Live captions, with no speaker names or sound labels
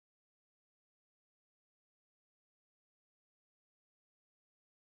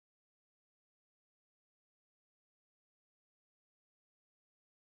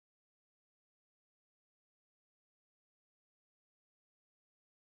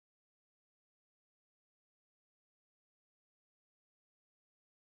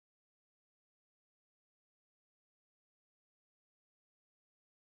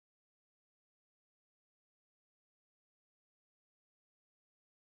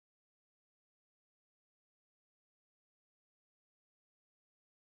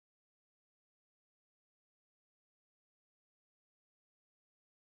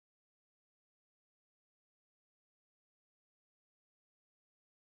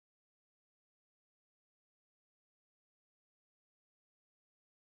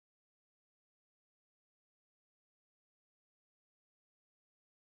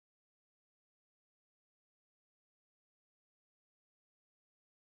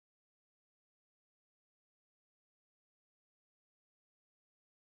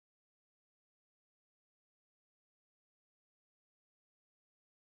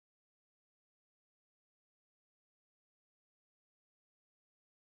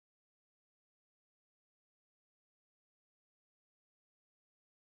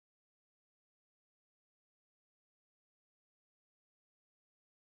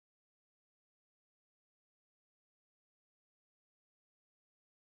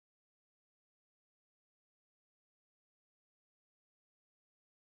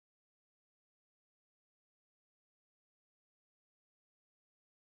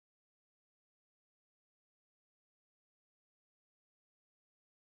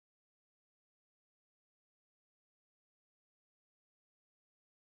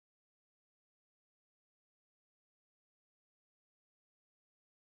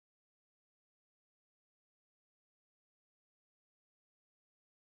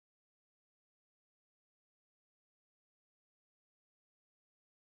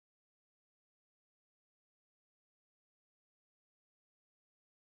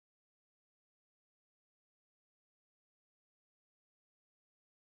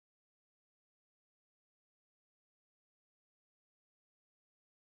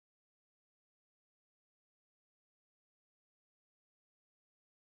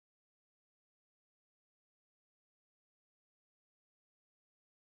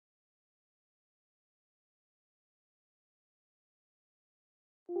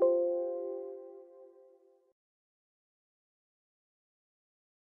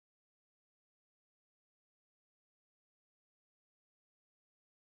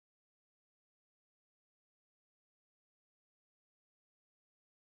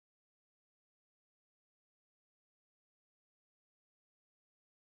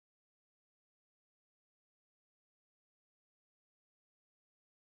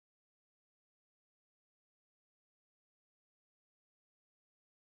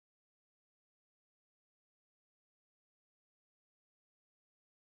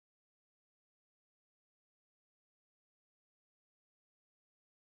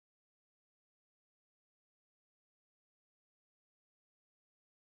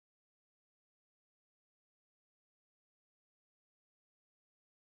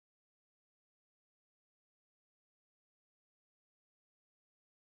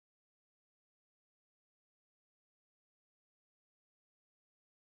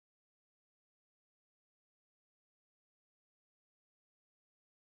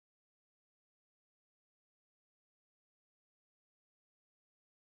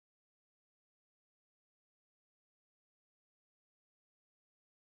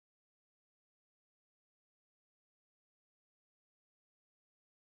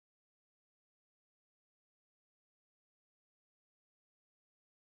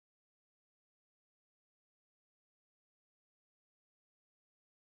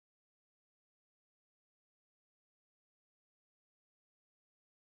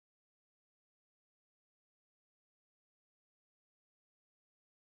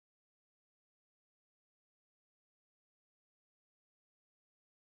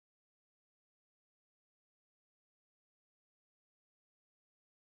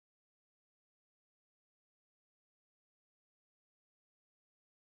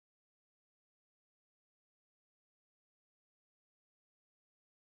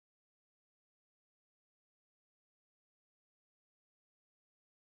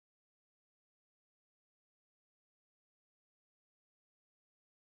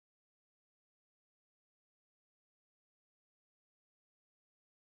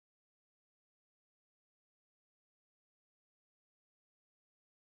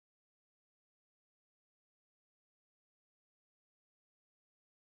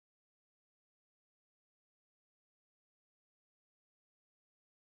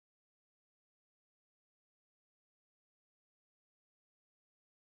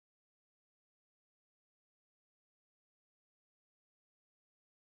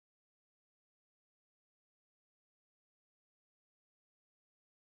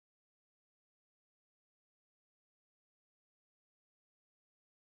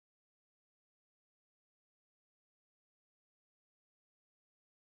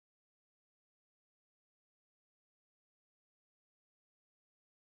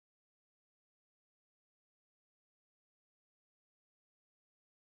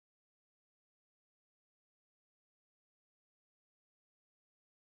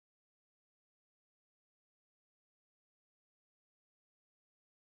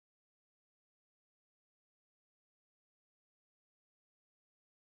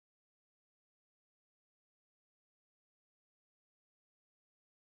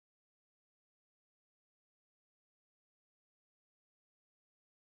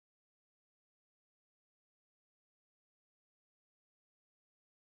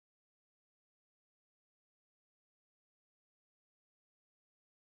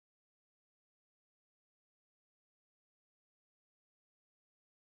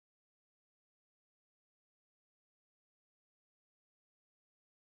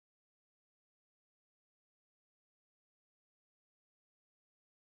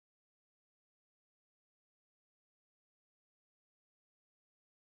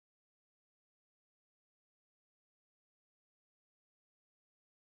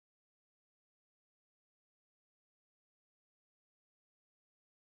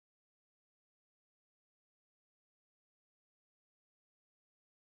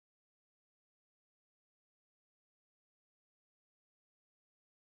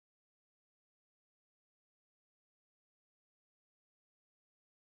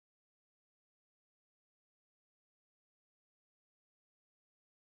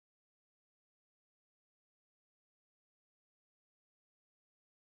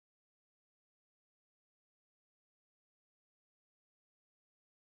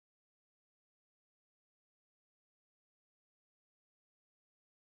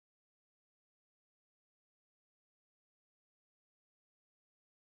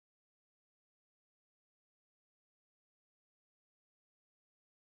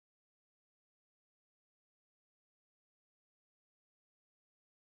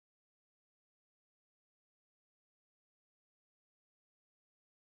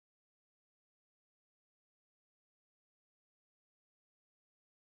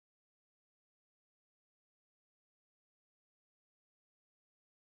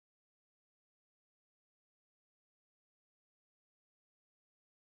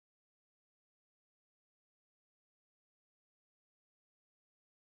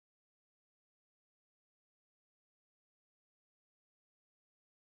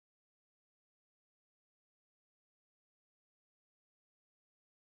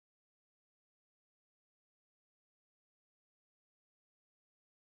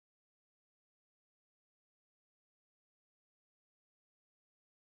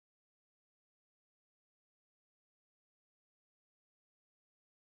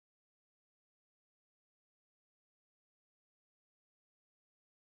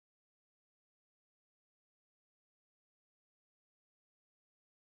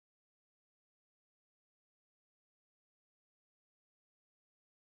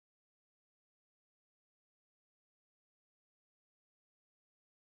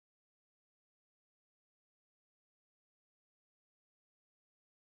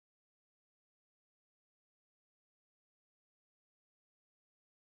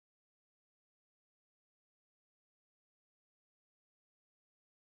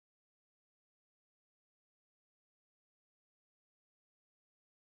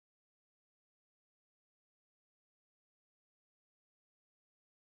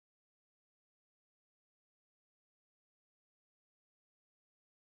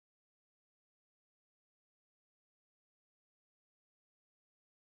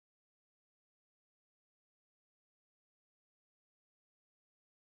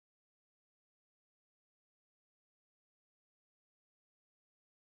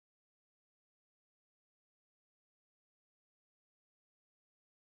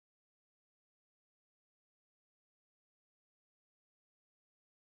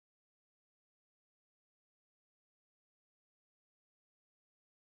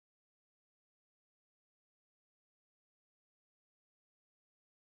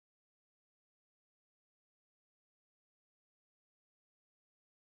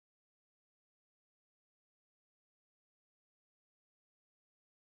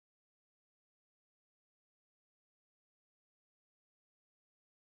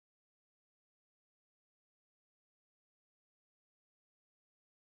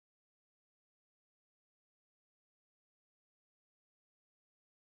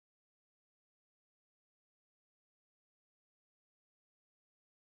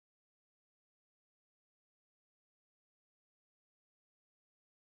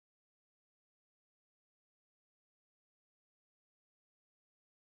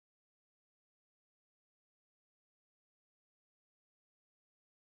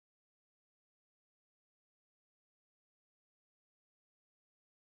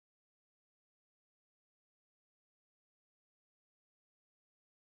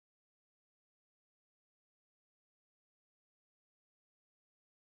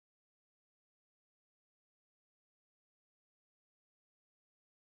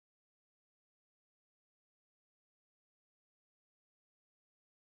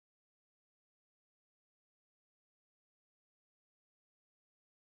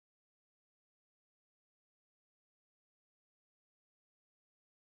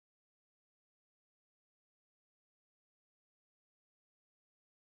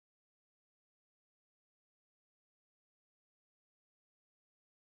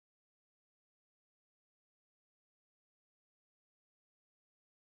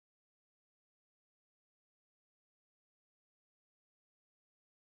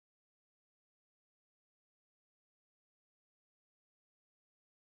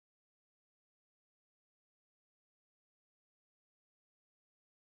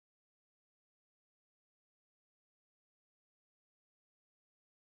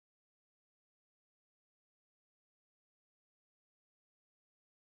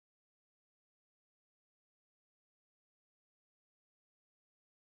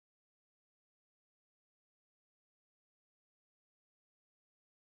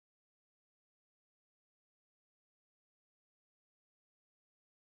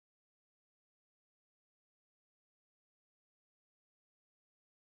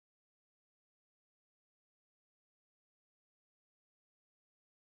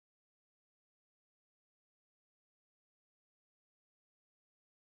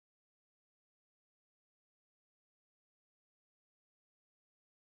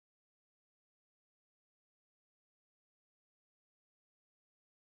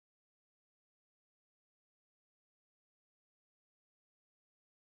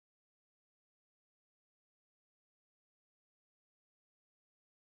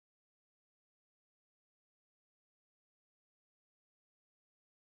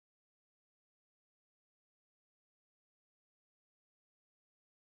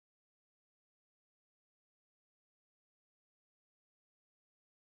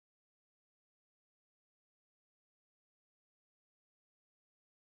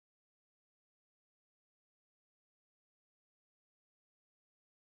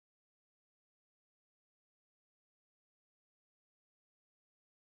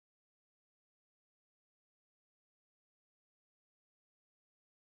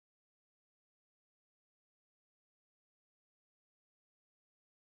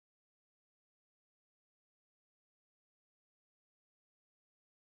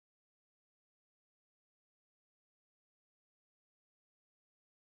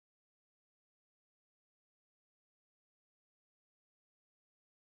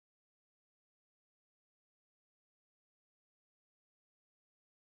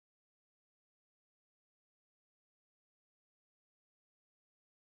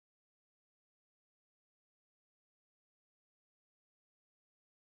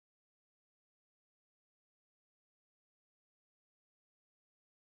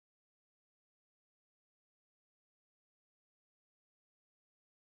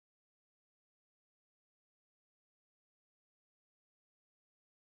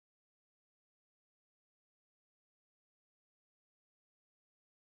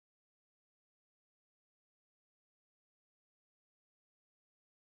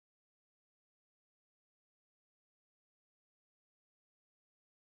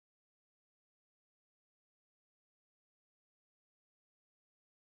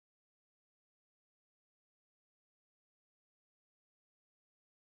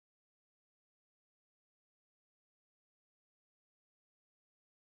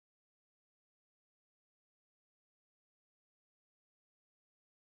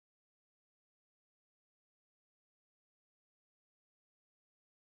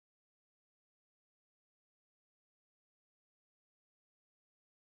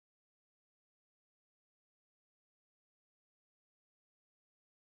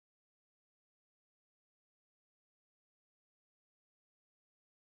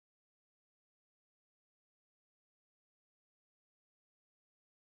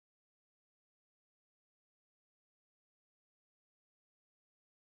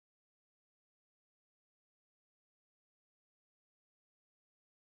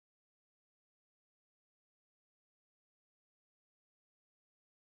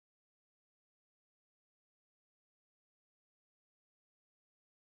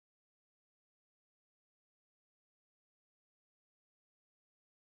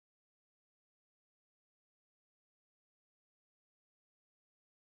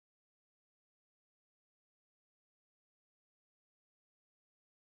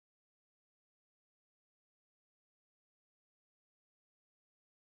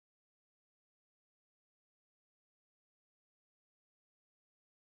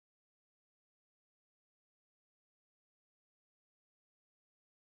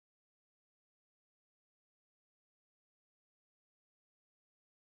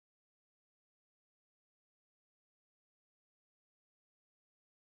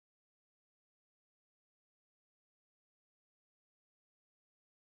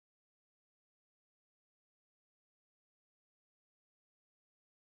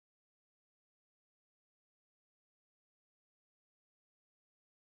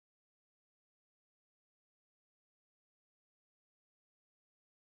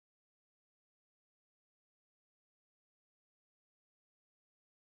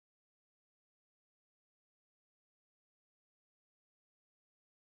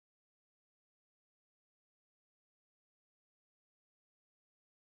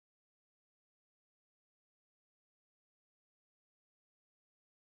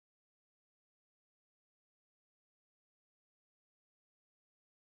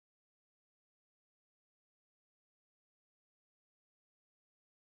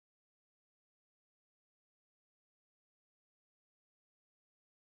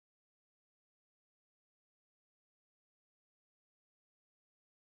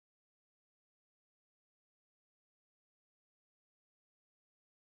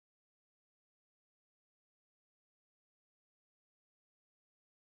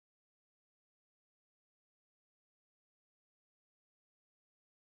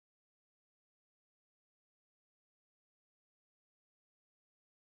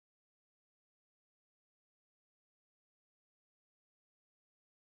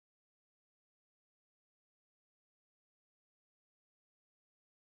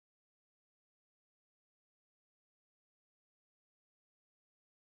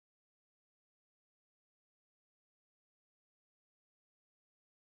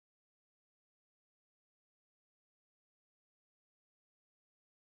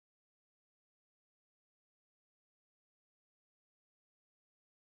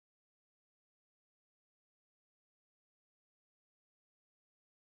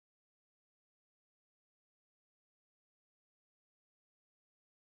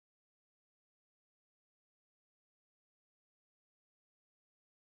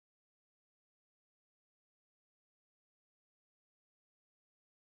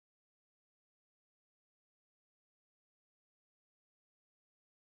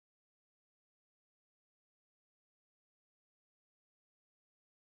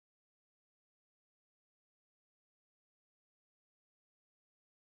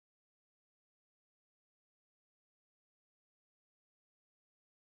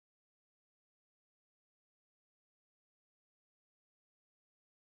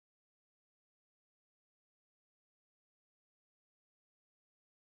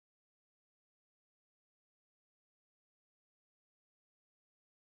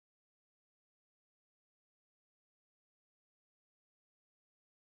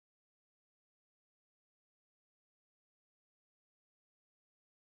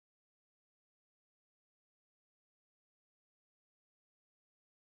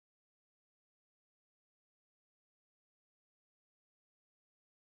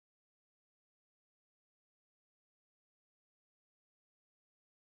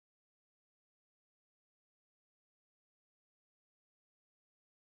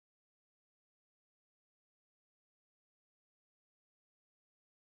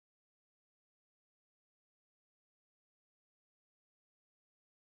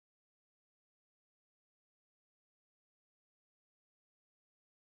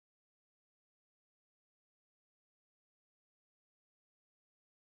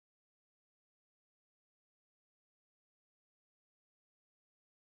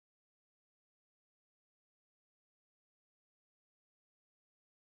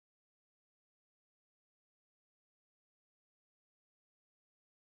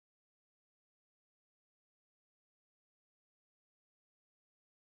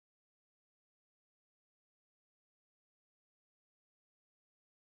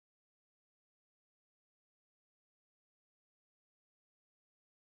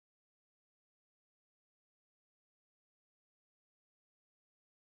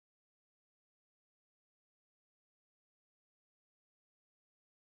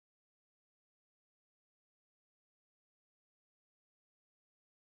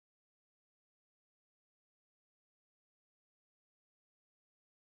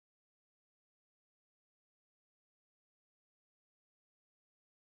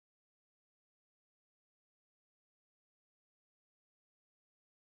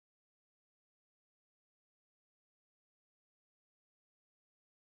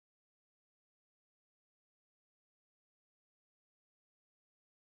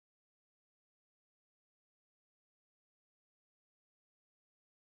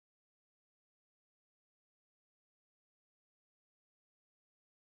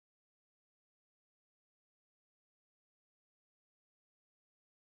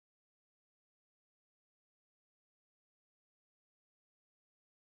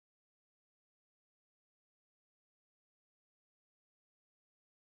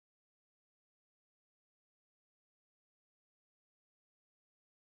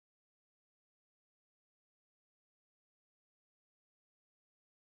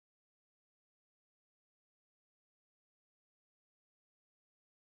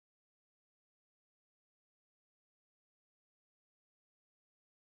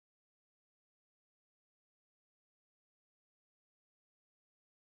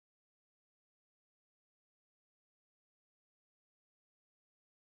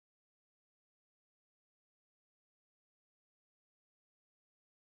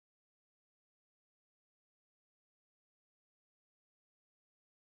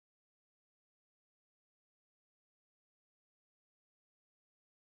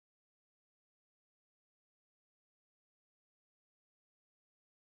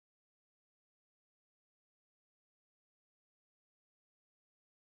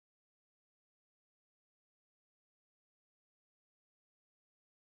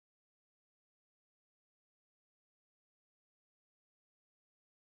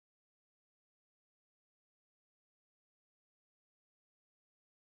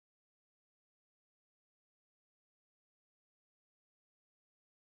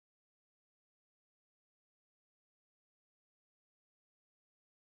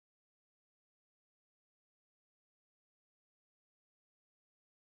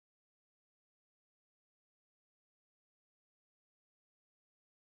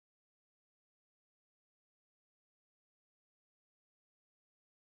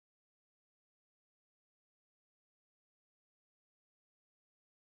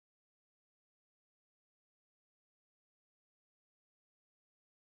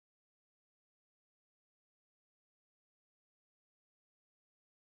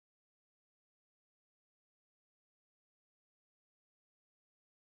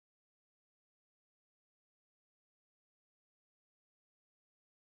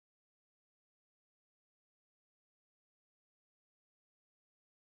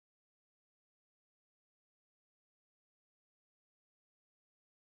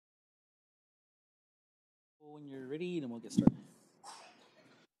When you're ready, then we'll get started.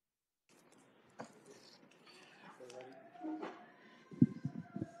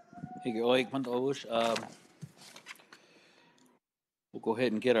 Hey, oy, we'll go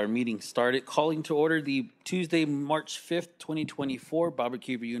ahead and get our meeting started. Calling to order the Tuesday, March 5th, 2024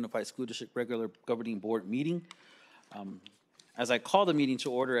 Baboquivari Unified School District Regular Governing Board meeting. As I call the meeting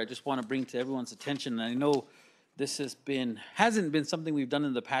to order, I just want to bring to everyone's attention, and I know this hasn't been something we've done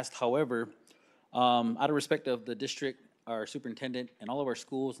in the past. However, out of respect of the district, our superintendent, and all of our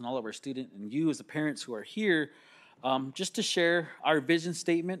schools, and all of our students, and you as the parents who are here, just to share our vision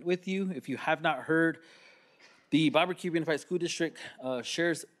statement with you. If you have not heard, the Baboquivari Unified School District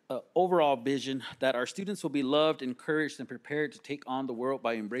shares an overall vision that our students will be loved, encouraged, and prepared to take on the world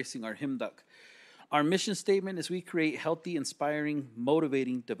by embracing our himduck. Our mission statement is we create healthy, inspiring,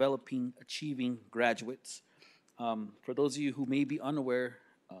 motivating, developing, achieving graduates. For those of you who may be unaware,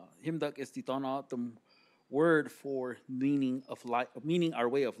 himduck is the Tonaotam word for meaning our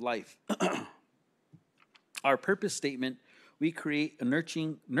way of life. Our purpose statement, we create a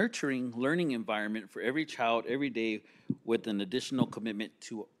nurturing learning environment for every child every day with an additional commitment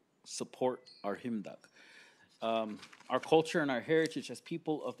to support our himduck. Our culture and our heritage as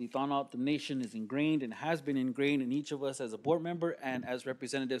people of the Tonaotam Nation is ingrained and has been ingrained in each of us as a board member and as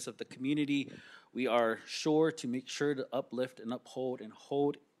representatives of the community. We are sure to make sure to uplift and uphold and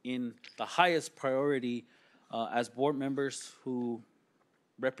hold in the highest priority as board members who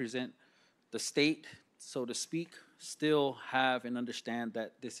represent the state, so to speak, still have and understand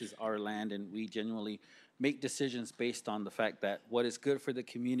that this is our land, and we genuinely make decisions based on the fact that what is good for the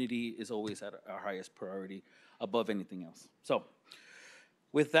community is always at our highest priority above anything else. So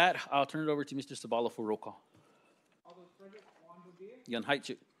with that, I'll turn it over to Mr. Sabala for roll call. All those present, Juan Budia. Yan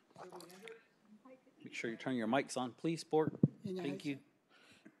Haichu. Make sure you turn your mics on, please, Sport. Thank you.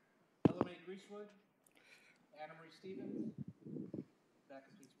 Elevate Greasewood. Anna Marie Stevens. Back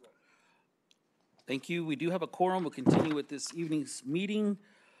to Pete's roll. Thank you. We do have a quorum. We'll continue with this evening's meeting.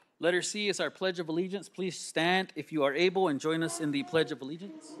 Letter C is our Pledge of Allegiance. Please stand if you are able and join us in the Pledge of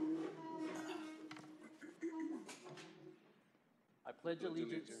Allegiance. I pledge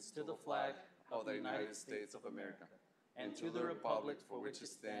allegiance to the flag of the United States of America and to the republic for which it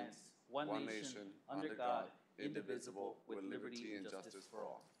stands, one nation, under God, indivisible, with liberty and justice for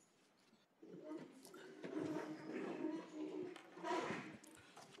all.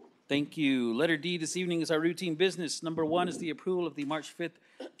 Thank you. Letter D this evening is our routine business. Number 1 is the approval of the March 5th,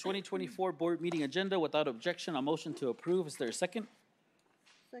 2024 board meeting agenda. Without objection, a motion to approve. Is there a second?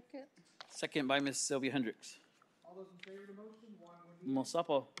 Second. Second by Ms. Sylvia Hendricks. All those in favor of the motion, Juan Budia.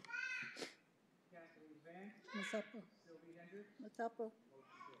 Mosapo. Kathleen Van. Masapo. Sylvie Hendricks. Masapo.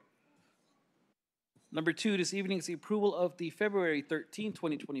 Number 2 this evening is the approval of the February 13,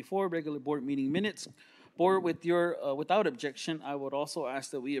 2024 regular board meeting minutes. Board, without objection, I would also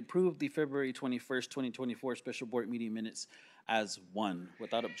ask that we approve the February 21st, 2024 special board meeting minutes as one.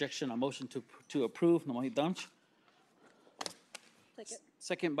 Without objection, a motion to approve. Namahi Damch. Second.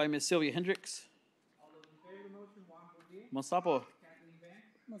 Second by Ms. Sylvia Hendricks. All those in favor of the motion, Juan Budia. Mosapo. Kathleen Van.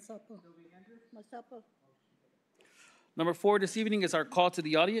 Masapo. Sylvie Hendricks. Masapo. Number 4 this evening is our call to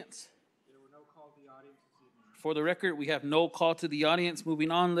the audience. There were no call to the audience this evening. For the record, we have no call to the audience.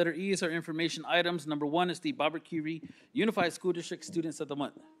 Moving on, letter E is our information items. Number 1 is the Baboquivari Unified School District Students of the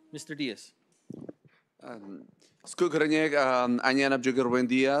Month. Mr. Diaz. School Koronyek, Anyan Abjugar, buen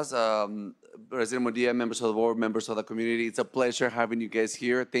días. President Modia, members of the board, members of the community. It's a pleasure having you guys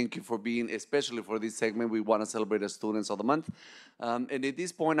here. Thank you for being, especially for this segment. We want to celebrate the students of the month. And at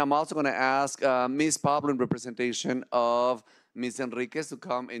this point, I'm also going to ask Ms. Pablo in representation of Ms. Enriquez to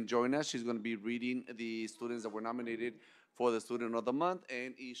come and join us. She's going to be reading the students that were nominated for the Student of the Month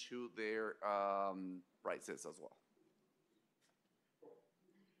and issue their prizes as well.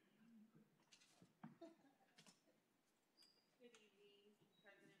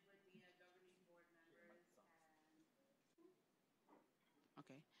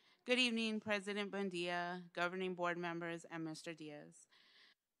 Good evening, President Buendia, Governing Board members, and Mr. Diaz.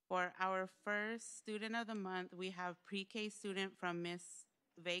 For our first Student of the Month, we have pre-K student from Miss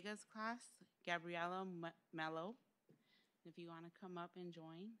Vega's class, Gabriela Mello. If you want to come up and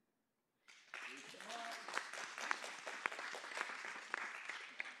join.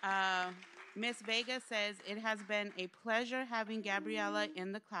 Miss Vega says, it has been a pleasure having Gabriela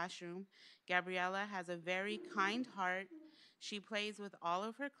in the classroom. Gabriela has a very kind heart. She plays with all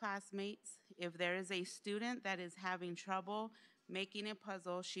of her classmates. If there is a student that is having trouble making a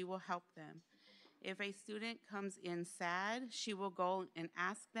puzzle, she will help them. If a student comes in sad, she will go and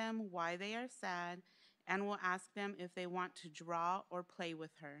ask them why they are sad and will ask them if they want to draw or play with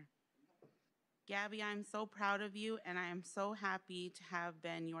her. Gabby, I'm so proud of you, and I am so happy to have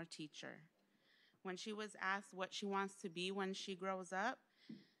been your teacher. When she was asked what she wants to be when she grows up,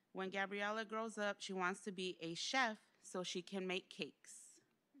 when Gabriella grows up, she wants to be a chef so she can make cakes.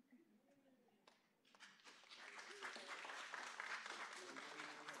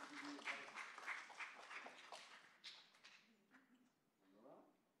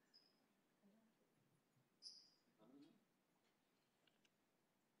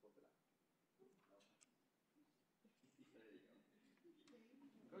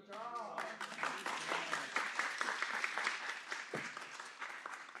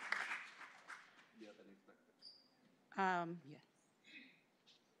 Yeah.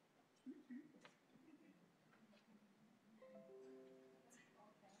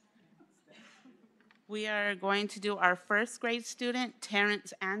 We are going to do our first grade student,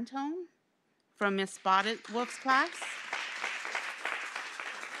 Terrence Antone, from Miss Spotted Wolf's class.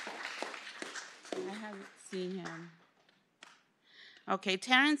 I haven't seen him. Okay,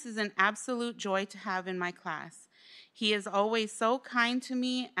 Terrence is an absolute joy to have in my class. He is always so kind to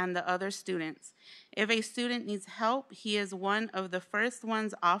me and the other students. If a student needs help, he is one of the first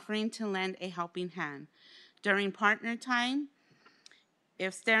ones offering to lend a helping hand. During partner time,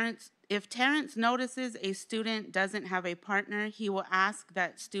 if Terrence notices a student doesn't have a partner, he will ask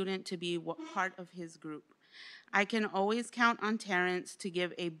that student to be part of his group. I can always count on Terrence to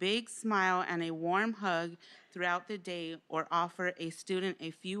give a big smile and a warm hug throughout the day or offer a student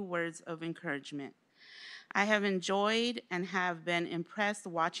a few words of encouragement. I have enjoyed and have been impressed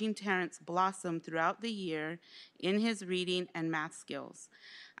watching Terrence blossom throughout the year in his reading and math skills.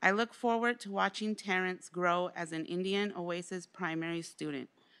 I look forward to watching Terrence grow as an Indian Oasis primary student.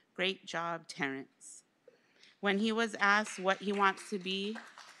 Great job, Terrence. When he was asked what he wants to be,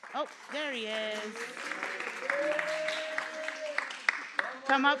 oh, there he is.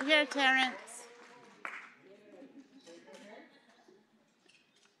 Come up here, Terrence.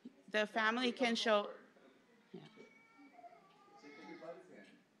 The family can show. Yeah.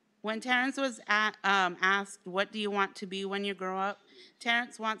 When Terrence was asked, what do you want to be when you grow up?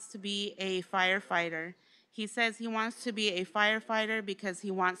 Terrence wants to be a firefighter. He says he wants to be a firefighter because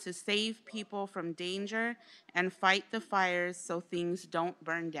he wants to save people from danger and fight the fires so things don't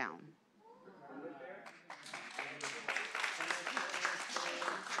burn down.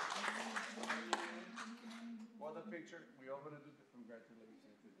 For the picture, we are going to do the congratulations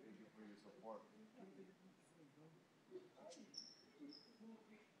and thank you for your support.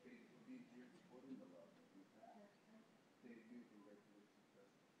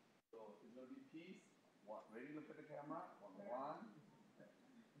 So it's going to be peace. What? Ready? Look at the camera. One,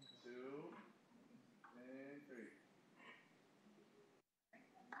 two, and three.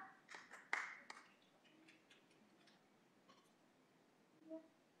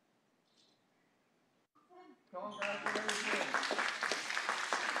 Congratulations.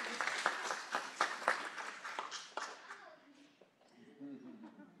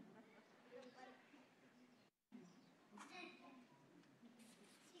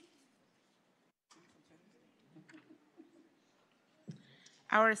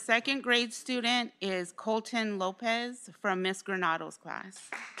 Our second grade student is Colton Lopez from Miss Granado's class.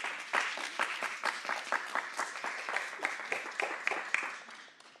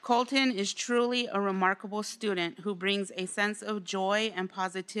 Colton is truly a remarkable student who brings a sense of joy and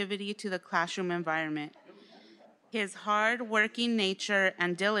positivity to the classroom environment. His hard-working nature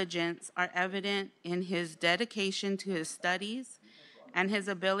and diligence are evident in his dedication to his studies and his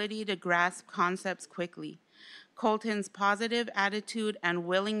ability to grasp concepts quickly. Colton's positive attitude and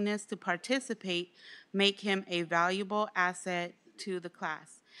willingness to participate make him a valuable asset to the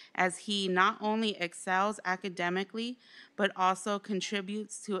class, as he not only excels academically, but also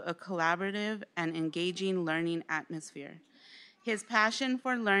contributes to a collaborative and engaging learning atmosphere. His passion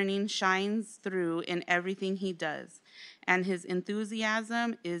for learning shines through in everything he does, and his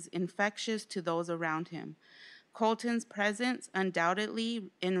enthusiasm is infectious to those around him. Colton's presence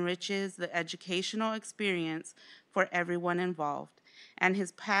undoubtedly enriches the educational experience for everyone involved, and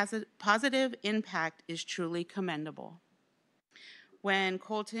his positive impact is truly commendable. When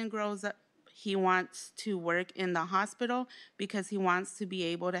Colton grows up, he wants to work in the hospital because he wants to be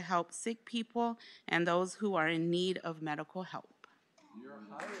able to help sick people and those who are in need of medical help. You're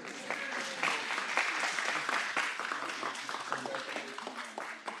hired.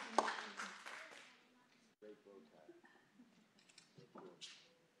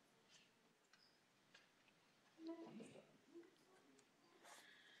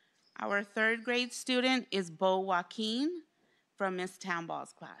 Our third grade student is Bo Joaquin from Miss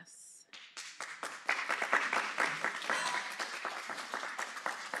Tamball's class.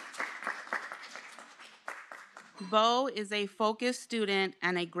 Bo is a focused student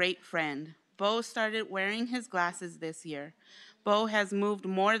and a great friend. Bo started wearing his glasses this year. Bo has moved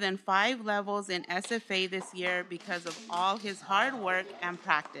more than 5 levels in SFA this year because of all his hard work and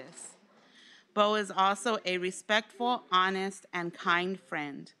practice. Bo is also a respectful, honest, and kind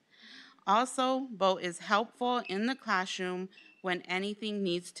friend. Also, Bo is helpful in the classroom when anything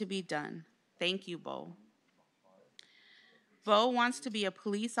needs to be done. Thank you, Bo. Bo wants to be a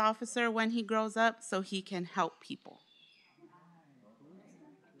police officer when he grows up so he can help people.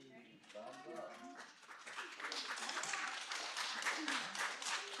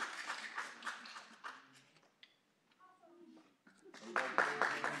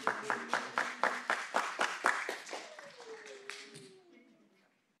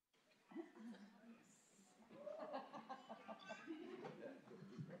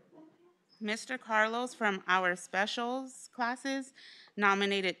 Mr. Carlos from our specials classes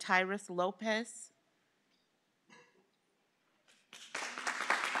nominated Tyrus Lopez.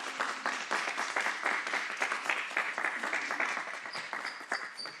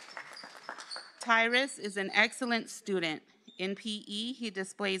 Tyrus is an excellent student. In PE, he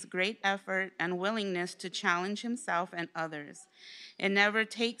displays great effort and willingness to challenge himself and others. It never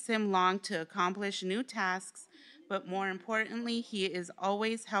takes him long to accomplish new tasks, but more importantly, he is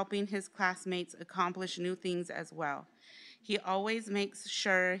always helping his classmates accomplish new things as well. He always makes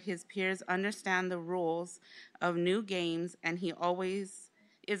sure his peers understand the rules of new games, and he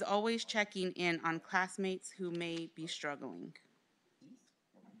is always checking in on classmates who may be struggling.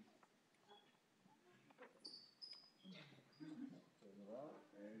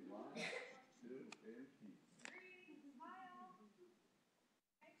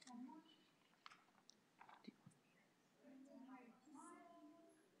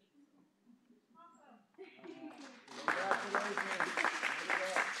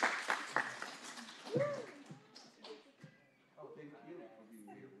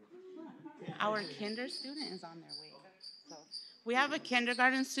 Our kinder student is on their way. So we have a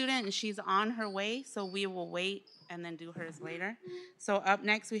kindergarten student and she's on her way, so we will wait and then do hers later. So up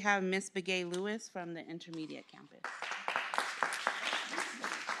next we have Miss Begay Lewis from the intermediate campus.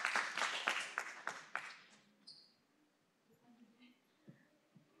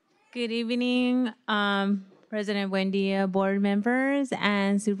 Good evening, President Buendia, board members,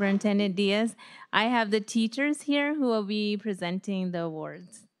 and Superintendent Diaz. I have the teachers here who will be presenting the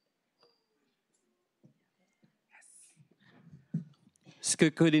awards.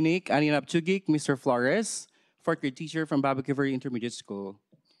 Skukudinik Aninapchugik, Mr. Flores, fourth grade teacher from Baboquivari Intermediate School.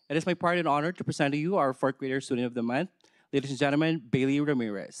 It is my pride and honor to present to you our fourth grader student of the month, ladies and gentlemen, Bailey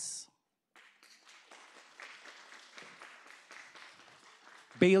Ramirez.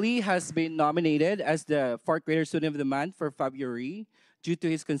 Bailey has been nominated as the fourth grader student of the month for February due to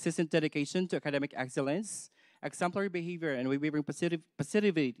his consistent dedication to academic excellence, exemplary behavior, and unwavering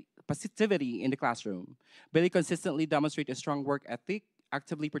positivity in the classroom. Bailey consistently demonstrates a strong work ethic,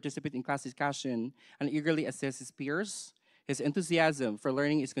 actively participates in class discussion, and eagerly assists his peers. His enthusiasm for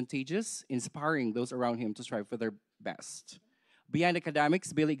learning is contagious, inspiring those around him to strive for their best. Beyond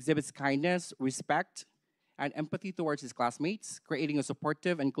academics, Bailey exhibits kindness, respect, and empathy towards his classmates, creating a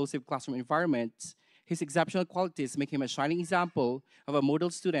supportive and inclusive classroom environment. His exceptional qualities make him a shining example of a model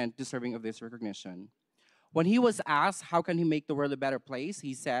student deserving of this recognition. When he was asked how can he make the world a better place,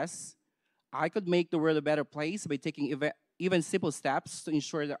 he says, I could make the world a better place by taking even simple steps to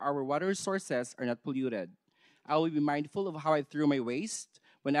ensure that our water sources are not polluted. I will be mindful of how I throw my waste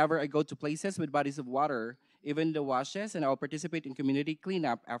whenever I go to places with bodies of water, even the washes, and I will participate in community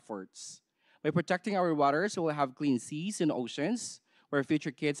cleanup efforts. By protecting our waters, we will have clean seas and oceans where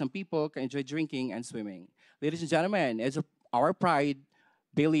future kids and people can enjoy drinking and swimming. Ladies and gentlemen, it's our pride,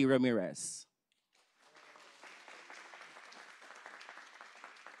 Bailey Ramirez.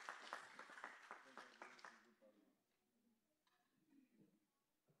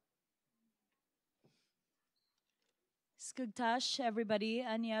 Skugtash, everybody.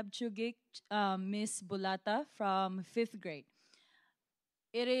 Anyab Chugik, Miss Bulata from fifth grade.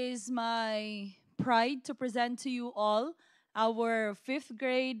 It is my pride to present to you all our fifth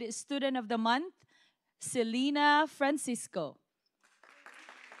grade student of the month, Selena Francisco.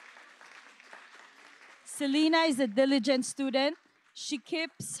 Selena is a diligent student. She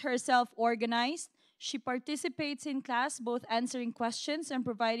keeps herself organized. She participates in class, both answering questions and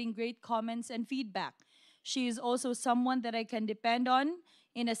providing great comments and feedback. She is also someone that I can depend on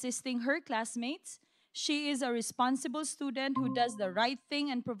in assisting her classmates. She is a responsible student who does the right thing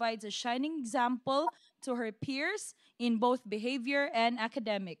and provides a shining example to her peers in both behavior and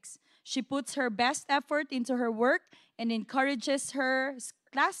academics. She puts her best effort into her work and encourages her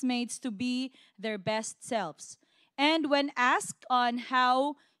classmates to be their best selves. And when asked on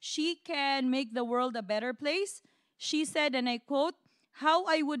how she can make the world a better place, she said, and I quote, "How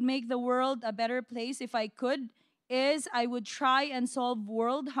I would make the world a better place if I could is I would try and solve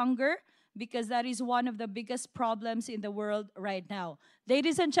world hunger because that is one of the biggest problems in the world right now."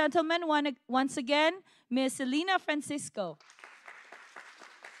 Ladies and gentlemen, once again, Miss Selena Francisco.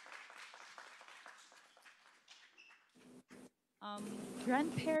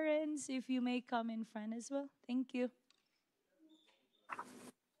 Grandparents, if you may come in front as well. Thank you.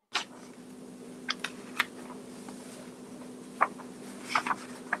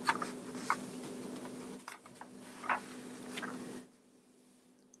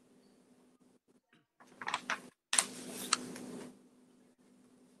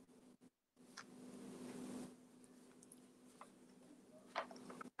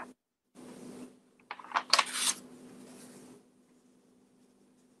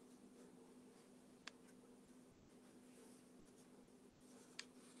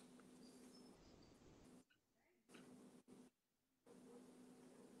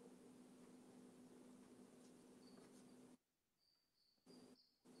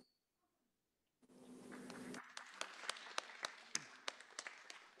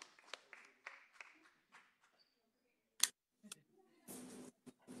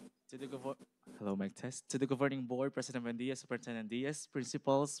 To the Hello, Mike Test. To the governing board, President Buendia, Superintendent Diaz,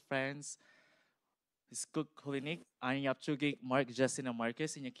 principals, friends, Skuk Holinik, Anyap Chugik, Mark Justina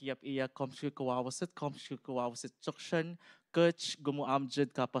Marquez, Inyakiap Iya, Komshu Kawawasit Chukshan, Coach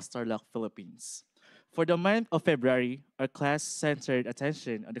Gumuamjud Kapastarlak, Philippines. For the month of February, our class centered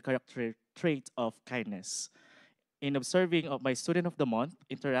attention on the character trait of kindness. In observing of my student of the month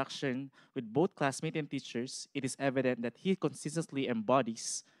interaction with both classmates and teachers, it is evident that he consistently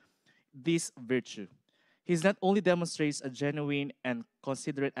embodies this virtue. He not only demonstrates a genuine and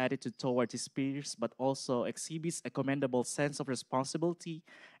considerate attitude toward his peers, but also exhibits a commendable sense of responsibility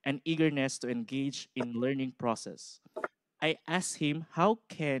and eagerness to engage in learning process. I asked him, how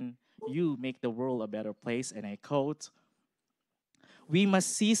can you make the world a better place? And I quote, we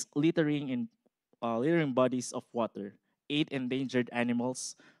must cease littering bodies of water, aid endangered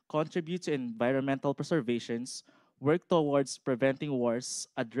animals, contribute to environmental preservations, work towards preventing wars,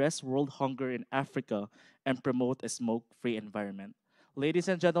 address world hunger in Africa, and promote a smoke-free environment. Ladies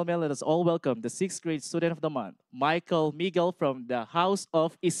and gentlemen, let us all welcome the sixth grade student of the month, Michael Miguel from the House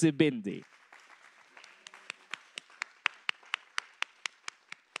of Isibindi.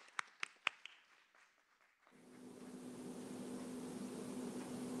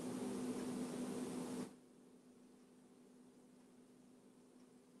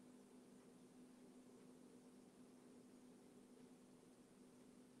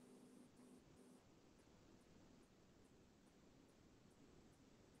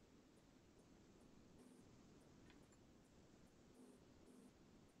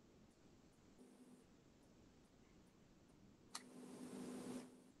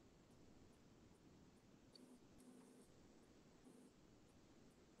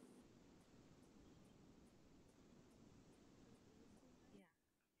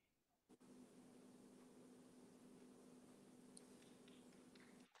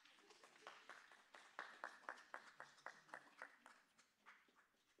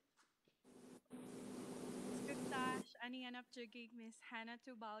 Skuktash, Anianap Jagig, Miss Hannah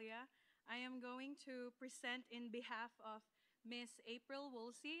Tubalia. I am going to present in behalf of Miss April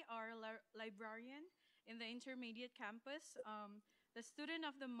Woolsey, our librarian in the intermediate campus. The student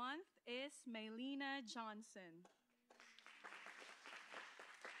of the month is Maylina Johnson.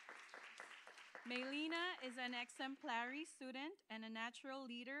 Maylina is an exemplary student and a natural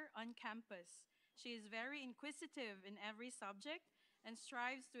leader on campus. She is very inquisitive in every subject and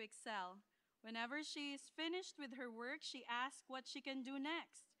strives to excel. Whenever she is finished with her work, she asks what she can do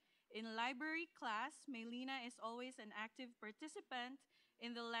next. In library class, Maylina is always an active participant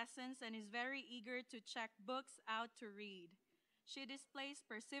in the lessons and is very eager to check books out to read. She displays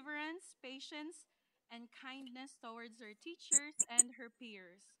perseverance, patience, and kindness towards her teachers and her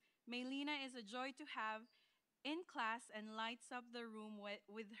peers. Maylina is a joy to have in class and lights up the room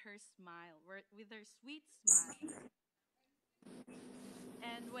with her smile, with her sweet smile.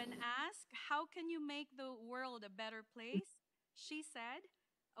 And when asked, how can you make the world a better place? She said,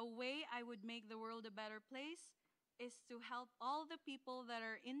 a way I would make the world a better place is to help all the people that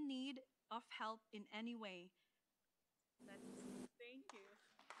are in need of help in any way. That's Thank you.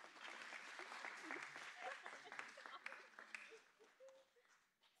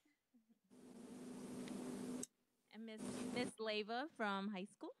 And Miss Leva from high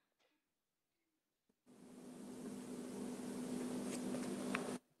school.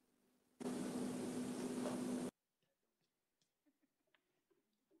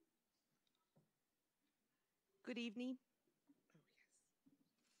 Good evening.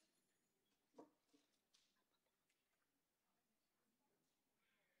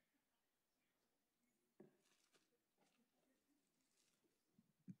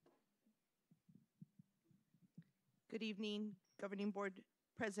 Good evening, Governing Board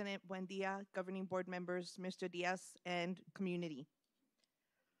President Buendia, Governing Board members Mr. Diaz, and community.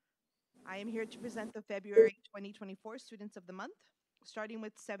 I am here to present the February 2024 Students of the Month, starting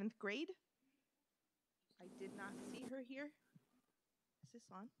with 7th grade. I did not see her here. Is this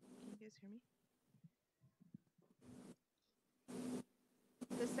on? Can you guys hear me?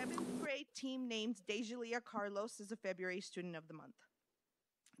 The 7th grade team named Dejalia Carlos as a February Student of the Month.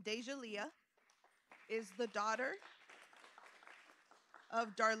 Dejalia is the daughter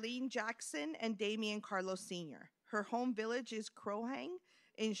of Darlene Jackson and Damian Carlos Sr. Her home village is Crohang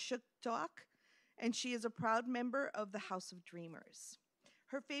in Shuktoak, and she is a proud member of the House of Dreamers.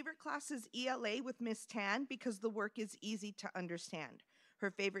 Her favorite class is ELA with Miss Tan because the work is easy to understand. Her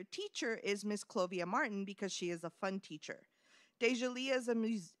favorite teacher is Miss Clovia Martin because she is a fun teacher. Dejalia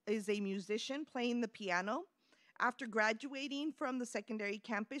is a musician playing the piano. After graduating from the secondary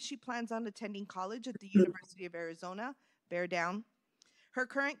campus, she plans on attending college at the University of Arizona, Bear Down. Her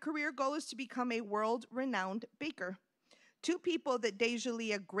current career goal is to become a world-renowned baker. Two people that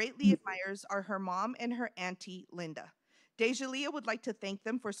Dejalia greatly admires are her mom and her auntie, Linda. Dejalia would like to thank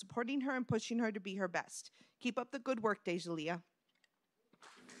them for supporting her and pushing her to be her best. Keep up the good work, Dejalia.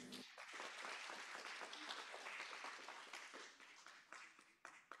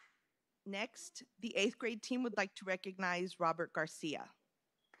 Next, the 8th grade team would like to recognize Robert Garcia.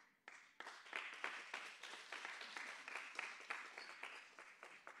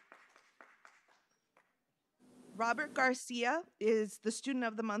 Robert Garcia is the student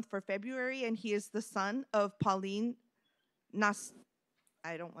of the month for February, and he is the son of Pauline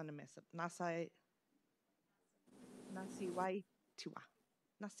I don't want to mess up.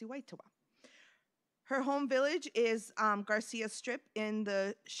 Nasiwaitua. Her home village is Garcia Strip in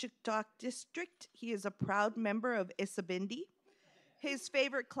the Shuktok district. He is a proud member of Isabindi. His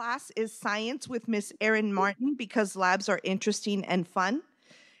favorite class is science with Miss Erin Martin because labs are interesting and fun.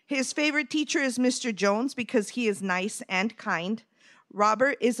 His favorite teacher is Mr. Jones because he is nice and kind.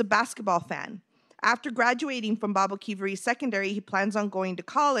 Robert is a basketball fan. After graduating from Baboquivari Secondary, he plans on going to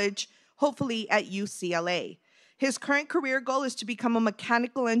college, hopefully at UCLA. His current career goal is to become a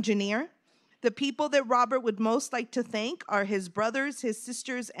mechanical engineer. The people that Robert would most like to thank are his brothers, his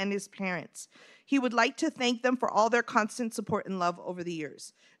sisters, and his parents. He would like to thank them for all their constant support and love over the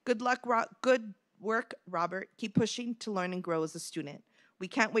years. Good luck, good work, Robert. Keep pushing to learn and grow as a student. We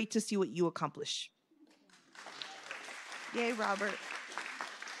can't wait to see what you accomplish. Yay, Robert.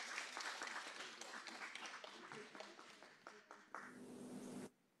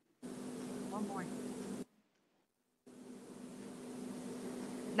 One more.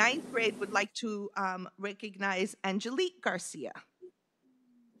 9th grade would like to recognize Angelique Garcia.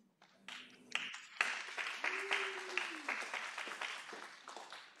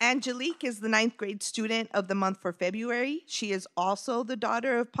 Angelique is the 9th grade student of the month for February. She is also the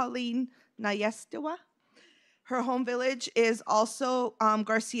daughter of Pauline Nayestewa. Her home village is also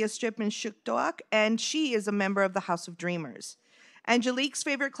Garcia Strip in Shuktoak, and she is a member of the House of Dreamers. Angelique's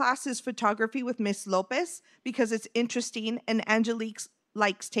favorite class is photography with Miss Lopez because it's interesting, and Angelique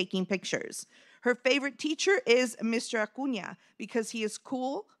likes taking pictures. Her favorite teacher is Mr. Acuna because he is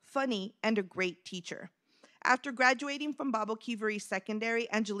cool, funny, and a great teacher. After graduating from Baboquivari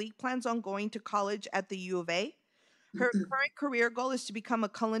Secondary, Angelique plans on going to college at the U of A. Her current career goal is to become a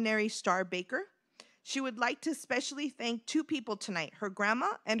culinary star baker. She would like to especially thank two people tonight, her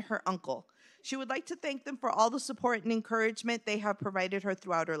grandma and her uncle. She would like to thank them for all the support and encouragement they have provided her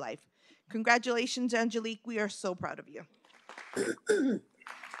throughout her life. Congratulations, Angelique. We are so proud of you.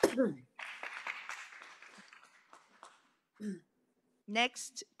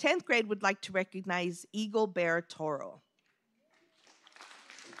 Next, 10th grade would like to recognize Eagle Bear Toro.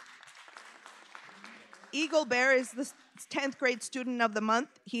 Eagle Bear is the 10th grade student of the month.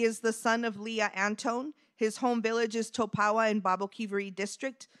 He is the son of Leah Antone. His home village is Topawa in Baboquivari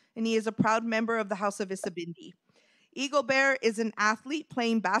district, and he is a proud member of the House of Isabindi. Eagle Bear is an athlete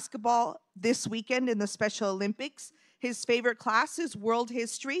playing basketball this weekend in the Special Olympics. His favorite class is World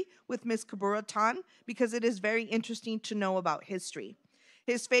History with Miss Kabura Tan because it is very interesting to know about history.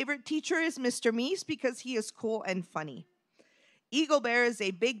 His favorite teacher is Mr. Meese because he is cool and funny. Eagle Bear is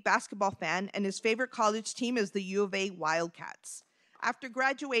a big basketball fan, and his favorite college team is the U of A Wildcats. After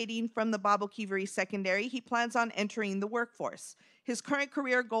graduating from the Baboquivari Secondary, he plans on entering the workforce. His current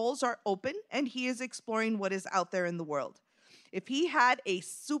career goals are open, and he is exploring what is out there in the world. If he had a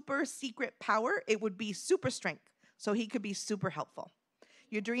super secret power, it would be super strength, so he could be super helpful.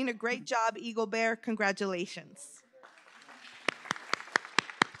 You're doing a great job, Eagle Bear. Congratulations.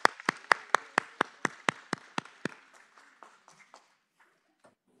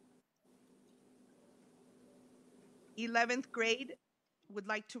 11th grade would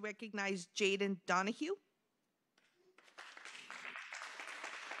like to recognize Jaden Donahue.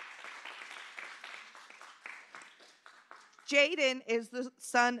 Jaden is the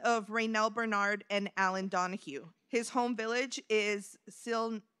son of Raynell Bernard and Alan Donahue. His home village is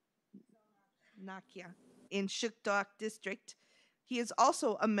Silnakia in Shukdok District. He is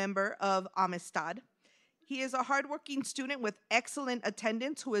also a member of Amistad. He is a hardworking student with excellent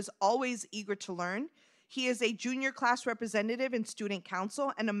attendance who is always eager to learn. He is a junior class representative in student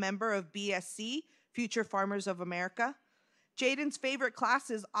council and a member of BSC, Future Farmers of America. Jaden's favorite class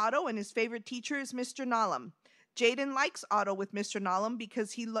is auto, and his favorite teacher is Mr. Nalam. Jaden likes auto with Mr. Nalam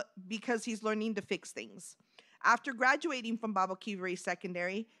because he's learning to fix things. After graduating from Baboquivari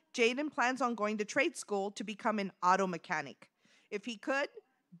Secondary, Jaden plans on going to trade school to become an auto mechanic. If he could,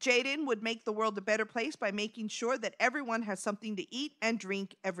 Jaden would make the world a better place by making sure that everyone has something to eat and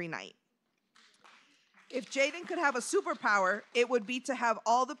drink every night. If Jaden could have a superpower, it would be to have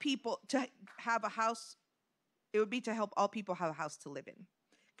all the people to have a house. It would be to help all people have a house to live in.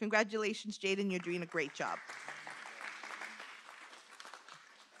 Congratulations, Jaden. You're doing a great job.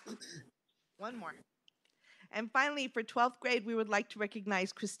 One more. And finally, for 12th grade, we would like to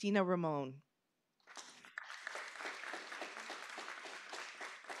recognize Christina Ramon.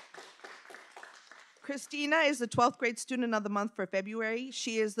 Christina is the 12th grade student of the month for February.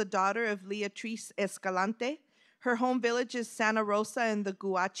 She is the daughter of Leatrice Escalante. Her home village is Santa Rosa in the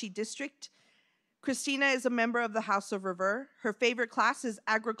Guachi district. Christina is a member of the House of Revere. Her favorite class is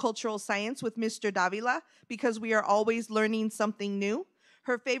agricultural science with Mr. Davila because we are always learning something new.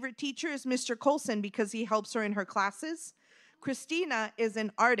 Her favorite teacher is Mr. Colson because he helps her in her classes. Christina is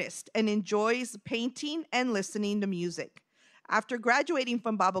an artist and enjoys painting and listening to music. After graduating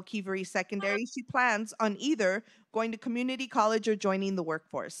from Baboquivari Secondary, she plans on either going to community college or joining the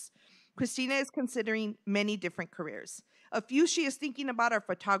workforce. Christina is considering many different careers. A few she is thinking about are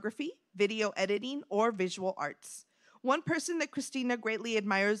photography, video editing, or visual arts. One person that Christina greatly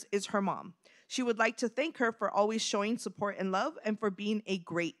admires is her mom. She would like to thank her for always showing support and love and for being a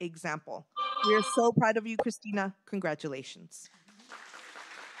great example. We are so proud of you, Christina. Congratulations.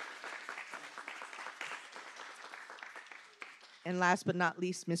 And last but not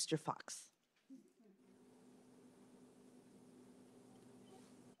least, Mr. Fox.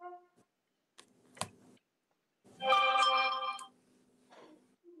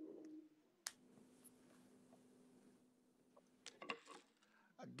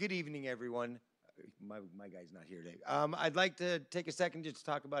 Good evening, everyone. My guy's not here today. I'd like to take a second just to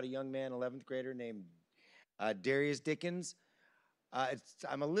talk about a young man, 11th grader named Darius Dickens.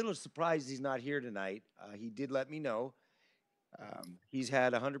 I'm a little surprised he's not here tonight. He did let me know. He's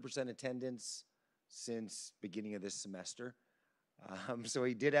had 100% attendance since beginning of this semester. So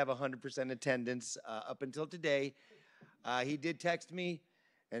he did have 100% attendance up until today. He did text me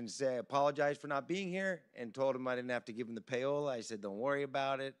and say, apologize for not being here, and told him I didn't have to give him the payola. I said, don't worry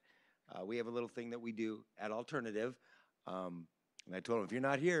about it. We have a little thing that we do at Alternative. And I told him, if you're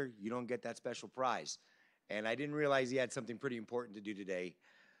not here, you don't get that special prize. And I didn't realize he had something pretty important to do today.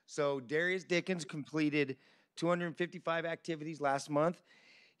 So Darius Dickens completed 255 activities last month.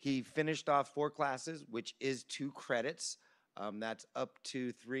 He finished off 4 classes, which is 2 credits. That's up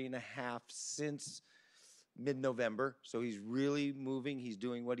to 3.5 since mid-November. So he's really moving. He's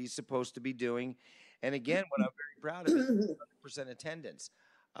doing what he's supposed to be doing. And again, what I'm very proud of is 100% attendance.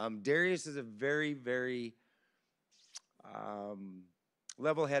 Darius is a very, very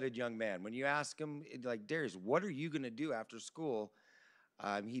level-headed young man. When you ask him, like, Darius, what are you going to do after school?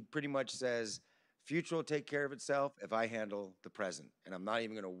 He pretty much says, future will take care of itself if I handle the present. And I'm not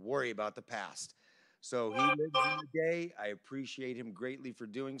even going to worry about the past. So he lives in the day. I appreciate him greatly for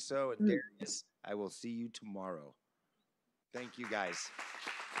doing so. And Darius, I will see you tomorrow. Thank you, guys.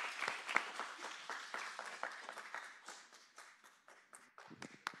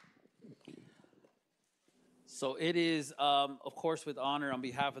 So it is, of course, with honor on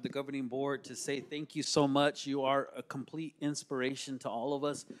behalf of the governing board to say thank you so much. You are a complete inspiration to all of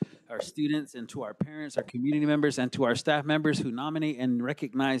us, our students, and to our parents, our community members, and to our staff members who nominate and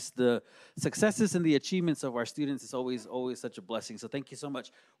recognize the successes and the achievements of our students. It's always such a blessing. So thank you so much.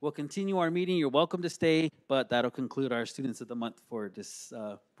 We'll continue our meeting. You're welcome to stay, but that'll conclude our Students of the Month for this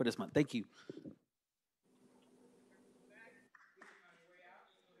month. Thank you.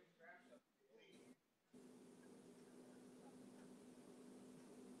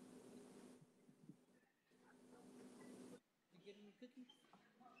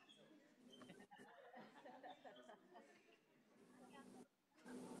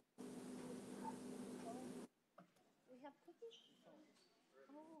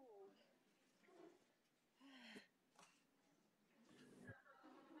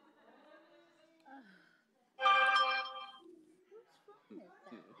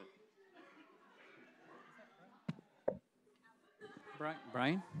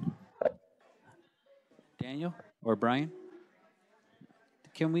 Brian? Daniel? Or Brian?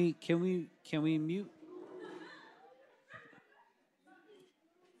 Can we mute?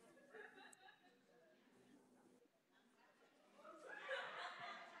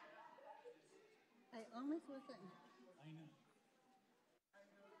 I almost wasn't.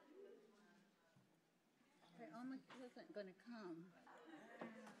 I almost wasn't going to come.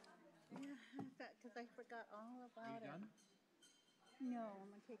 Yeah, because I forgot all about it. No, I'm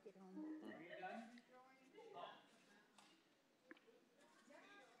going to take it home.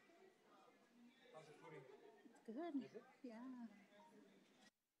 It's good. Yeah.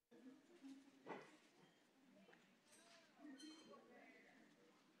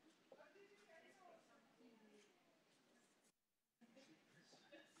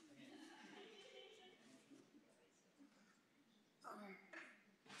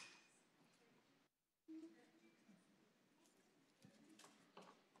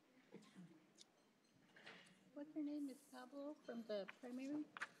 What's her name? Is Pablo from the primary?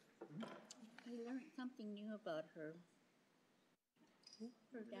 I learned something new about her.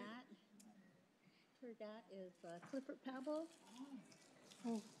 Her dad. Her dad is Clifford Pablo.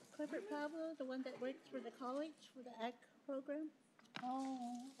 Clifford Pablo, the one that works for the college for the ag program.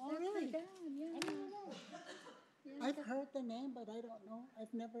 That's really? her dad. Yeah. I didn't know. Yeah, I've heard the name, but I don't know.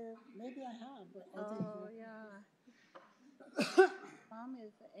 I've never, maybe I have, but I didn't know. Yeah. Mom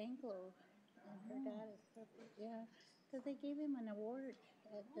is Anglo, and her dad is Clifford. Yeah, because they gave him an award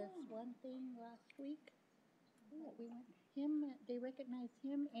at this one thing last week. That we went. They recognized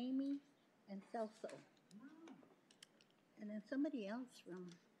him, Amy, and Celso. And then somebody else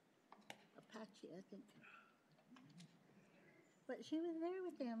from Apache, I think. But she was there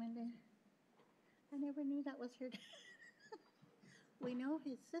with them, and I never knew that was her dad. We know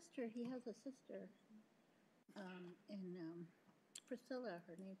his sister. He has a sister, and Priscilla.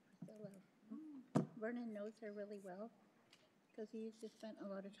 Her name's Priscilla. Vernon knows her really well because he used to spend a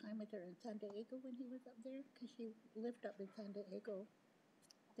lot of time with her in San Diego when he was up there because she lived up in San Diego.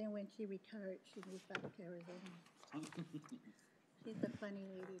 Then when she retired, she moved back to Arizona. She's a funny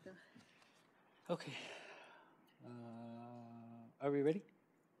lady, though. Okay. Are we ready?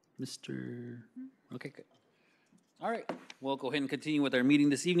 Mr. Okay, good. All right. We'll go ahead and continue with our meeting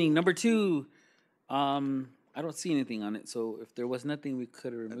this evening. Number 2, I don't see anything on it, so if there was nothing, we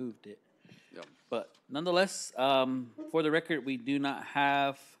could have removed it. Yep. But nonetheless, for the record, we do not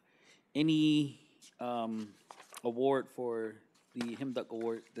have any award for the Him Duck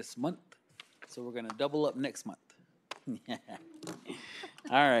Award this month, so we're going to double up next month.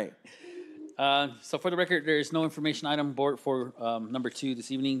 All right. So for the record, there is no information item board for number 2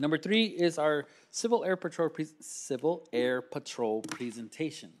 this evening. Number 3 is our Civil Air Patrol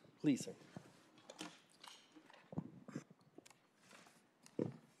presentation. Please, sir.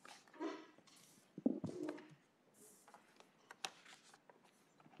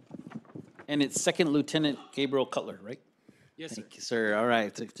 And it's Second Lieutenant Gabriel Cutler, right? Yes, sir. Thank you, sir. All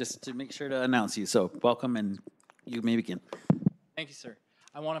right, so just to make sure to announce you. So welcome, and you may begin. Thank you, sir.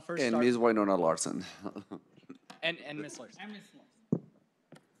 I want to first And start. Ms. Winona Larson. And Ms. Larson.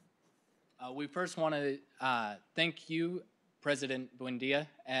 We first want to thank you, President Buendia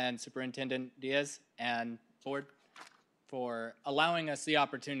and Superintendent Diaz and board for allowing us the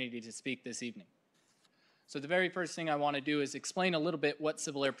opportunity to speak this evening. So the very first thing I want to do is explain a little bit what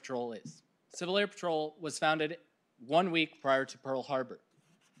Civil Air Patrol is. Civil Air Patrol was founded 1 week prior to Pearl Harbor.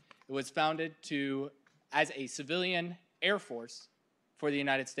 It was founded as a civilian air force for the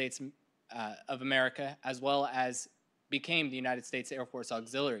United States of America, as well as became the United States Air Force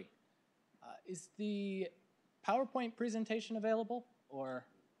Auxiliary. Is the PowerPoint presentation available, or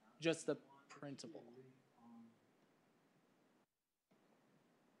just the printable?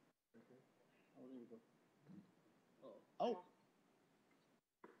 Oh.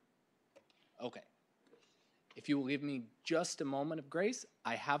 Okay. If you will give me just a moment of grace,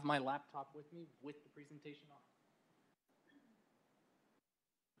 I have my laptop with me with the presentation on.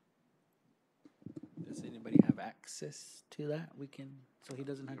 Does anybody have access to that? We can, so he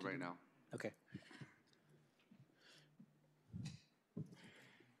doesn't have to. Right now. Okay.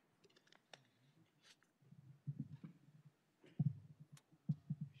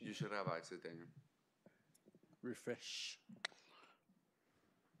 You should have access, Daniel. Refresh.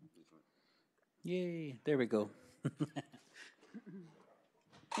 Yay, there we go. They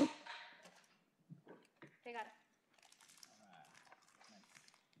got it.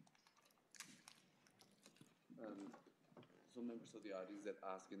 Some members of the audience that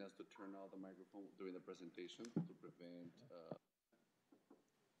asking us to turn off the microphone during the presentation to prevent.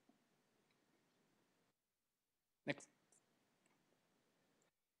 Next.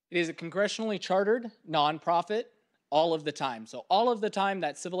 It is a congressionally chartered nonprofit all of the time. So all of the time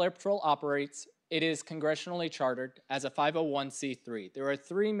that Civil Air Patrol operates, it is congressionally chartered as a 501c3. There are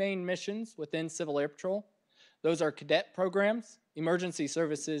three main missions within Civil Air Patrol. Those are cadet programs, emergency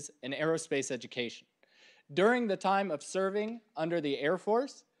services, and aerospace education. During the time of serving under the Air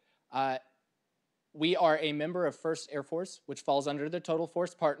Force, we are a member of 1st Air Force, which falls under the Total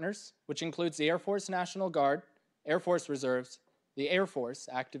Force Partners, which includes the Air Force National Guard, Air Force Reserves, the Air Force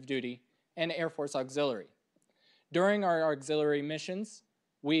Active Duty, and Air Force Auxiliary. During our auxiliary missions,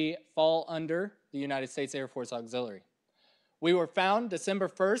 we fall under the United States Air Force Auxiliary. We were found December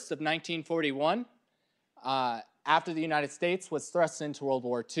 1st of 1941. After the United States was thrust into World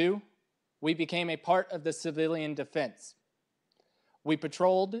War II, we became a part of the civilian defense. We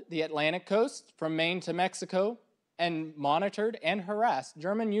patrolled the Atlantic coast from Maine to Mexico and monitored and harassed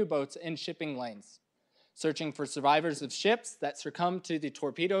German U-boats in shipping lanes, searching for survivors of ships that succumbed to the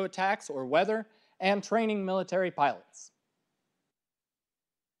torpedo attacks or weather, and training military pilots.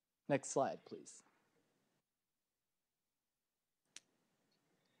 Next slide, please.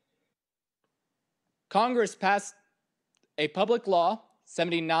 Congress passed a public law,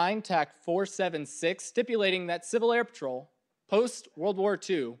 79 TAC 476, stipulating that Civil Air Patrol, post-World War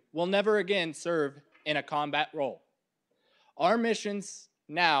II, will never again serve in a combat role. Our missions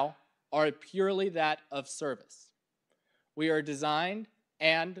now are purely that of service. We are designed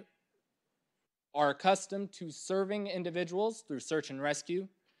and are accustomed to serving individuals through search and rescue,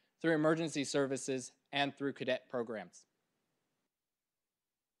 through emergency services, and through cadet programs.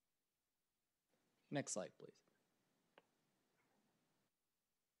 Next slide, please.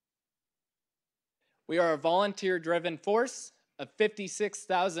 We are a volunteer-driven force of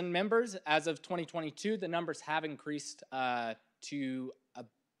 56,000 members. As of 2022, the numbers have increased to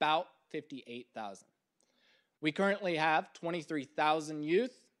about 58,000. We currently have 23,000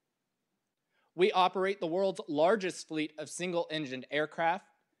 youth. We operate the world's largest fleet of single-engined aircraft,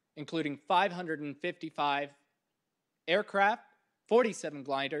 including 555 aircraft, 47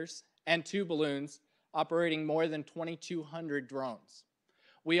 gliders, and 2 balloons, operating more than 2,200 drones.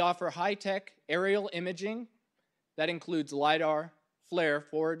 We offer high-tech aerial imaging that includes LiDAR, FLARE,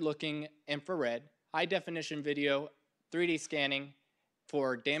 forward-looking infrared, high-definition video, 3D scanning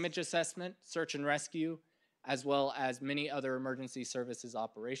for damage assessment, search and rescue, as well as many other emergency services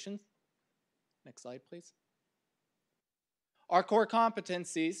operations. Next slide, please. Our core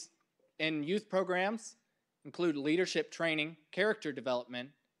competencies in youth programs include leadership training, character development,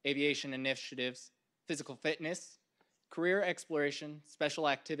 aviation initiatives, physical fitness, career exploration, special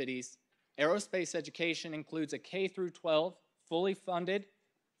activities. Aerospace education includes a K-12 fully funded,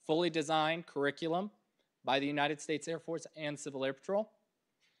 fully designed curriculum by the United States Air Force and Civil Air Patrol.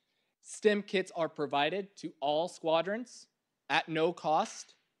 STEM kits are provided to all squadrons at no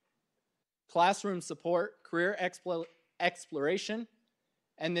cost. Classroom support, career exploration,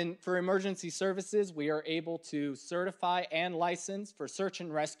 and then for emergency services, we are able to certify and license for search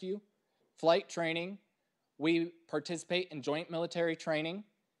and rescue, flight training. We participate in joint military training,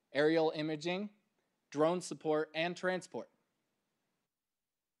 aerial imaging, drone support, and transport.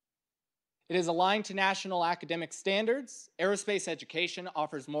 It is aligned to national academic standards. Aerospace education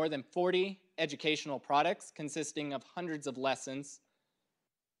offers more than 40 educational products consisting of hundreds of lessons,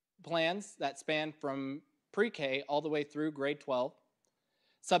 plans that span from pre-K all the way through grade 12.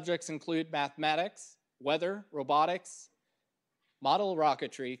 Subjects include mathematics, weather, robotics, model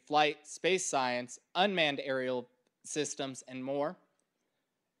rocketry, flight, space science, unmanned aerial systems, and more.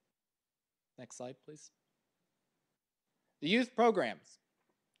 Next slide, please. The youth programs.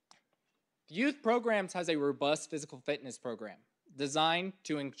 The youth programs has a robust physical fitness program designed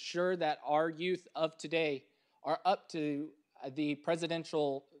to ensure that our youth of today are up to the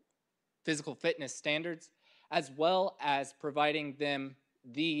presidential physical fitness standards, as well as providing them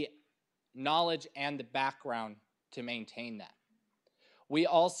the knowledge and the background to maintain that. We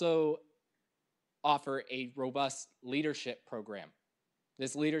also offer a robust leadership program.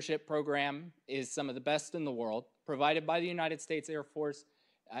 This leadership program is some of the best in the world, provided by the United States Air Force,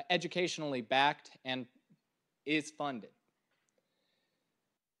 educationally backed, and is funded.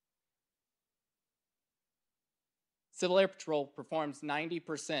 Civil Air Patrol performs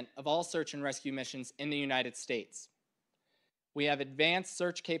 90% of all search and rescue missions in the United States. We have advanced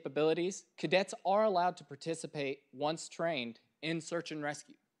search capabilities. Cadets are allowed to participate, once trained, in search and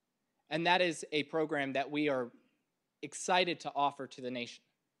rescue. And that is a program that we are excited to offer to the nation.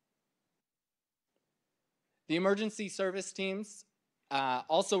 The emergency service teams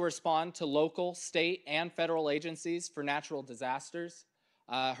also respond to local, state, and federal agencies for natural disasters.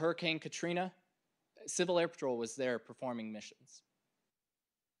 Hurricane Katrina, Civil Air Patrol was there performing missions.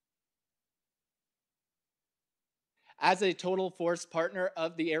 As a total force partner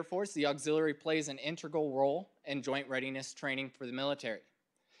of the Air Force, the auxiliary plays an integral role in joint readiness training for the military.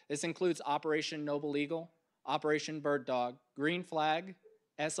 This includes Operation Noble Eagle, Operation Bird Dog, Green Flag,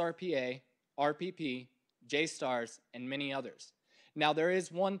 SRPA, RPP, J-STARS, and many others. Now, there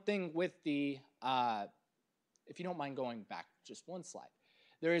is one thing with the, if you don't mind going back just one slide,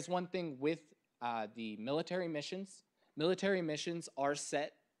 there is one thing with the military missions. Military missions are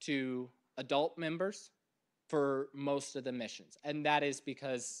set to adult members for most of the missions, and that is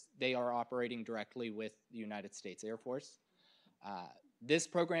because they are operating directly with the United States Air Force. This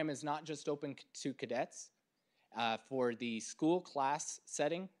program is not just open to cadets. For the school class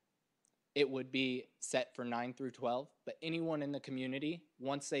setting, it would be set for 9 through 12, but anyone in the community,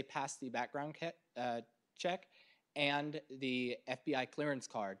 once they pass the background check and the FBI clearance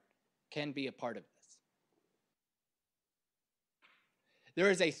card, can be a part of this. There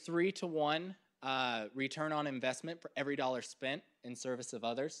is a 3-to-1 return on investment for every dollar spent in service of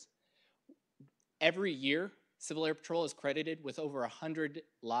others. Every year, Civil Air Patrol is credited with over 100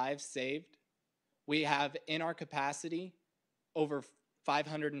 lives saved. We have in our capacity over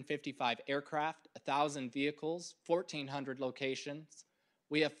 555 aircraft, 1,000 vehicles, 1,400 locations.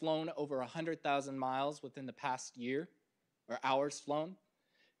 We have flown over 100,000 miles within the past year, or hours flown.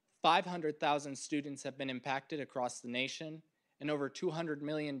 500,000 students have been impacted across the nation, and over $200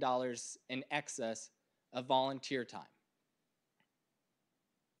 million in excess of volunteer time.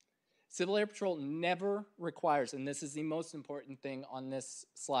 Civil Air Patrol never requires, and this is the most important thing on this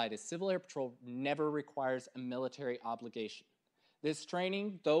slide, is Civil Air Patrol never requires a military obligation. This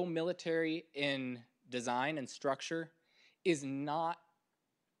training, though military in design and structure, is not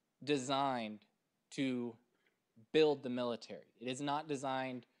designed to build the military. It is not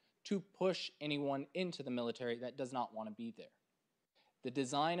designed to push anyone into the military that does not want to be there. The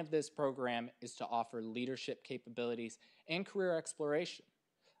design of this program is to offer leadership capabilities and career exploration.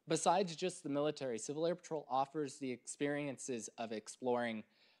 Besides just the military, Civil Air Patrol offers the experiences of exploring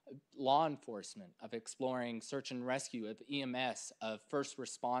law enforcement, of exploring search and rescue, of EMS, of first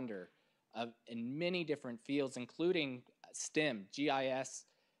responder, in many different fields, including STEM, GIS,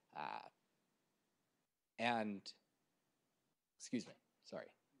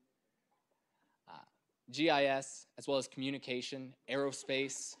 GIS, as well as communication,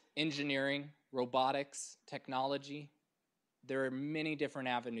 aerospace, engineering, robotics, technology. There are many different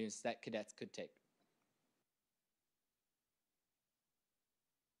avenues that cadets could take.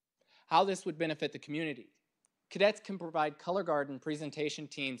 How this would benefit the community. Cadets can provide color guard and presentation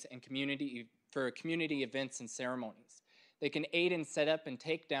teams and for community events and ceremonies. They can aid in setup and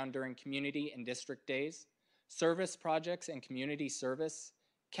takedown during community and district days, service projects and community service.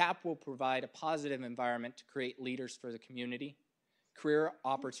 CAP will provide a positive environment to create leaders for the community, career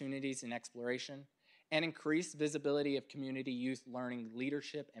opportunities and exploration, and increase visibility of community youth learning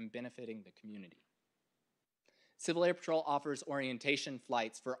leadership and benefiting the community. Civil Air Patrol offers orientation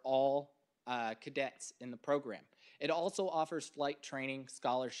flights for all cadets in the program. It also offers flight training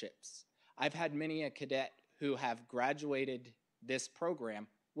scholarships. I've had many a cadet who have graduated this program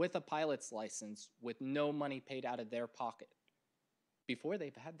with a pilot's license with no money paid out of their pocket before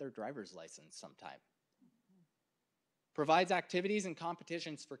they've had their driver's license sometime. Provides activities and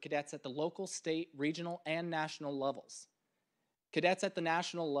competitions for cadets at the local, state, regional, and national levels. Cadets at the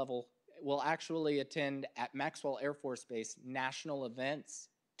national level will actually attend at Maxwell Air Force Base national events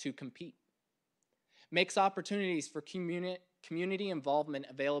to compete. Makes opportunities for community involvement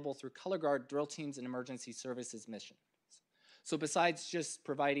available through color guard drill teams and emergency services missions. So besides just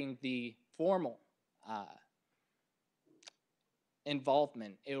providing the formal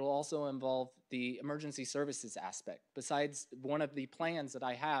involvement, it will also involve the emergency services aspect. Besides, one of the plans that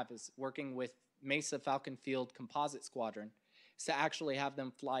I have is working with Mesa Falcon Field Composite Squadron is to actually have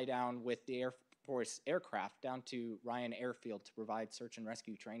them fly down with the Air Force aircraft down to Ryan Airfield to provide search and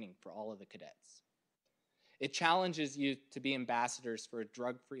rescue training for all of the cadets. It challenges you to be ambassadors for a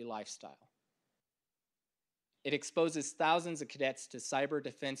drug-free lifestyle. It exposes thousands of cadets to cyber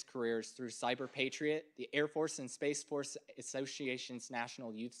defense careers through Cyber Patriot, the Air Force and Space Force Association's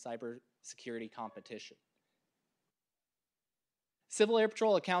National Youth Cyber Security Competition. Civil Air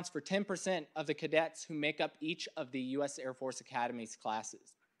Patrol accounts for 10% of the cadets who make up each of the U.S. Air Force Academy's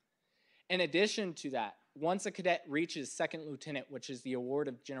classes. In addition to that, once a cadet reaches second lieutenant, which is the award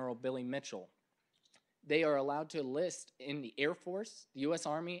of General Billy Mitchell, they are allowed to enlist in the Air Force, the U.S.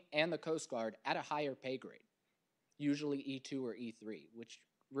 Army, and the Coast Guard at a higher pay grade, usually E2 or E3, which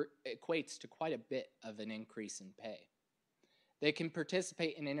equates to quite a bit of an increase in pay. They can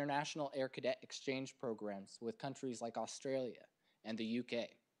participate in international air cadet exchange programs with countries like Australia and the UK.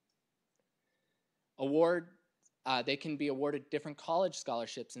 They can be awarded different college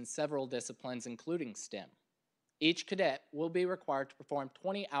scholarships in several disciplines, including STEM. Each cadet will be required to perform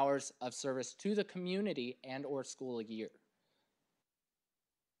 20 hours of service to the community and or school a year.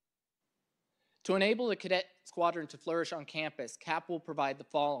 To enable the cadet squadron to flourish on campus, CAP will provide the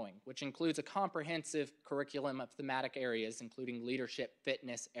following, which includes a comprehensive curriculum of thematic areas, including leadership,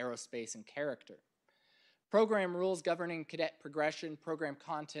 fitness, aerospace, and character. Program rules governing cadet progression, program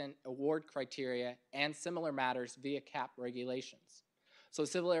content, award criteria, and similar matters via CAP regulations. So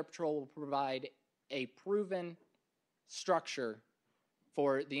Civil Air Patrol will provide a proven structure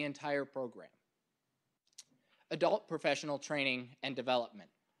for the entire program. Adult professional training and development.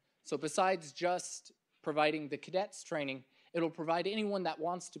 So besides just providing the cadets training, it'll provide anyone that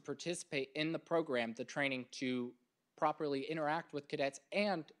wants to participate in the program the training to properly interact with cadets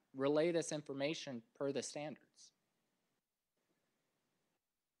and relay this information per the standards.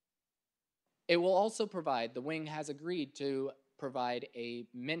 It will also provide, the wing has agreed to provide a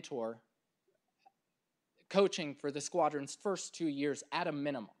mentor coaching for the squadron's first 2 years at a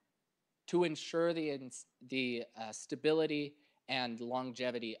minimum to ensure the stability and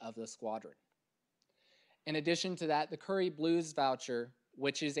longevity of the squadron. In addition to that, the Curry Blues voucher,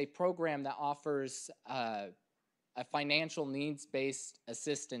 which is a program that offers a financial needs-based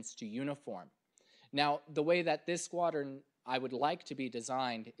assistance to uniform. Now, the way that this squadron I would like to be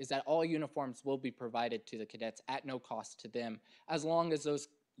designed is that all uniforms will be provided to the cadets at no cost to them, as long as those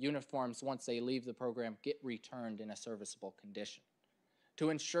uniforms, once they leave the program, get returned in a serviceable condition, to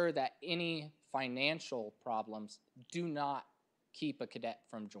ensure that any financial problems do not keep a cadet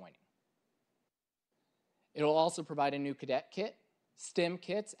from joining. It will also provide a new cadet kit, STEM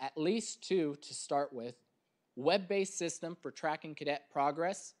kits, at least 2 to start with, web-based system for tracking cadet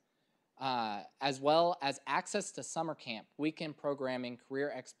progress, as well as access to summer camp, weekend programming,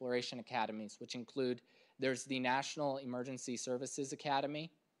 career exploration academies, which include, there's the National Emergency Services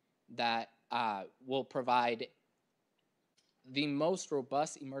Academy that will provide the most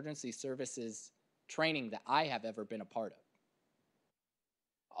robust emergency services training that I have ever been a part of.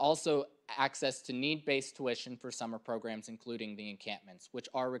 Also, access to need-based tuition for summer programs, including the encampments, which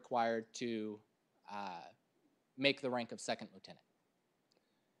are required to make the rank of second lieutenant.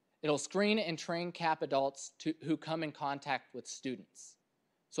 It'll screen and train CAP adults who come in contact with students.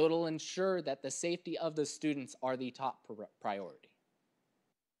 So it'll ensure that the safety of the students are the top priority.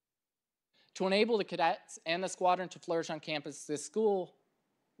 To enable the cadets and the squadron to flourish on campus, this school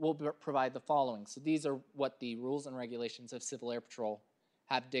will provide the following. So these are what the rules and regulations of Civil Air Patrol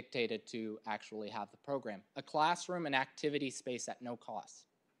have dictated to actually have the program. A classroom and activity space at no cost.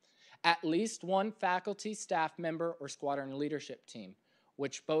 At least 1 faculty, staff member, or squadron leadership team,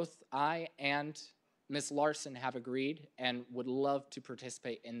 which both I and Ms. Larson have agreed and would love to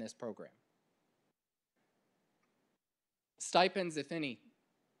participate in this program. Stipends, if any.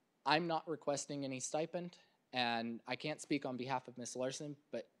 I'm not requesting any stipend, and I can't speak on behalf of Ms. Larson,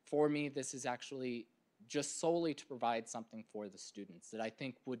 but for me, this is actually just solely to provide something for the students that I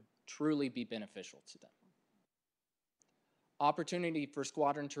think would truly be beneficial to them. Opportunity for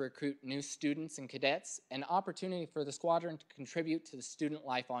squadron to recruit new students and cadets, and opportunity for the squadron to contribute to the student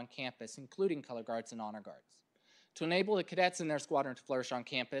life on campus, including color guards and honor guards. To enable the cadets in their squadron to flourish on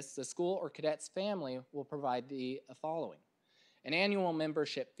campus, the school or cadet's family will provide the following. An annual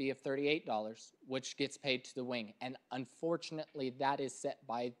membership fee of $38, which gets paid to the wing, and unfortunately that is set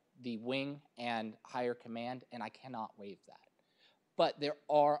by the wing and higher command, and I cannot waive that. But there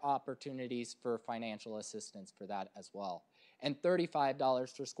are opportunities for financial assistance for that as well. And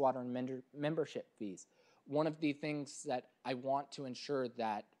 $35 for squadron membership fees. One of the things that I want to ensure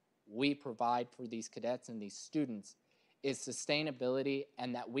that we provide for these cadets and these students is sustainability,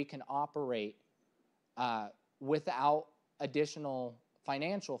 and that we can operate without additional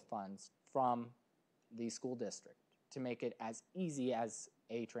financial funds from the school district to make it as easy as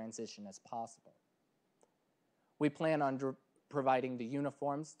a transition as possible. We plan on providing the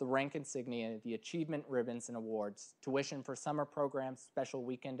uniforms, the rank insignia, the achievement ribbons and awards, tuition for summer programs, special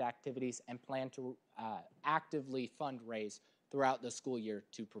weekend activities, and plan to actively fundraise throughout the school year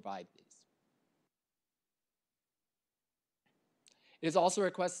to provide these. It is also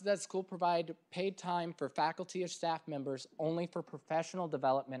requested that school provide paid time for faculty or staff members only for professional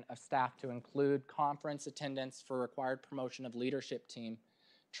development of staff to include conference attendance for required promotion of leadership team,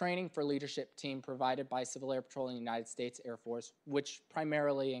 training for leadership team provided by Civil Air Patrol and United States Air Force, which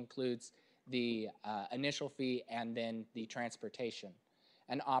primarily includes the initial fee and then the transportation.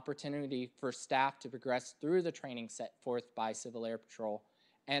 An opportunity for staff to progress through the training set forth by Civil Air Patrol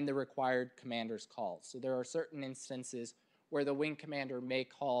and the required commander's calls. So there are certain instances where the wing commander may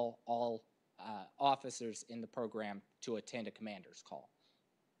call all officers in the program to attend a commander's call.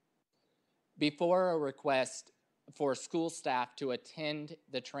 Before a request for school staff to attend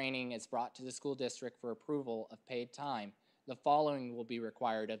the training is brought to the school district for approval of paid time, the following will be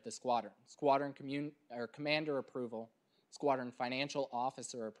required of the squadron. Squadron commander approval, squadron financial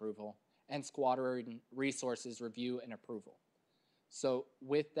officer approval, and squadron resources review and approval. So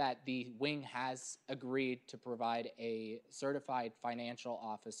with that, the wing has agreed to provide a certified financial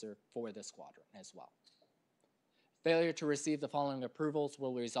officer for the squadron as well. Failure to receive the following approvals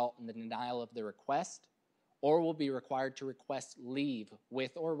will result in the denial of the request, or will be required to request leave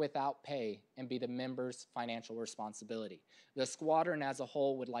with or without pay and be the member's financial responsibility. The squadron as a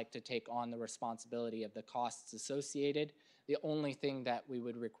whole would like to take on the responsibility of the costs associated. The only thing that we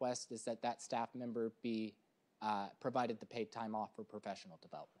would request is that that staff member be provided the paid time off for professional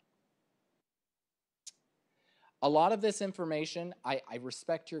development. A lot of this information, I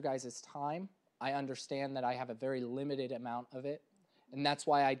respect your guys' time. I understand that I have a very limited amount of it, and that's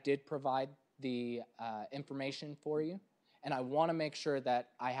why I did provide the information for you, and I want to make sure that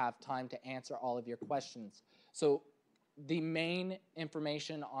I have time to answer all of your questions. So the main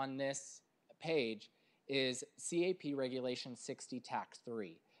information on this page is CAP Regulation 60 Tac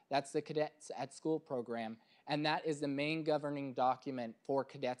 3. That's the Cadets at School program, and that is the main governing document for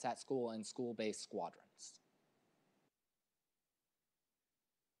cadets at school and school-based squadrons.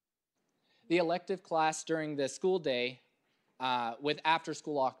 The elective class during the school day with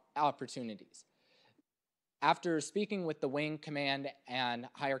after-school opportunities. After speaking with the wing command and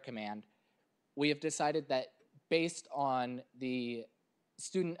higher command, we have decided that based on the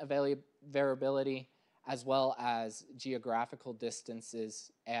student availability as well as geographical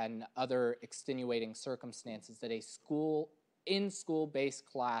distances and other extenuating circumstances, that a school-based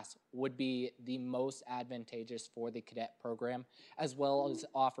class would be the most advantageous for the cadet program, as well as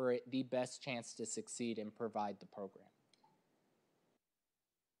offer it the best chance to succeed and provide the program.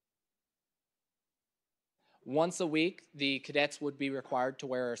 Once a week, the cadets would be required to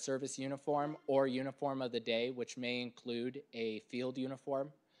wear a service uniform or uniform of the day, which may include a field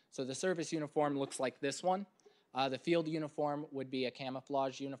uniform. So the service uniform looks like this one. The field uniform would be a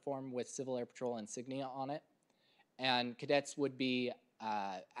camouflage uniform with Civil Air Patrol insignia on it. And cadets would be,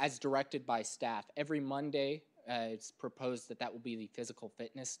 as directed by staff, every Monday it's proposed that that will be the physical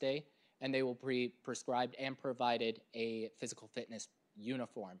fitness day, and they will be prescribed and provided a physical fitness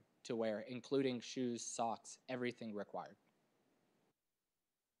uniform to wear, including shoes, socks, everything required.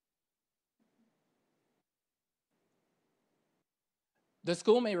 The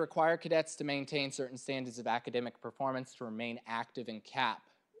school may require cadets to maintain certain standards of academic performance to remain active in CAP.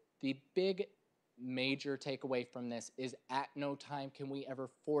 The big major takeaway from this is at no time can we ever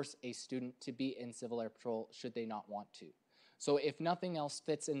force a student to be in Civil Air Patrol should they not want to. So if nothing else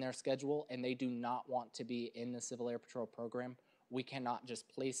fits in their schedule and they do not want to be in the Civil Air Patrol program, we cannot just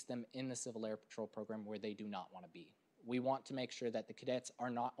place them in the Civil Air Patrol program where they do not want to be. We want to make sure that the cadets are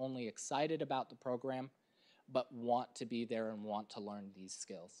not only excited about the program, but want to be there and want to learn these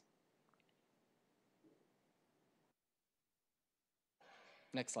skills.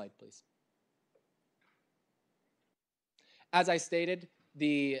 Next slide, please. As I stated,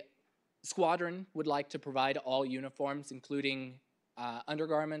 the squadron would like to provide all uniforms, including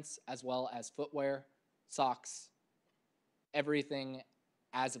undergarments, as well as footwear, socks, everything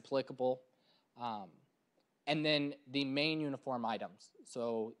as applicable. And then the main uniform items,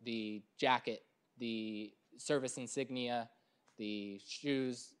 so the jacket, the service insignia, the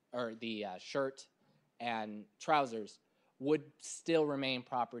shoes, or the shirt and trousers would still remain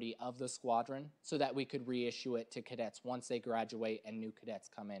property of the squadron so that we could reissue it to cadets once they graduate and new cadets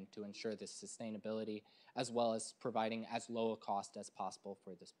come in to ensure this sustainability, as well as providing as low a cost as possible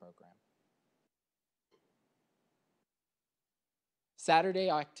for this program. Saturday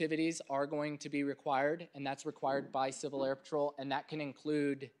activities are going to be required, and that's required by Civil Air Patrol, and that can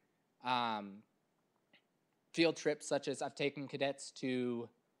include field trips such as I've taken cadets to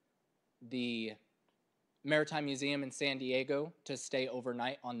the Maritime Museum in San Diego to stay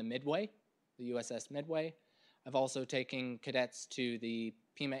overnight on the Midway, the USS Midway. I've also taken cadets to the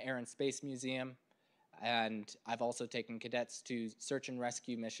Pima Air and Space Museum And I've also taken cadets to search and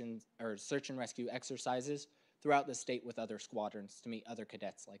rescue missions or search and rescue exercises throughout the state with other squadrons to meet other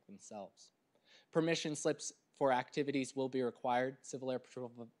cadets like themselves. Permission slips for activities will be required. Civil Air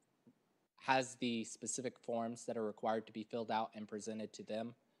Patrol has the specific forms that are required to be filled out and presented to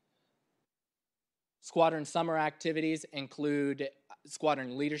them. Squadron summer activities include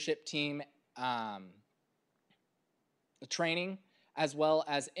squadron leadership team training, as well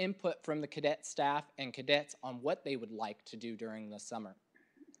as input from the cadet staff and cadets on what they would like to do during the summer.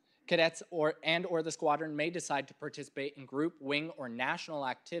 Cadets or the squadron may decide to participate in group, wing, or national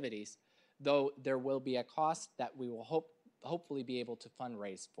activities, though there will be a cost that we will hopefully be able to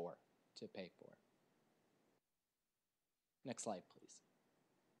fundraise for, to pay for. Next slide, please.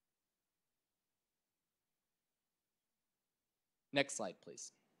 Next slide,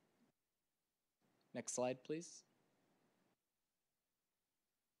 please. Next slide, please.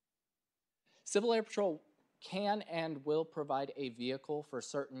 Civil Air Patrol can and will provide a vehicle for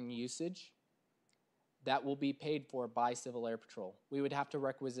certain usage that will be paid for by Civil Air Patrol. We would have to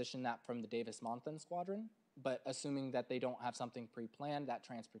requisition that from the Davis-Monthan Squadron, but assuming that they don't have something pre-planned, that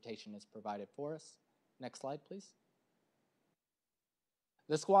transportation is provided for us. Next slide, please.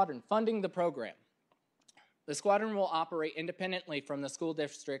 The squadron funding the program. The squadron will operate independently from the school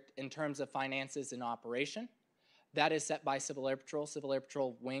district in terms of finances and operation. That is set by Civil Air Patrol, Civil Air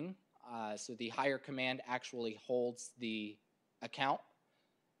Patrol Wing. So the higher command actually holds the account.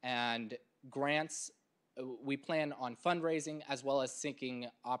 And grants, we plan on fundraising as well as seeking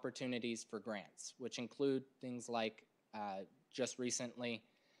opportunities for grants, which include things like just recently,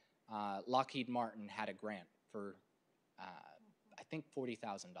 Lockheed Martin had a grant for, I think,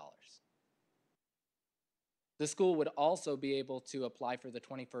 $40,000. The school would also be able to apply for the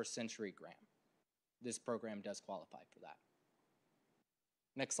 21st Century Grant. This program does qualify for that.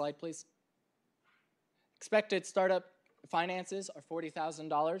 Next slide, please. Expected startup finances are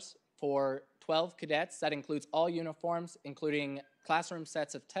 $40,000 for 12 cadets. That includes all uniforms, including classroom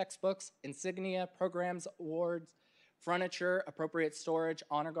sets of textbooks, insignia, programs, awards, furniture, appropriate storage,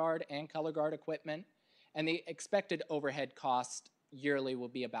 honor guard, and color guard equipment. And the expected overhead cost yearly will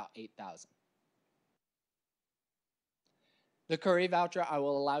be about $8,000. The Curry voucher, I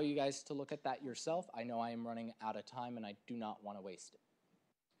will allow you guys to look at that yourself. I know I am running out of time and I do not want to waste it.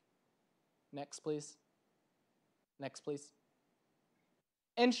 Next, please. Next, please.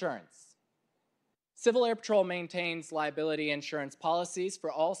 Insurance. Civil Air Patrol maintains liability insurance policies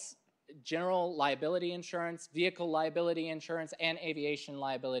for all general liability insurance, vehicle liability insurance, and aviation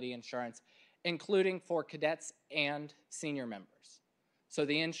liability insurance, including for cadets and senior members. So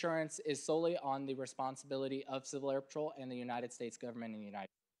the insurance is solely on the responsibility of Civil Air Patrol and the United States government and the United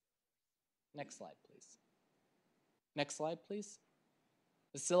States. Next slide, please. Next slide, please.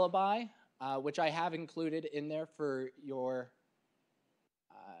 The syllabi, which I have included in there for your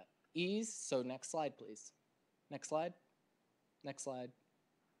ease. So next slide, please. Next slide. Next slide.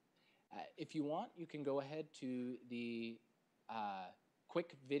 If you want, you can go ahead to the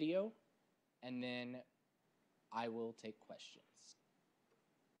quick video, and then I will take questions.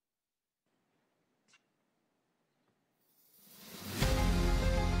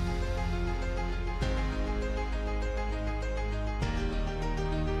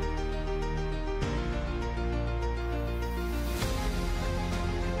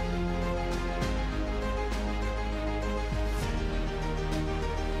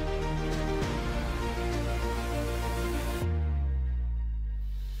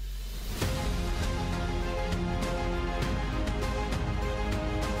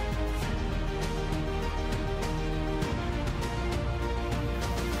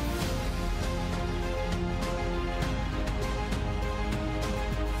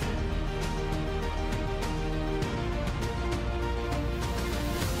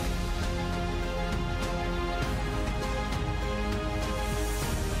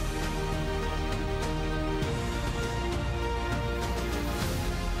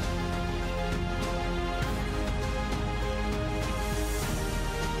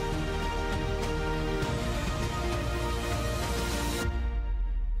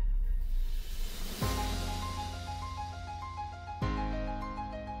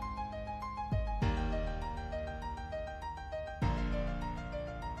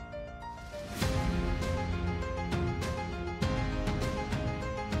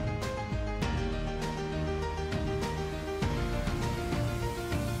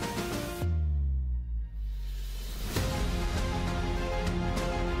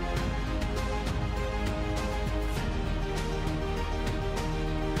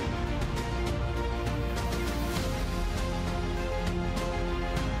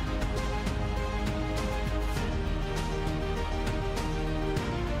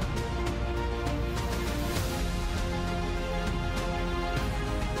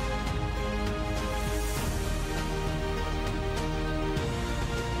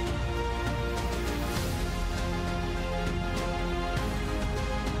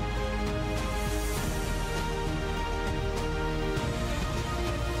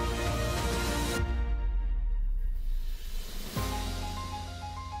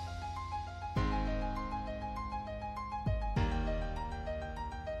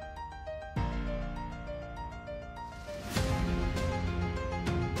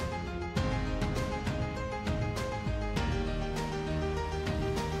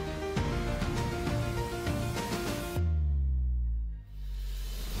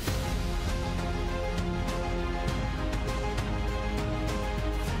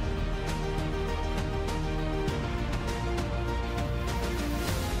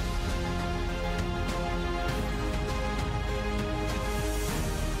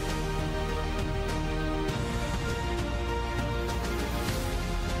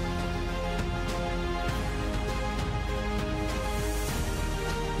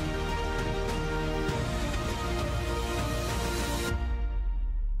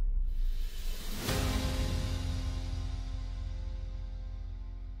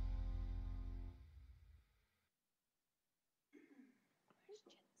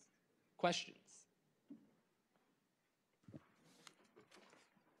 Questions?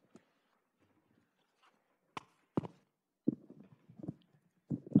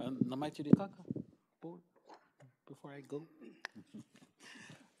 Board, before I go.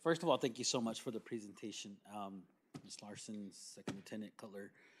 First of all, thank you so much for the presentation, Ms. Larson, Second Lieutenant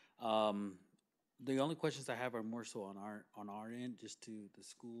Cutler. The only questions I have are more so on our end, just to the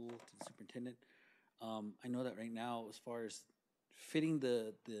school, to the superintendent. I know that right now, as far as fitting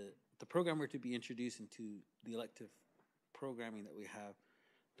the program were to be introduced into the elective programming that we have,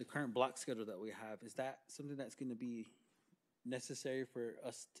 the current block schedule that we have, is that something that's going to be necessary for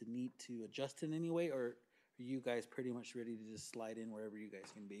us to need to adjust in any way, or are you guys pretty much ready to just slide in wherever you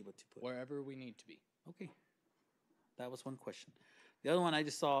guys can be able to put? Wherever we need to be. Okay, that was one question. The other one I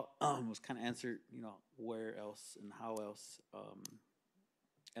just saw was kind of answered, where else and how else.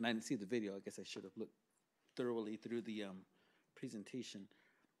 And I didn't see the video. I guess I should have looked thoroughly through the presentation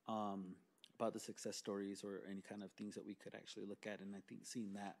about the success stories or any kind of things that we could actually look at. And I think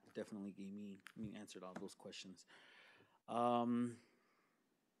seeing that definitely gave me answered all those questions.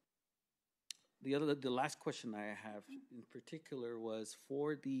 The last question I have in particular was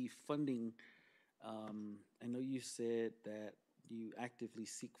for the funding. I know you said that you actively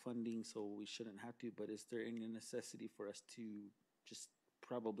seek funding, so we shouldn't have to, but is there any necessity for us to just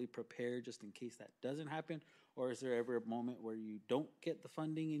probably prepare just in case that doesn't happen? Or is there ever a moment where you don't get the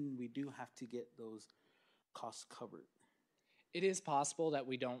funding and we do have to get those costs covered? It is possible that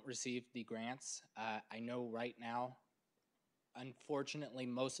we don't receive the grants. I know right now, unfortunately,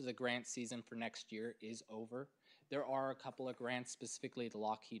 most of the grant season for next year is over. There are a couple of grants, specifically the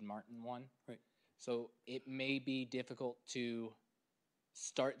Lockheed Martin one. Right. So it may be difficult to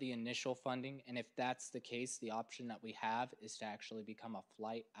start the initial funding, and if that's the case, the option that we have is to actually become a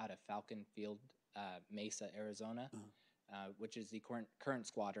flight out of Falcon Field, Mesa, Arizona, which is the current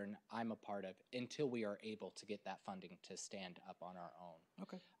squadron I'm a part of, until we are able to get that funding to stand up on our own.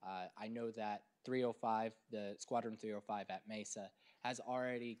 Okay. I know that 305, the Squadron 305 at Mesa, has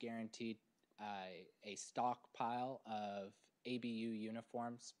already guaranteed a stockpile of ABU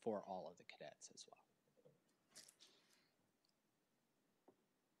uniforms for all of the cadets as well.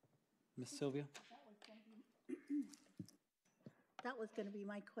 Ms. Sylvia? That was going to be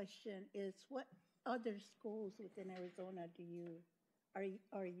my question, is what other schools within Arizona are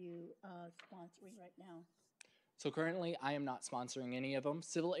you sponsoring right now? So currently, I am not sponsoring any of them.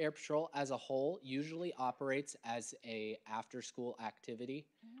 Civil Air Patrol as a whole usually operates as a after-school activity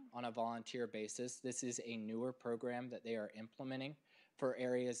on a volunteer basis. This is a newer program that they are implementing for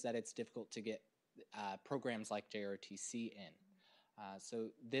areas that it's difficult to get programs like JRTC in. So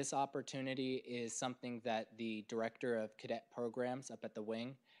this opportunity is something that the Director of Cadet Programs up at the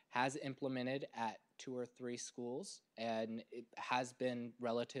wing has implemented at 2 or 3 schools, and it has been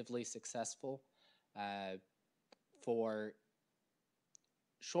relatively successful for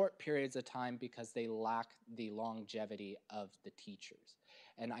short periods of time because they lack the longevity of the teachers.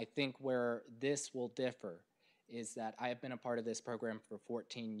 And I think where this will differ is that I have been a part of this program for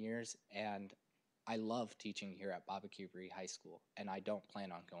 14 years, and I love teaching here at Baboquivari High School, and I don't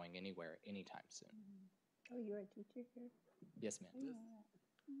plan on going anywhere anytime soon. Oh, you're a teacher here? Yes, ma'am. Yeah.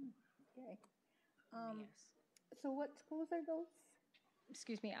 Okay. So what schools are those?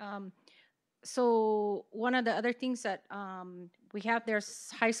 Excuse me. So one of the other things that we have, there's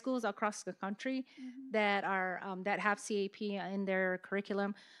high schools across the country that are that have CAP in their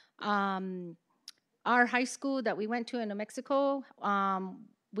curriculum. Our high school that we went to in New Mexico,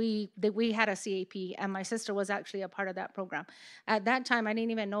 we had a CAP, and my sister was actually a part of that program. At that time, I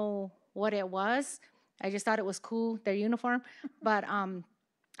didn't even know what it was. I just thought it was cool, their uniform. But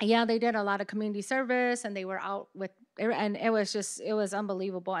yeah, they did a lot of community service, and they were out with, and it was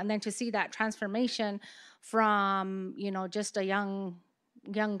unbelievable. And then to see that transformation from, just a young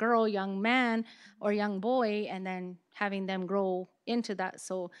girl, young man, or young boy, and then having them grow into that.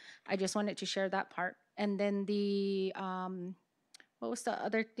 So I just wanted to share that part. And then what was the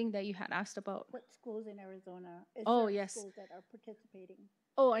other thing that you had asked about? What schools in Arizona? Yes. Schools that are participating.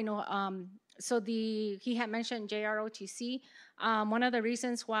 Oh, I know. So he had mentioned JROTC. One of the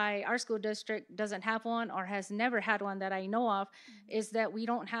reasons why our school district doesn't have one or has never had one that I know of is that we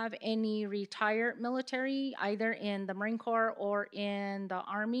don't have any retired military, either in the Marine Corps or in the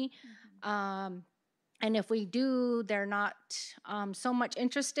Army. And if we do, they're not so much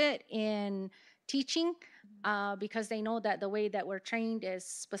interested in teaching because they know that the way that we're trained is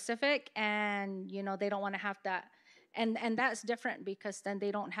specific, and they don't want to have that. And that's different because then they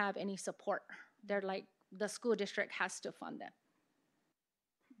don't have any support. They're like, the school district has to fund them.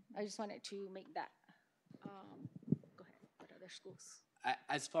 I just wanted to make that. Go ahead. What other schools?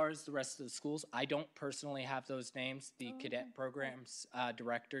 As far as the rest of the schools, I don't personally have those names. The cadet okay. programs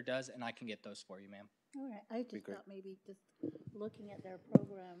director does, and I can get those for you, ma'am. All right, I just great. thought maybe just looking at their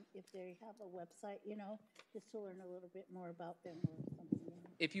program, if they have a website, just to learn a little bit more about them or something.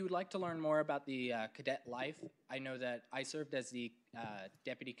 If you would like to learn more about the cadet life, I know that I served as the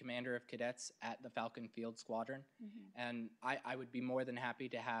deputy commander of cadets at the Falcon Field Squadron, and I would be more than happy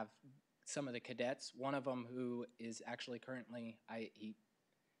to have some of the cadets. One of them who is actually currently,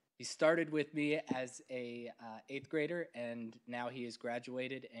 he started with me as a 8th grader, and now he is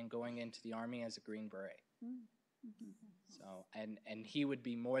graduated and going into the Army as a Green Beret. So, and he would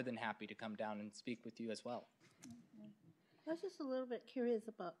be more than happy to come down and speak with you as well. I was just a little bit curious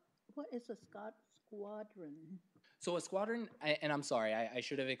about what is a squadron? So a squadron, and I'm sorry, I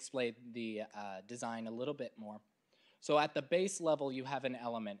should have explained the design a little bit more. So at the base level, you have an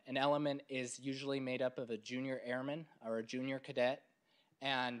element. An element is usually made up of a junior airman or a junior cadet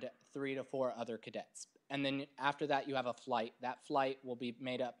and 3 to 4 other cadets. And then after that, you have a flight. That flight will be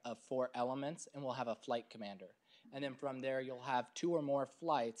made up of 4 elements, and we'll have a flight commander. And then from there, you'll have 2 or more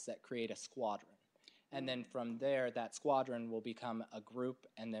flights that create a squadron. And then from there, that squadron will become a group,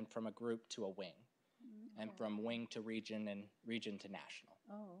 and then from a group to a wing. And from wing to region, and region to national.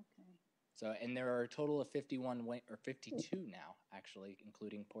 Oh, okay. So, and there are a total of 51 or 52 now, actually,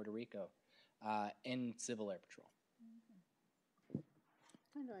 including Puerto Rico, in Civil Air Patrol.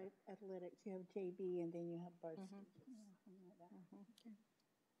 Kind of like athletics. You have JV and then you have varsity. Something like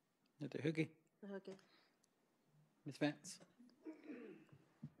that. Mr. Hoogie, Okay. Ms. Vance.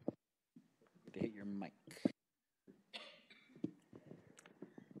 To hit your mic.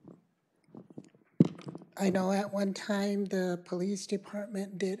 I know at one time the police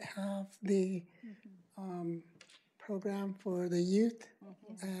department did have the program for the youth,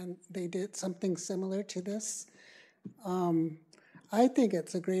 and they did something similar to this. I think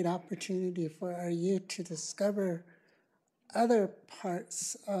it's a great opportunity for our youth to discover other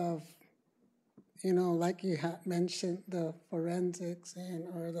parts of, like you had mentioned, the forensics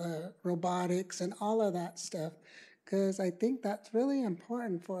or the robotics and all of that stuff. Because I think that's really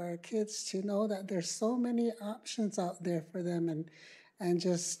important for our kids to know that there's so many options out there for them, and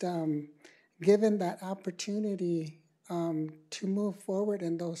just given that opportunity to move forward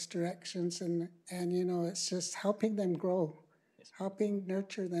in those directions, and it's just helping them grow, helping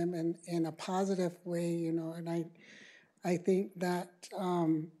nurture them in a positive way, and I think that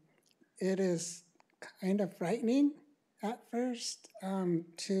it is kind of frightening at first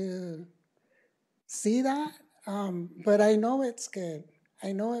to see that. But I know it's good.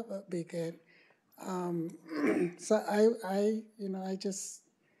 I know it will be good. So I just,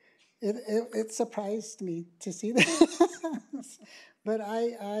 it surprised me to see that. But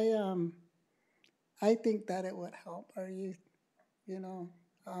I think that it would help our youth,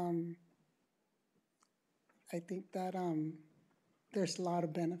 I think that there's a lot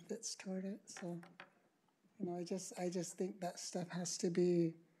of benefits toward it. So, I just think that stuff has to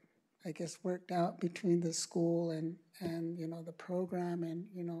be, I guess, worked out between the school and the program and,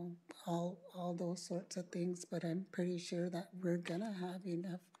 all those sorts of things. But I'm pretty sure that we're going to have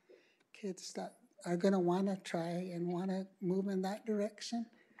enough kids that are going to want to try and want to move in that direction.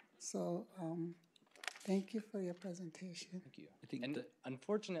 So thank you for your presentation. Thank you. And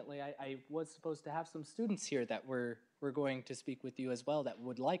unfortunately, I was supposed to have some students here that were going to speak with you as well that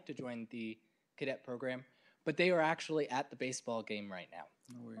would like to join the cadet program, but they are actually at the baseball game right now.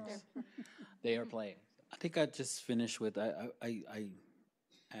 No worries. They are playing. I think I just finished with I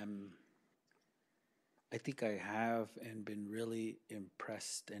think I have and been really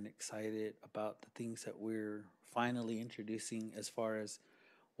impressed and excited about the things that we're finally introducing as far as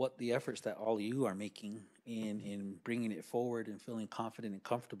what the efforts that all of you are making in bringing it forward and feeling confident and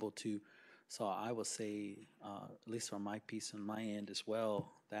comfortable to. So I will say, at least from my piece on my end as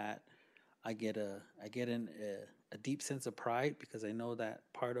well, that I get a deep sense of pride because I know that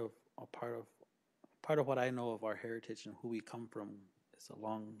part of what I know of our heritage and who we come from is a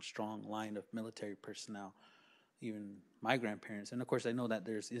long, strong line of military personnel, even my grandparents. And of course, I know that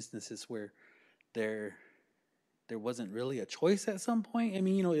there's instances where there wasn't really a choice at some point. I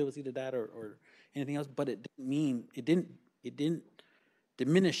mean, it was either that or anything else, but it didn't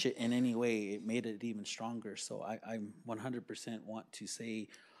diminish it in any way. It made it even stronger. So I 100% want to say,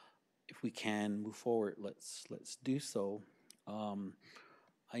 if we can move forward, let's do so. I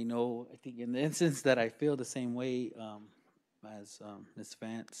think in the instance that I feel the same way as Ms.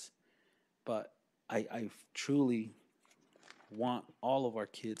 Vance, but I truly want all of our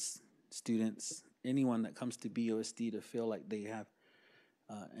kids, students, anyone that comes to BOSD to feel like they have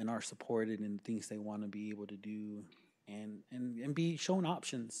and are supported in things they want to be able to do, and be shown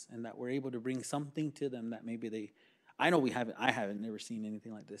options, and that we're able to bring something to them that maybe they, I know I haven't never seen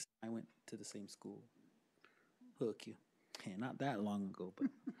anything like this. I went to the same school. Hook you. Yeah, not that long ago, but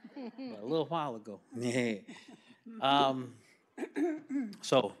a little while ago. Yeah. Um,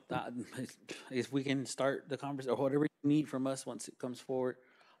 so if we can start the conversation or whatever you need from us once it comes forward,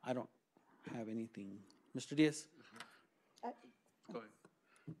 I don't have anything. Mr. Diaz? I- Go ahead.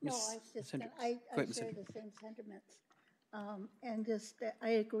 No, Miss- I was Miss just, Hendricks. I Go ahead, Miss share Hendricks. the same sentiments. And just, that I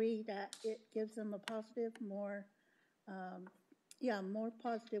agree that it gives them a positive, more, more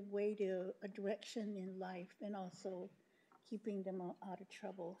positive way to a direction in life, and also keeping them out of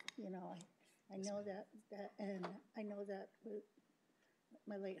trouble. I know that, and I know that with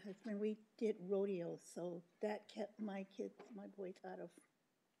my late husband, we did rodeos, so that kept my boys out of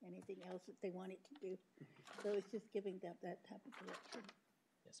anything else that they wanted to do. So it's just giving them that type of direction.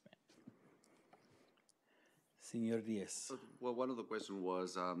 Yes, ma'am. Senor Diaz. Well, one of the questions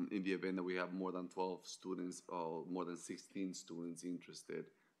was in the event that we have more than 12 students or more than 16 students interested,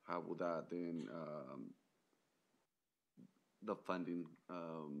 how would that then, the funding,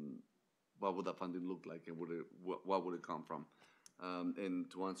 what would the funding look like, and what would it come from? And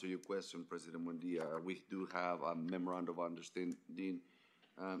to answer your question, President Buendia, we do have a memorandum of understanding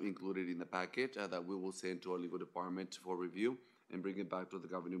included in the package that we will send to our legal department for review and bring it back to the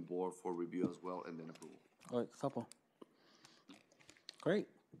governing board for review as well, and then approval. All right, couple. Great.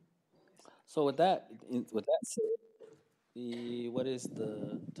 So with that said, what is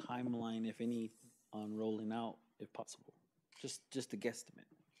the timeline, if any, on rolling out, if possible? Just a guesstimate.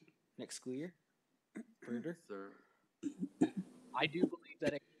 Next school year? Further? Sir. I do believe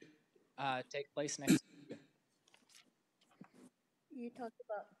that it take place next year. You talked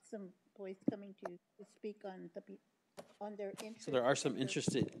about some boys coming to speak on their interest. So there are some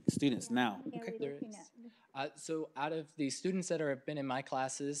interested students now. Okay. There is. So out of the students that have been in my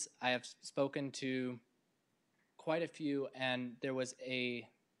classes, I have spoken to quite a few, and there was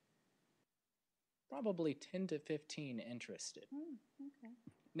probably 10 to 15 interested. Okay.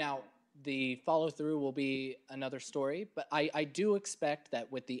 Now, the follow through will be another story, but I do expect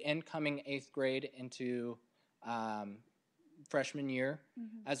that with the incoming 8th grade into freshman year,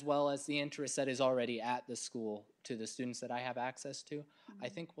 as well as the interest that is already at the school to the students that I have access to, I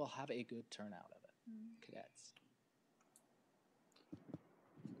think we'll have a good turnout of it, cadets.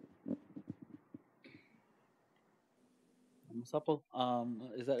 Supple.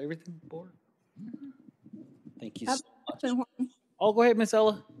 Is that everything, board? Thank you so much. Oh, go ahead, Miss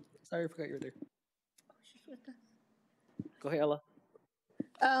Ella. Sorry, I forgot you were there. She's with us. Go ahead, Ella.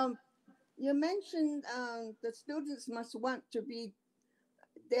 You mentioned the students must want to be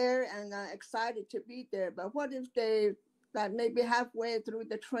there and excited to be there, but what if they that maybe halfway through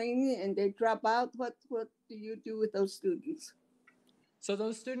the training and they drop out? What do you do with those students? So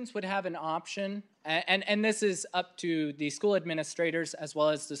those students would have an option, and this is up to the school administrators as well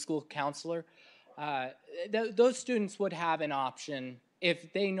as the school counselor. Those students would have an option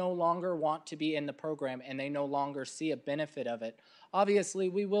if they no longer want to be in the program and they no longer see a benefit of it. Obviously,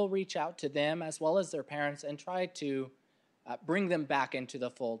 we will reach out to them as well as their parents and try to bring them back into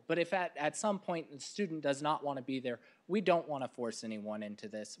the fold. But if at some point the student does not want to be there, we don't want to force anyone into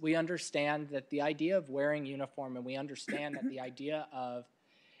this. We understand that the idea of wearing uniform, and we understand that the idea of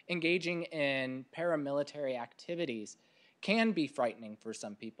engaging in paramilitary activities can be frightening for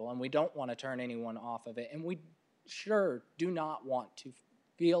some people, and we don't want to turn anyone off of it. And we sure do not want to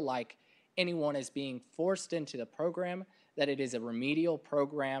feel like anyone is being forced into the program, that it is a remedial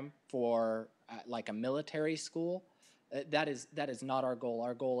program for like a military school. That is not our goal.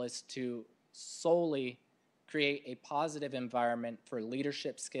 Our goal is to solely create a positive environment for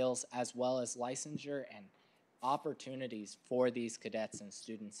leadership skills as well as licensure and opportunities for these cadets and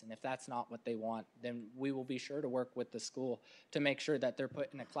students. And if that's not what they want, then we will be sure to work with the school to make sure that they're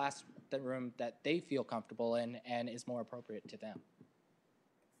put in a classroom that they feel comfortable in and is more appropriate to them.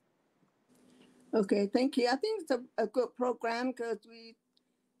 Okay, thank you. I think it's a good program because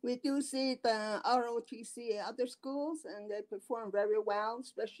we do see the ROTC at other schools, and they perform very well,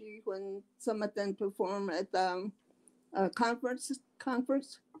 especially when some of them perform at conference.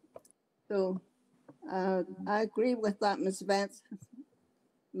 So I agree with what Ms. Vance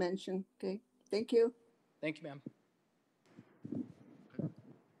mentioned. Okay, thank you. Thank you, ma'am.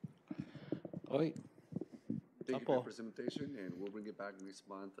 All right. Thank you for your presentation, and we'll bring it back next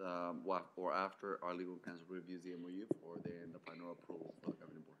month or after our legal counsel reviews the MOU for then the final approval for the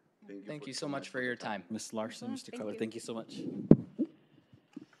governing board. Thank you so much for your time. Ms. Larson, Mr. Keller, thank you so much.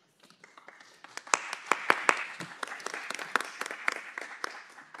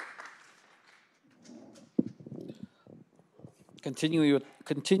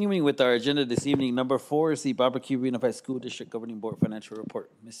 Continuing with our agenda this evening, number 4 is the Baboquivari Unified School District Governing Board Financial Report.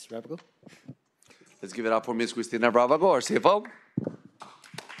 Ms. Rabigo? Let's give it up for Ms. Cristina Bravago, our CFO.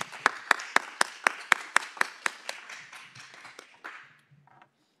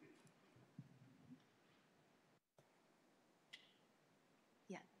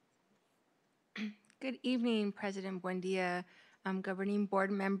 Good evening, President Buendia, governing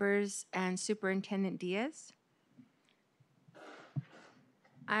board members, and Superintendent Diaz.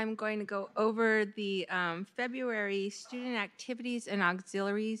 I'm going to go over the February student activities and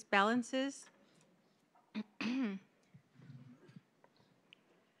auxiliaries balances.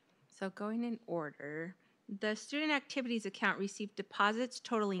 So going in order, the student activities account received deposits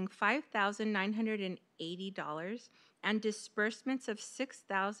totaling $5,980 and disbursements of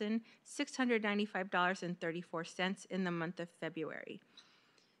 $6,695.34 in the month of February.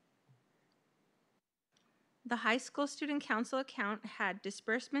 The high school student council account had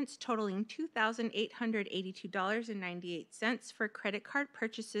disbursements totaling $2,882.98 for credit card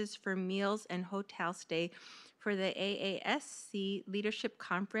purchases for meals and hotel stay for the AASC Leadership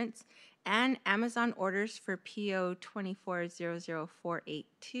Conference and Amazon orders for PO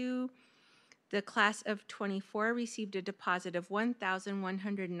 2400482. The class of 24 received a deposit of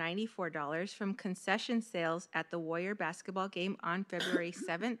 $1,194 from concession sales at the Warrior basketball game on February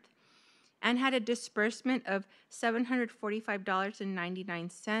 7th. And had a disbursement of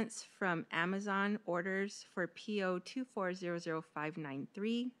 $745.99 from Amazon orders for PO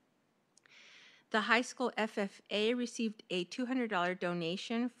 2400593. The high school FFA received a $200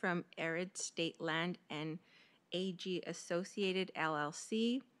 donation from Arid State Land and AG Associated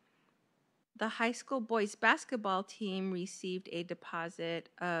LLC. The high school boys basketball team received a deposit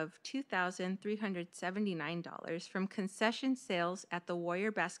of $2,379 from concession sales at the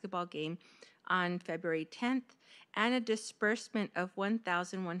Warrior basketball game on February 10th and a disbursement of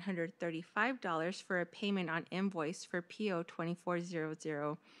 $1,135 for a payment on invoice for PO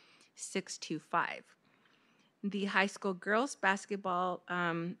 2400625. The high school girls basketball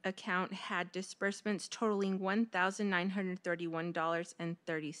account had disbursements totaling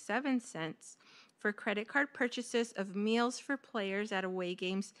 $1,931.37 for credit card purchases of meals for players at away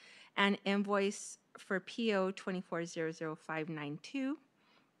games and invoice for PO 2400592.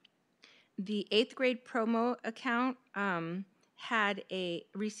 The 8th grade promo account had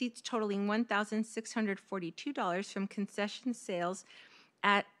receipts totaling $1,642 from concession sales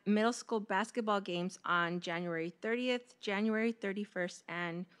at middle school basketball games on January 30th, January 31st,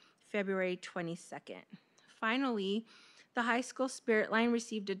 and February 22nd. Finally, the high school Spirit Line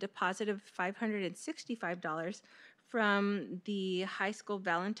received a deposit of $565 from the high school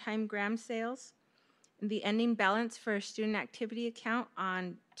Valentine Graham sales. The ending balance for a student activity account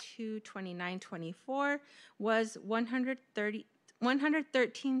on 2/29/24 was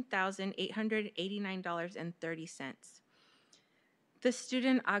 $113,889.30. The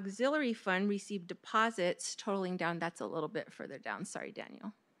Student Auxiliary Fund received deposits totaling down, that's a little bit further down, sorry,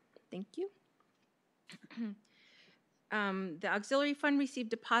 Daniel. Thank you. The Auxiliary Fund received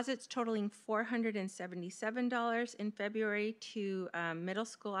deposits totaling $477 in February to middle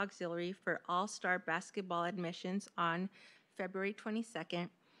school auxiliary for all-star basketball admissions on February 22nd.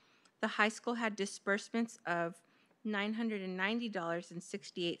 The high school had disbursements of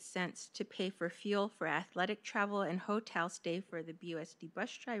 $990.68 to pay for fuel for athletic travel and hotel stay for the BUSD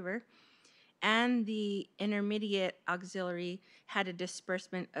bus driver. And the intermediate auxiliary had a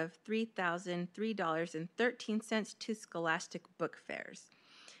disbursement of $3,003.13 to Scholastic Book Fairs.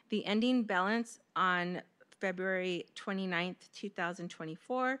 The ending balance on February 29th,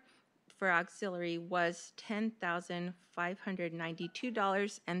 2024 for auxiliary was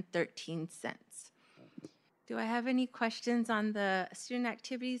 $10,592.13. Do I have any questions on the student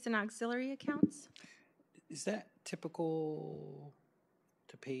activities and auxiliary accounts? Is that typical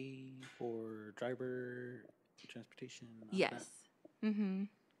to pay for driver transportation? Yes. Mm-hmm.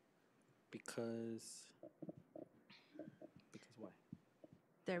 Because why?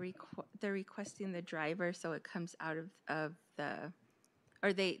 They're requesting the driver, so it comes out of the,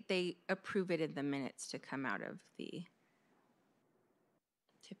 or they approve it in the minutes to come out of the,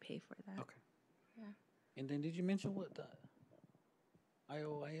 to pay for that. Okay. Yeah. And then did you mention what the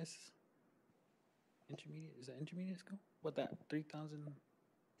IOIS intermediate, is that intermediate school? What that 3,000?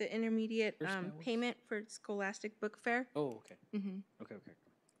 The intermediate First payment for Scholastic Book Fair. Oh, okay. Mm-hmm. Okay.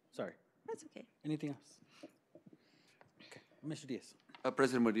 Sorry. That's okay. Anything else? Okay. Mr. Diaz.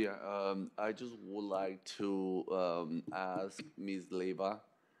 President Medina, I just would like to ask Ms. Leva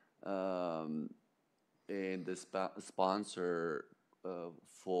and the sponsor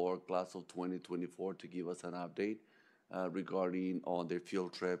for class of 2024 to give us an update. regarding on their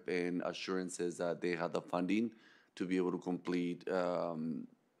field trip and assurances that they had the funding to be able to complete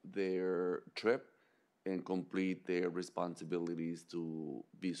their trip and complete their responsibilities to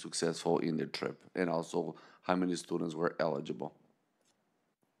be successful in their trip, and also how many students were eligible.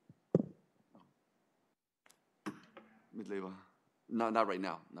 Ms. Leiva, not right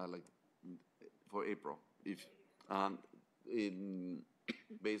now, not like for April. If in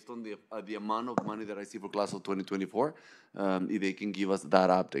based on the amount of money that I see for class of 2024, if they can give us that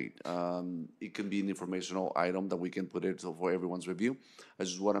update, it can be an informational item that we can put it so for everyone's review. I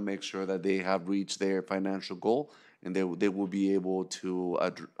just want to make sure that they have reached their financial goal and they will be able to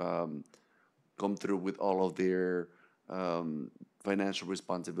come through with all of their financial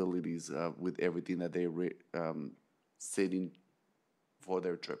responsibilities with everything that they setting for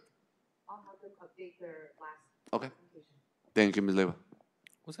their trip. I'll have them update their last Okay. presentation. Thank you, Ms. Leiva.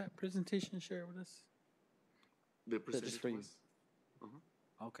 Was that presentation shared with us? The Just for you. was,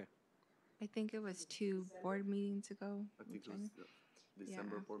 Okay. I think it was 2 board meetings ago. I think it I'm was trying the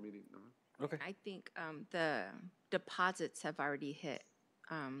December Yeah. board meeting. Okay. I think the deposits have already hit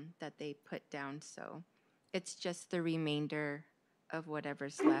that they put down, so it's just the remainder of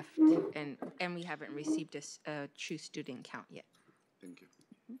whatever's left, and we haven't received a true student count yet. Thank you.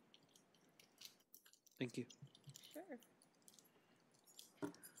 Thank you. Sure.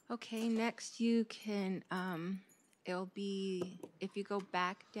 Okay, next you can, it'll be, if you go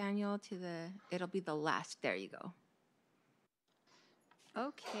back, Daniel, it'll be the last, there you go.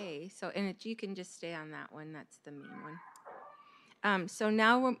 Okay, so, and you can just stay on that one, that's the main one. So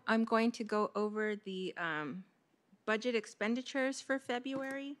now I'm going to go over the budget expenditures for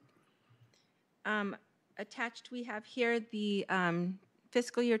February. Attached, we have here the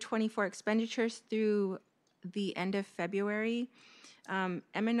fiscal year 24 expenditures through the end of February.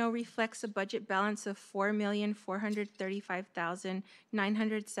 M&O reflects a budget balance of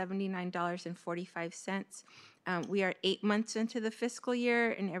 $4,435,979.45. We are 8 months into the fiscal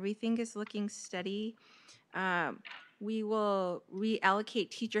year, and everything is looking steady. We will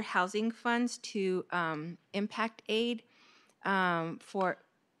reallocate teacher housing funds to impact aid for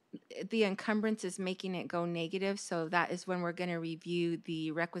the encumbrance is making it go negative, so that is when we're going to review the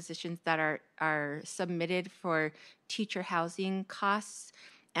requisitions that are submitted for teacher housing costs,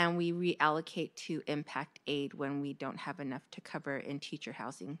 and we reallocate to impact aid when we don't have enough to cover in teacher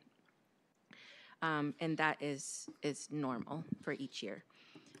housing. And that is normal for each year.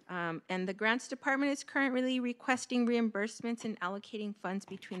 And the grants department is currently requesting reimbursements and allocating funds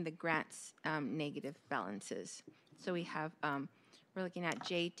between the grants negative balances. So we have we're looking at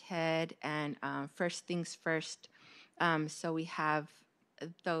JTED and First Things First. So we have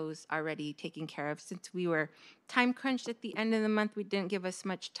those already taken care of. Since we were time crunched at the end of the month, we didn't give us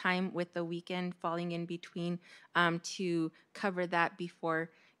much time with the weekend falling in between to cover that before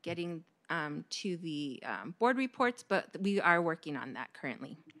getting to the board reports, but we are working on that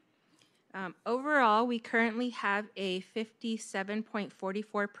currently. Overall, we currently have a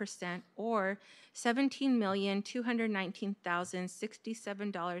 57.44% or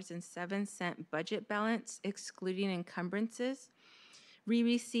 $17,219,067.07 budget balance, excluding encumbrances. We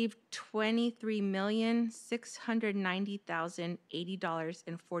received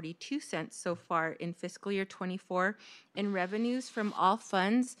 $23,690,080.42 so far in fiscal year 24 in revenues from all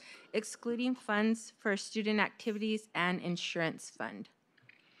funds, excluding funds for student activities and insurance fund.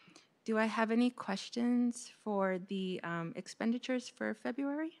 Do I have any questions for the expenditures for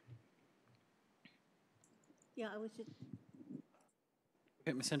February? Yeah, I was just,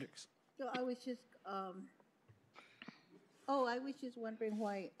 Okay, Ms. Hendricks. so I was just wondering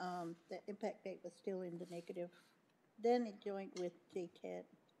why the impact date was still in the negative. Then it joined with JTED,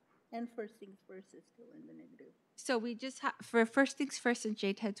 and First Things First is still in the negative. So we just have, for First Things First and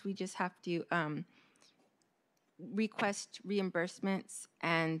JTEDs, we just have to request reimbursements,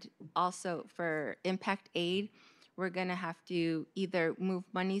 and also for impact aid, we're gonna have to either move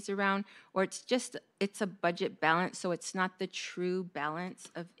monies around, or it's a budget balance, so it's not the true balance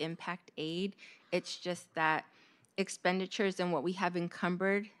of impact aid. It's just that expenditures and what we have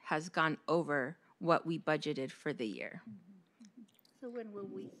encumbered has gone over what we budgeted for the year. So when will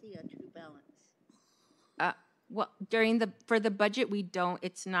we see a true balance? Well, for the budget,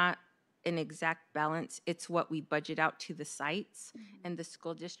 it's not an exact balance. It's what we budget out to the sites and the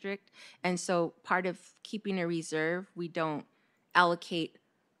school district. And so part of keeping a reserve, we don't allocate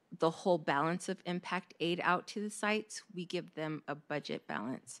the whole balance of impact aid out to the sites. We give them a budget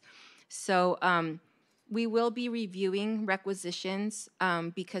balance. So we will be reviewing requisitions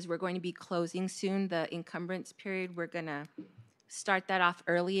because we're going to be closing soon the encumbrance period. We're going to start that off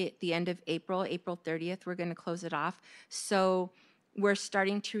early at the end of April, April 30th, we're going to close it off. So we're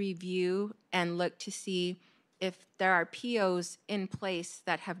starting to review and look to see if there are POs in place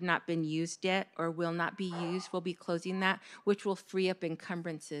that have not been used yet or will not be used. We'll be closing that, which will free up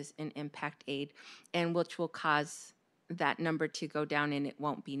encumbrances in impact aid and which will cause that number to go down and it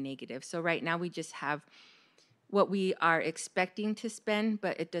won't be negative. So right now we just have what we are expecting to spend,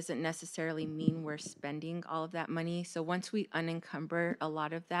 but it doesn't necessarily mean we're spending all of that money. So once we unencumber a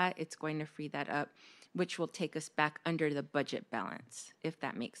lot of that, it's going to free that up, which will take us back under the budget balance, if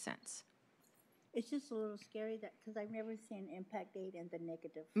that makes sense. It's just a little scary that because I've never seen impact aid in the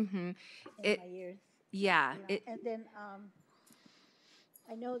negative Mm-hmm. in my years. Yeah. You know? And then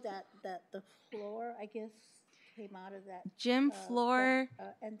I know that the floor, I guess, came out of that Gym floor.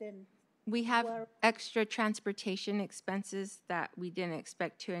 and then we have extra transportation expenses that we didn't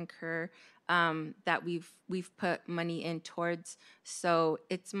expect to incur, that we've put money in towards. So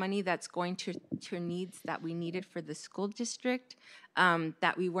it's money that's going to needs that we needed for the school district,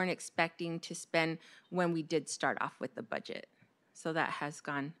 that we weren't expecting to spend when we did start off with the budget. So that has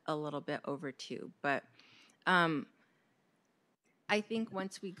gone a little bit over too. But I think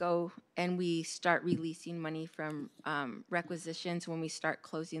once we go and we start releasing money from requisitions, when we start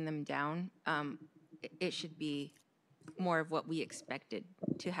closing them down, it should be more of what we expected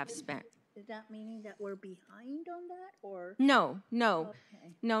to have spent. Is that meaning that we're behind on that, or? No.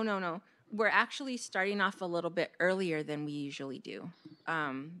 Okay. No. We're actually starting off a little bit earlier than we usually do,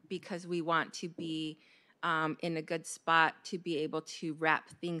 because we want to be in a good spot to be able to wrap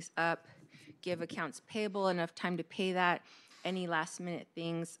things up, give accounts payable enough time to pay that, any last minute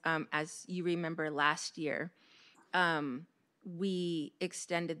things. As you remember last year, we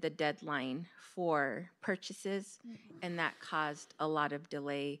extended the deadline for purchases, and that caused a lot of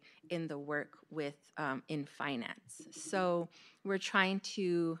delay in the work with in finance. So we're trying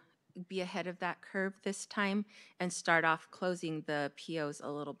to be ahead of that curve this time and start off closing the POs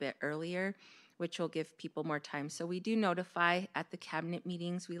a little bit earlier, which will give people more time. So we do notify at the cabinet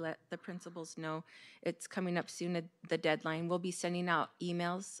meetings. We let the principals know it's coming up soon, the deadline. We'll be sending out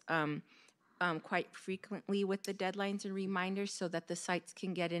emails quite frequently with the deadlines and reminders so that the sites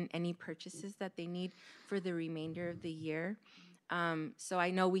can get in any purchases that they need for the remainder of the year. So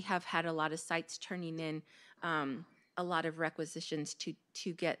I know we have had a lot of sites turning in a lot of requisitions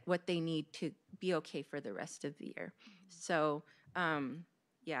to get what they need to be okay for the rest of the year. So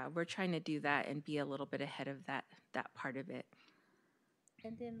yeah, we're trying to do that and be a little bit ahead of that part of it.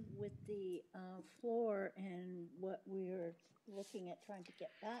 And then with the floor and what we're looking at trying to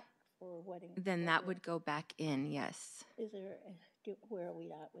get back for wedding. Then that would go back in, yes. Is there, where are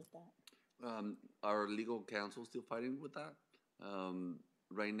we at with that? Our legal counsel still fighting with that.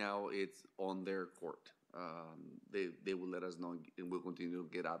 Right now, it's on their court. They will let us know, and we'll continue to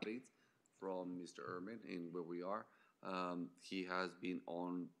get updates from Mr. Ehrman in where we are. He has been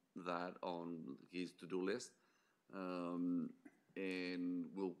on his to-do list, and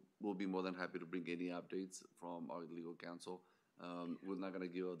we'll be more than happy to bring any updates from our legal counsel. We're not gonna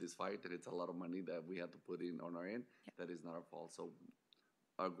give up this fight, and it's a lot of money that we have to put in on our end. Yep. That is not our fault. So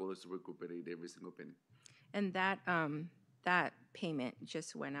our goal is to recuperate every single penny. And that that payment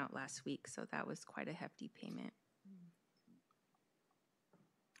just went out last week, so that was quite a hefty payment.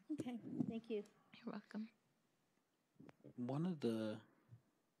 Okay, thank you. You're welcome. One of the,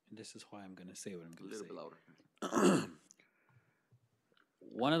 and this is why I'm going to say what I'm going to say. A little bit louder.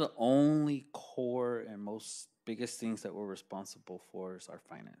 One of the only core and most biggest things that we're responsible for is our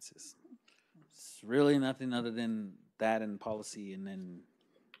finances. It's really nothing other than that and policy and then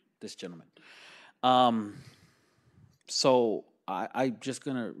this gentleman. So I'm just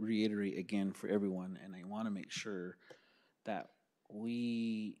going to reiterate again for everyone, and I want to make sure that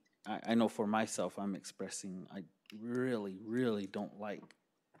I know for myself, I'm expressing, I really don't like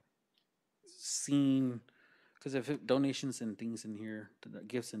seeing, because if donations and things in here,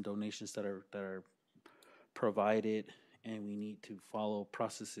 gifts and donations that are provided, and we need to follow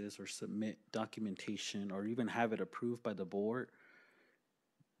processes or submit documentation or even have it approved by the board,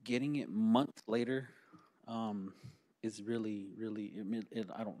 getting it months later is really,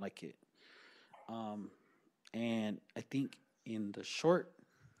 I don't like it. And I think in the short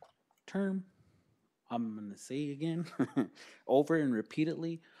term, I'm going to say again, over and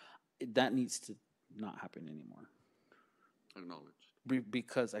repeatedly, that needs to not happen anymore. Acknowledged.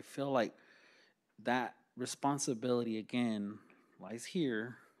 Because I feel like that responsibility, again, lies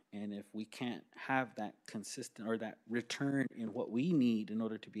here. And if we can't have that consistent or that return in what we need in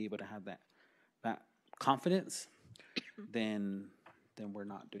order to be able to have that confidence, then we're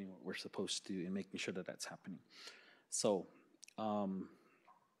not doing what we're supposed to and making sure that that's happening. So Um,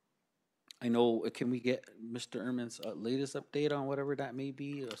 I know, can we get Mr. Ehrman's latest update on whatever that may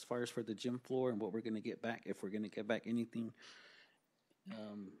be as far as for the gym floor and what we're gonna get back, if we're gonna get back anything?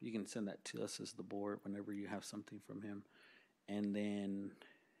 You can send that to us as the board whenever you have something from him. And then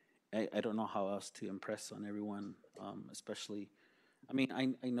I don't know how else to impress on everyone, especially, I mean,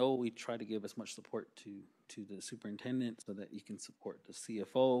 I know we try to give as much support to the superintendent so that you can support the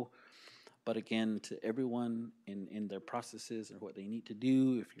CFO. But again, to everyone in their processes and what they need to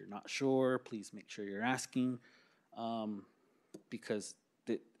do, if you're not sure, please make sure you're asking, because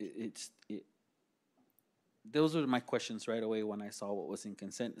those are my questions right away when I saw what was in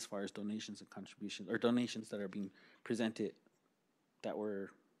consent as far as donations and contributions, or donations that are being presented that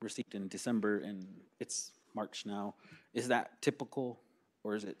were received in December and it's March now. Is that typical,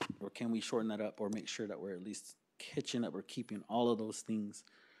 or can we shorten that up or make sure that we're at least catching up or keeping all of those things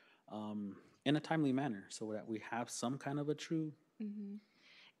in a timely manner so that we have some kind of a true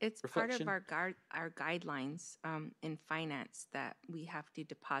It's reflection? part of our guidelines in finance that we have to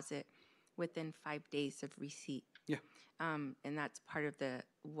deposit within 5 days of receipt. Yeah. And that's part of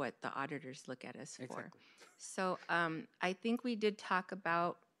what the auditors look at us for. Exactly. So I think we did talk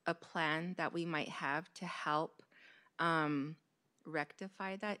about a plan that we might have to help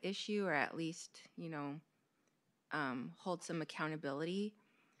rectify that issue, or at least, hold some accountability,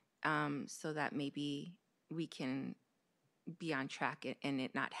 so that maybe we can be on track and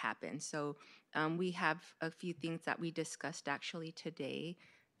it not happen. So we have a few things that we discussed actually today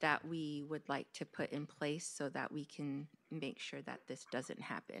that we would like to put in place so that we can make sure that this doesn't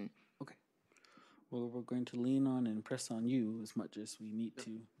happen. Okay. Well, we're going to lean on and press on you as much as we need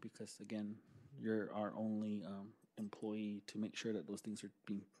to, because again, you're our only employee to make sure that those things are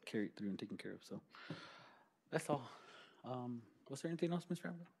being carried through and taken care of. So that's all. Was there anything else, Ms.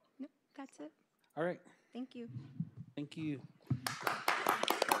 Rambo? No, that's it. All right. Thank you. Thank you.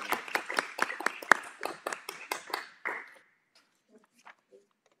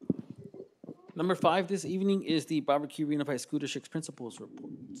 Number 5 this evening is the Baboquivari Unified School District's principals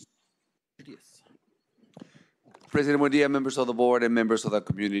report. Yes. President Buendia, members of the board, and members of the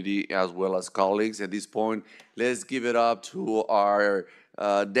community, as well as colleagues. At this point, let's give it up to our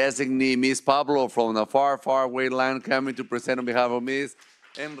designee, Ms. Pablo, from the far, far away land, coming to present on behalf of Ms.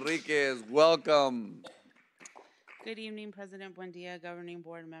 Enriquez. Welcome. Good evening, President Buendia, governing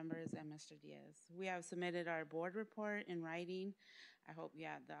board members, and Mr. Diaz. We have submitted our board report in writing. I hope you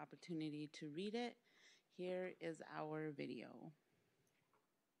had the opportunity to read it. Here is our video.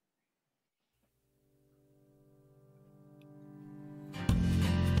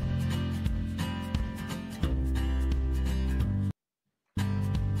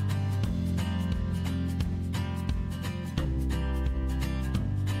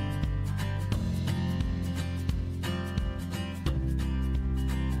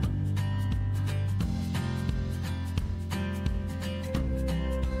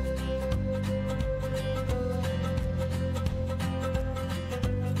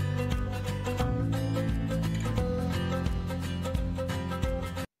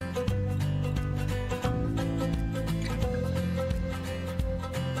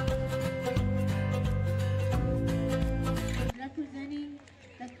 Representing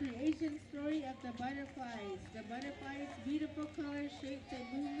the creation story of the butterflies. The butterflies' beautiful colors, shapes, and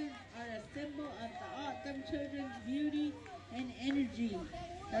movements are a symbol of the autumn children's beauty and energy.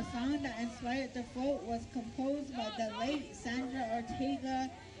 The song that inspired the float was composed by the late Sandra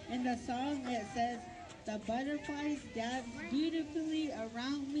Ortega. In the song it says, "The butterflies dance beautifully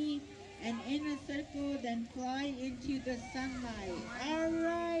around me and in a circle then fly into the sunlight." All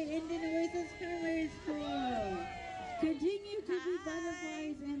right, Indian Oasis Primary School. Continue to be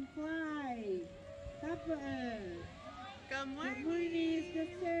butterflies and fly. Papa. Good morning. Good morning. Let's get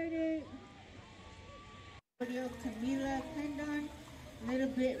started. Rodeo Camila Pendon. Little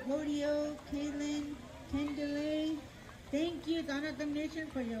Bit Rodeo, Kaylin Kendele. Thank you, Donna Nation,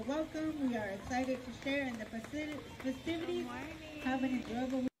 for your welcome. We are excited to share in the festivities. Have an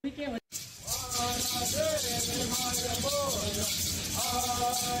enjoyable weekend.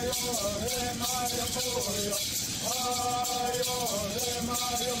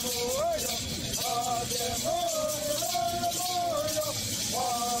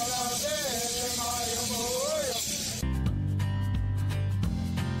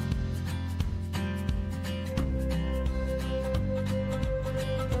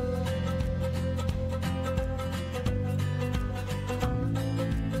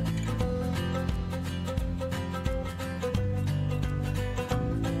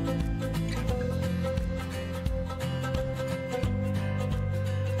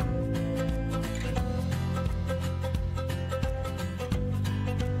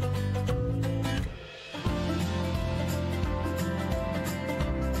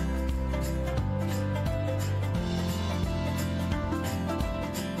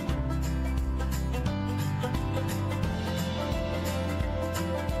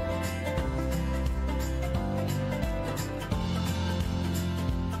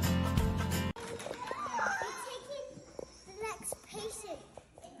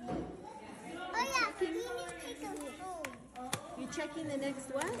 checking the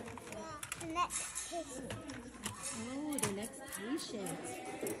next what? The next patient. Oh, the next patient.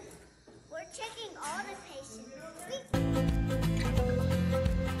 We're checking all the patients.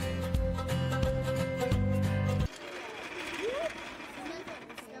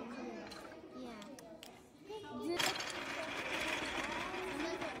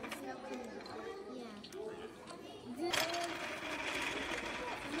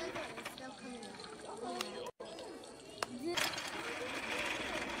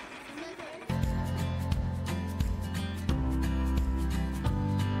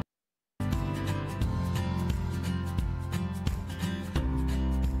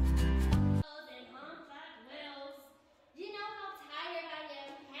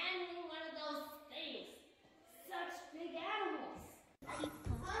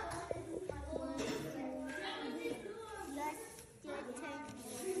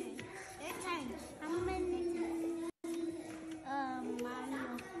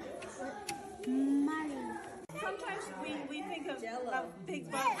 Sometimes we think of big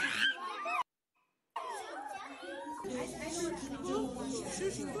bugs.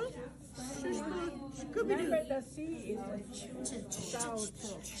 Remember, the C is a sound.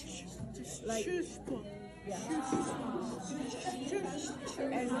 Like, yeah.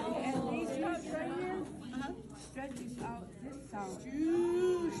 And these sounds right here stretches out this sound.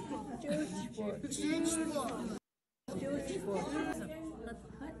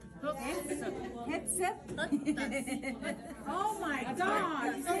 Headset. Oh my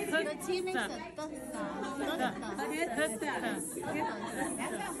God! The T makes a sound. Headset. That's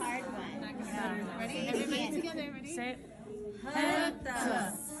a hard one. Ready? Everybody together. Ready? Say it.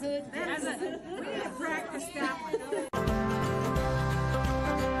 Headset. We need to practice that one.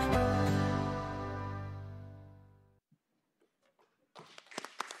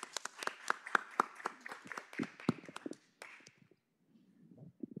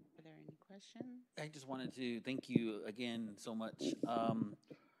 Are there any questions? I just wanted to thank you again so much.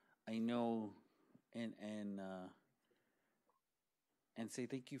 I know, and say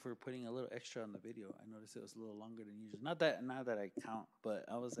thank you for putting a little extra on the video. I noticed it was a little longer than usual. Not that I count, but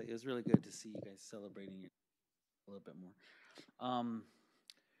I was like, it was really good to see you guys celebrating it a little bit more.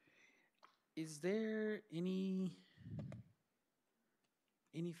 Is there any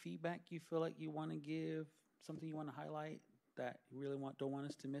feedback you feel like you want to give? Something you want to highlight that you really don't want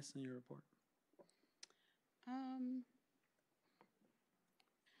us to miss in your report?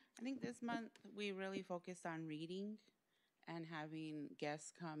 I think this month we really focused on reading and having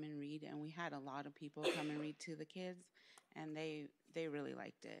guests come and read, and we had a lot of people come and read to the kids, and they really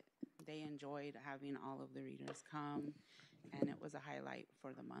liked it. They enjoyed having all of the readers come, and it was a highlight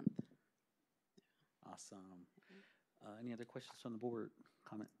for the month. Awesome. Any other questions from the board?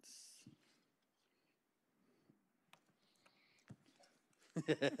 Comments?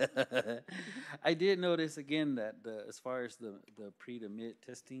 I did notice again that as far as the pre to mid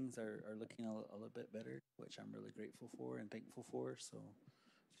testings are looking a little bit better, which I'm really grateful for and thankful for. So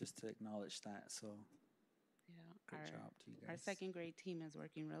just to acknowledge that. So yeah, great job to you guys. Our second grade team is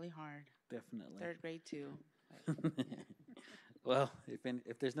working really hard. Definitely. Third grade too. Well,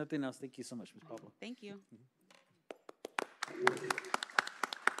 if there's nothing else, thank you so much, Ms. Pablo. Thank you.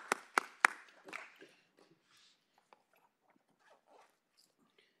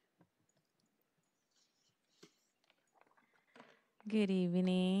 Good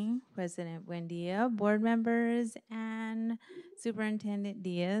evening, President Buendia, board members, and Superintendent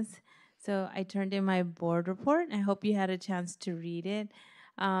Diaz. So I turned in my board report. I hope you had a chance to read it.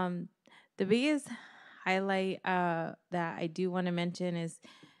 The biggest highlight that I do want to mention is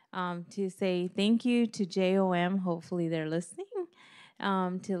to say thank you to JOM. Hopefully they're listening.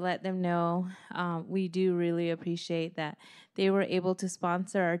 To let them know we do really appreciate that they were able to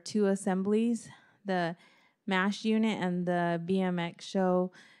sponsor our 2 assemblies, the MASH unit and the BMX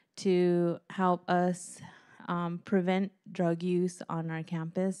show, to help us prevent drug use on our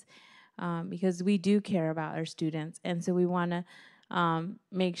campus because we do care about our students. And so we want to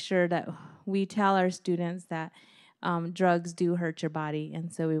make sure that we tell our students that drugs do hurt your body.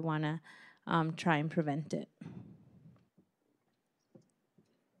 And so we want to try and prevent it.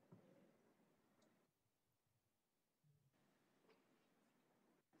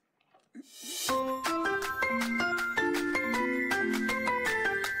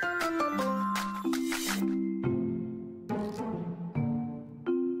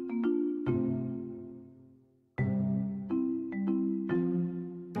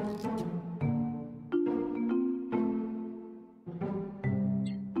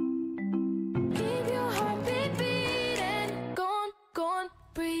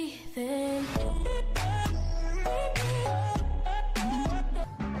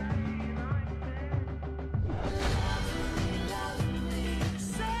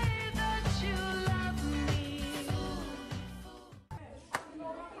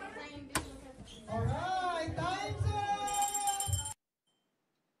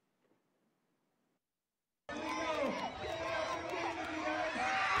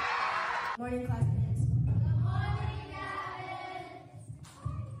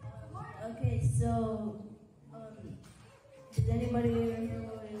 So, did anybody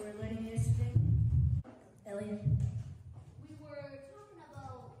remember what we were learning yesterday? Elliot? We were talking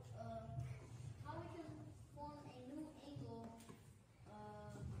about how we can form a new angle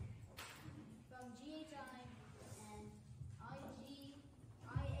from GHI and IHJ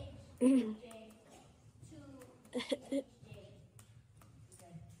to HJ.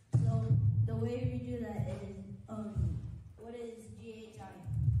 So, the way we do that is, what is GHI?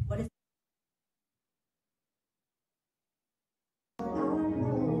 What is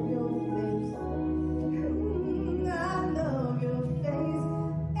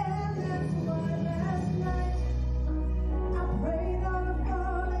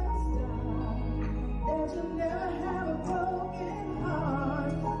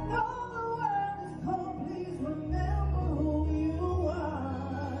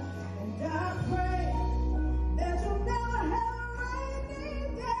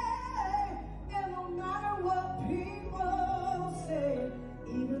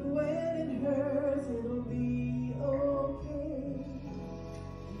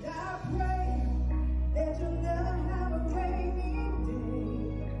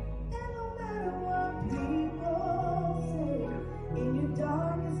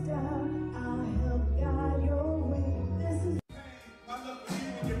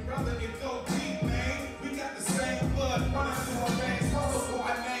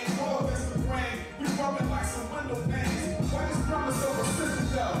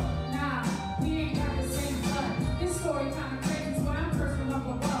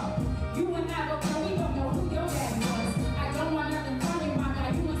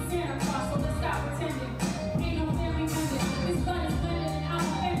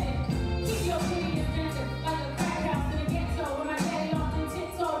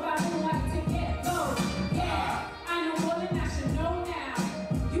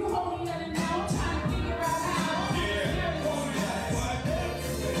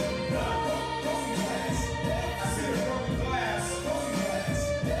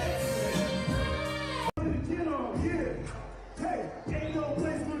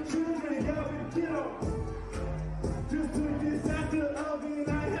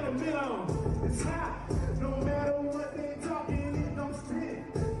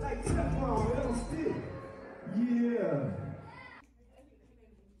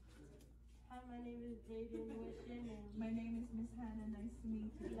My name is Miss Hannah. Nice to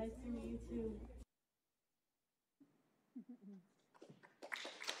meet you. Nice to meet you too.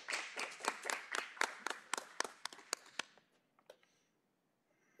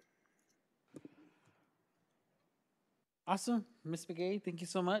 Awesome. Ms. McGay, thank you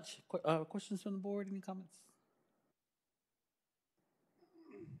so much. Questions from the board? Any comments?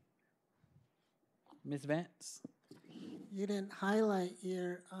 Ms. Vance? You didn't highlight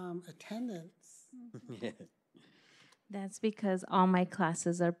your attendance. Yeah. That's because all my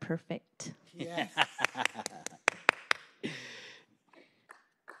classes are perfect. Yes.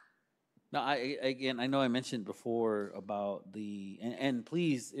 No, I know I mentioned before about and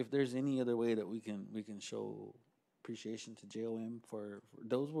please, if there's any other way that we can show appreciation to JOM for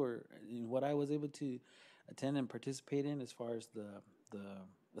those were what I was able to attend and participate in as far as the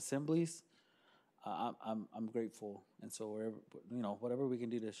assemblies. I'm grateful, and so whatever we can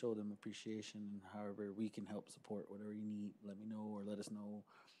do to show them appreciation, however we can help support whatever you need, let me know or let us know.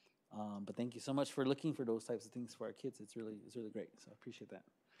 But thank you so much for looking for those types of things for our kids. It's really great. So I appreciate that.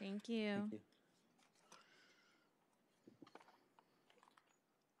 Thank you. Thank you.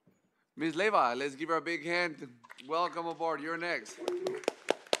 Ms. Leva, let's give her a big hand. Welcome aboard. You're next.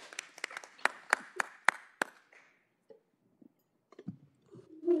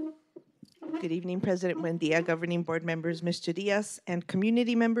 Good evening, President Buendia, governing board members, Mr. Diaz, and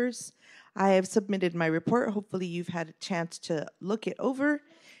community members. I have submitted my report. Hopefully you've had a chance to look it over.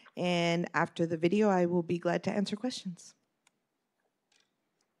 And after the video, I will be glad to answer questions.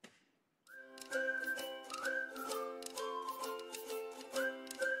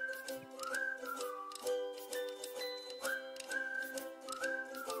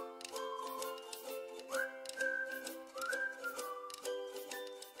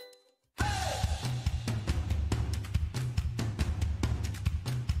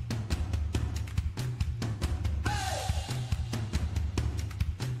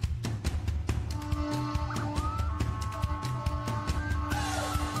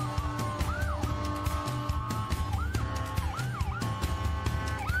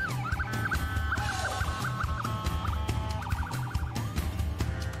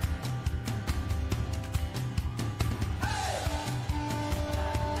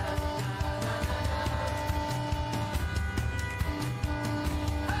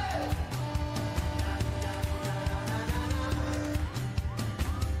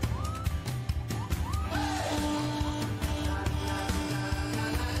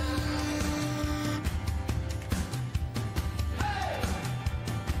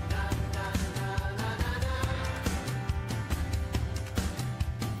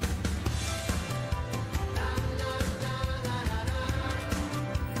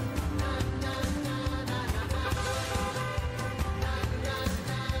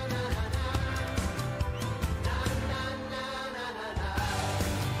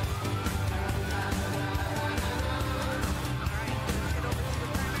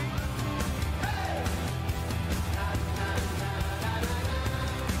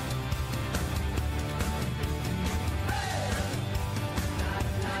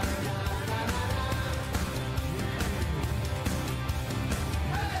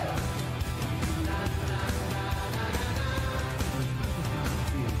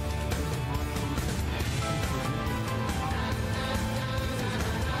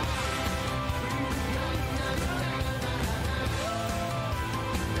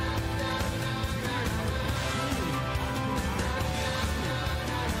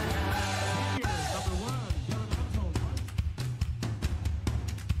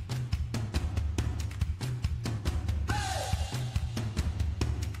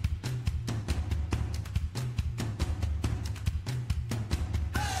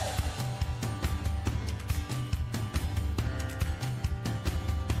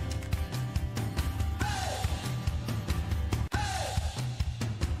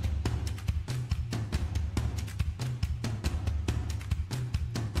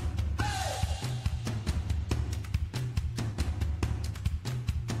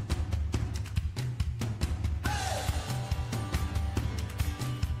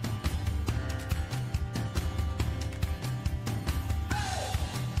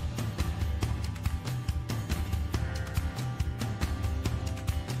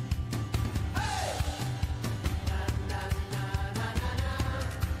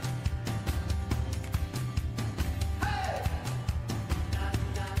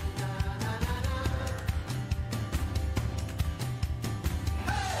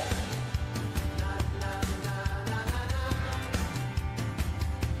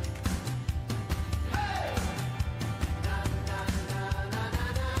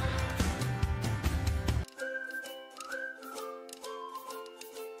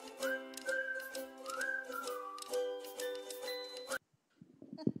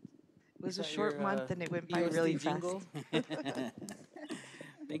 was Is a that short your, month and it went by EOSD really fast. jingle?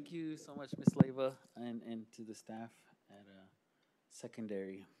 Thank you so much, Miss Leyva, and to the staff at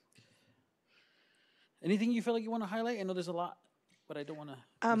secondary. Anything you feel like you want to highlight? I know there's a lot, but I don't want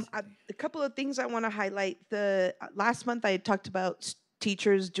to. A couple of things I want to highlight. The last month I had talked about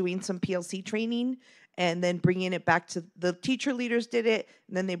teachers doing some PLC training and then bringing it back to the teacher leaders did it,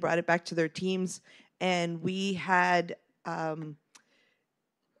 and then they brought it back to their teams. And we had our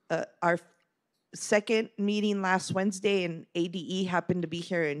second meeting last Wednesday, and ADE happened to be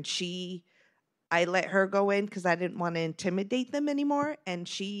here, and I let her go in because I didn't want to intimidate them anymore. And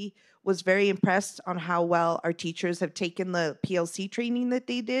she was very impressed on how well our teachers have taken the PLC training that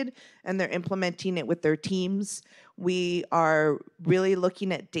they did and they're implementing it with their teams. We are really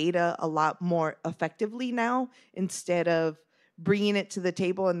looking at data a lot more effectively now instead of bringing it to the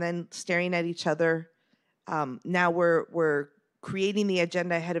table and then staring at each other. Now we're creating the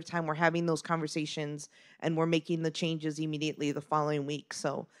agenda ahead of time. We're having those conversations and we're making the changes immediately the following week.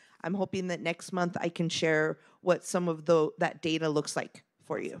 So I'm hoping that next month I can share what some of that data looks like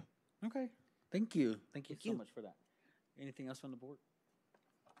for you. Okay. Thank you. Thank you so much for that. Anything else from the board?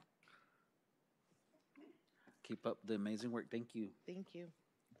 Keep up the amazing work. Thank you. Thank you.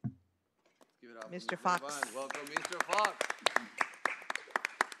 Give it up for Mr. Fox. Yvonne. Welcome, Mr. Fox.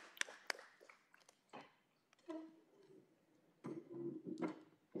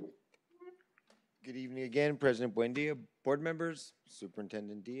 Good evening again, President Buendia, board members,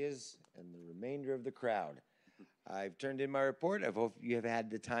 Superintendent Diaz, and the remainder of the crowd. I've turned in my report. I hope you have had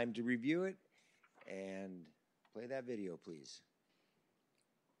the time to review it. And play that video, please.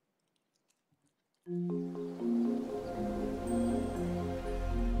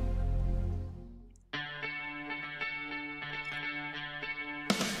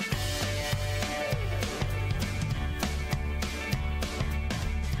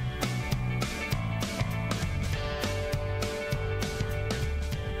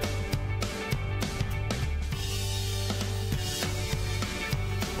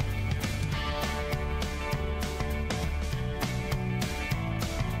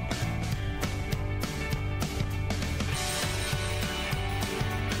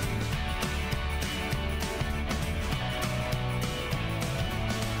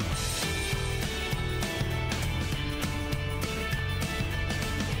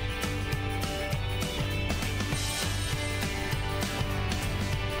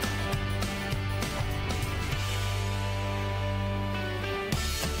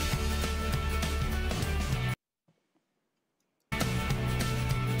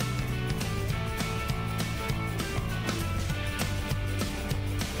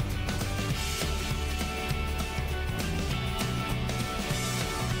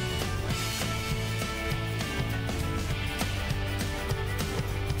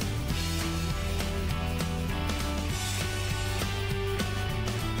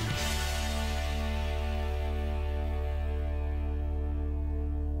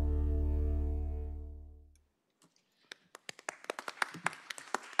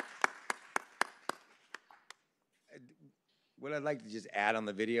 What I'd like to just add on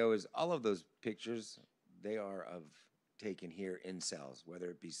the video is all of those pictures, they are taken here in cells, whether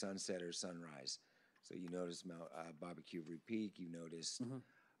it be sunset or sunrise. So you notice Baboquivari Peak, you noticed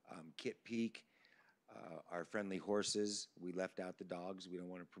Kit Peak, our friendly horses. We left out the dogs. We don't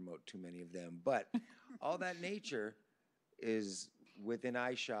want to promote too many of them. But all that nature is within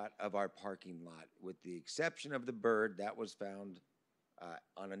eyeshot of our parking lot, with the exception of the bird that was found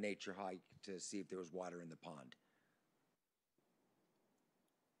on a nature hike to see if there was water in the pond.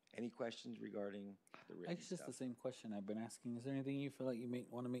 Any questions regarding the written It's just stuff? the same question I've been asking. Is there anything you feel like you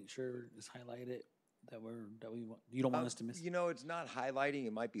want to make sure is highlighted you don't want us to miss? You know, it's not highlighting.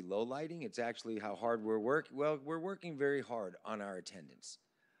 It might be low lighting. It's actually how hard we're working. Well, we're working very hard on our attendance.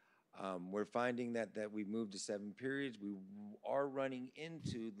 We're finding that we've moved to 7 periods. We are running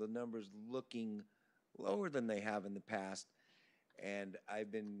into the numbers looking lower than they have in the past. And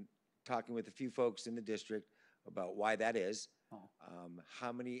I've been talking with a few folks in the district about why that is.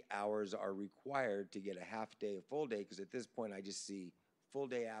 How many hours are required to get a half day, a full day? Because at this point, I just see full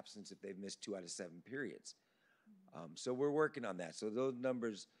day absence if they've missed 2 out of 7 periods. So we're working on that. So those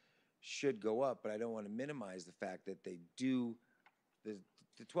numbers should go up, but I don't want to minimize the fact that they do. The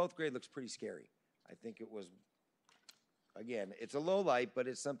 12th grade looks pretty scary. I think it was, again, it's a low light, but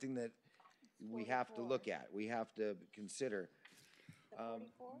it's something that we have to look at. We have to consider.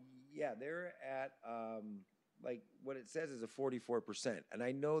 Yeah, they're at, like what it says is a 44%. And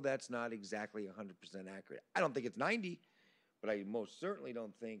I know that's not exactly 100% accurate. I don't think it's 90, but I most certainly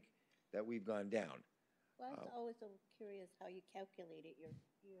don't think that we've gone down. Well, I was always so curious how you calculated your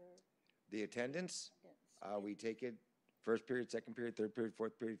The attendance, we take it first period, second period, third period,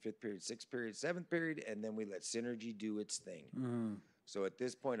 fourth period, fifth period, sixth period, seventh period, and then we let Synergy do its thing. So at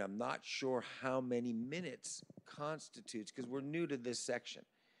this point, I'm not sure how many minutes constitutes, because we're new to this section,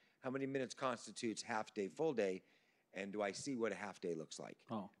 how many minutes constitutes half day, full day, and do I see what a half day looks like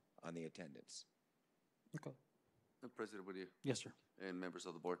on the attendance? Okay. President Woody. Yes, sir. And members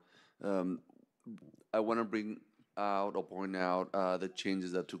of the board. I want to bring out or point out the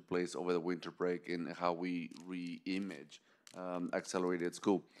changes that took place over the winter break and how we re-image accelerated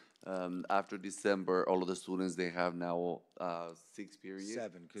school. After December, all of the students, they have now 6 periods.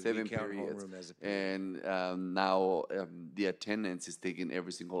 Seven, 'cause we count periods. homeroom as a period. And now the attendance is taken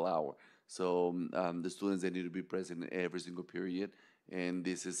every single hour. So the students, they need to be present in every single period. And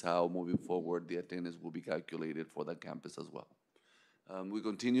this is how, moving forward, the attendance will be calculated for the campus as well. We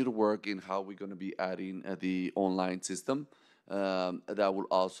continue to work in how we're going to be adding the online system. That will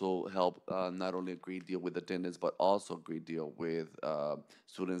also help not only a great deal with attendance, but also a great deal with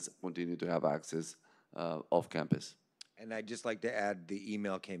students continue to have access off campus. And I'd just like to add, the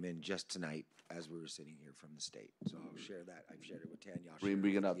email came in just tonight as we were sitting here from the state. So I'll share that. I've shared it with Tanya. I'll share it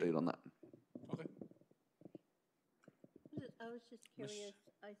Bring an with you. update on that. I was just curious,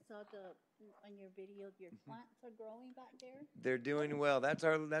 I saw on your video, your plants are growing back there? They're doing well. That's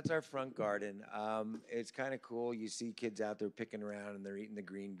our front garden. It's kind of cool. You see kids out there picking around and they're eating the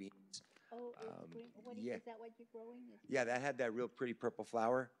green beans. Oh, it's green, is that what you're growing? Yeah, that had that real pretty purple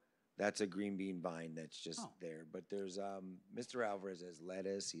flower. That's a green bean vine that's just there. But there's Mr. Alvarez has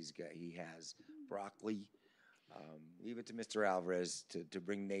lettuce. He has broccoli. Leave it to Mr. Alvarez to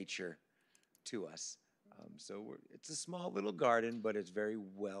bring nature to us. So it's a small little garden, but it's very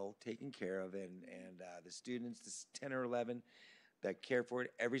well taken care of. And the students, this 10 or 11 that care for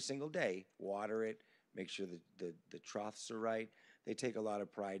it every single day, water it, make sure that the troughs are right. They take a lot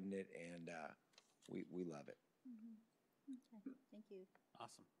of pride in it, and we love it. Okay, thank you.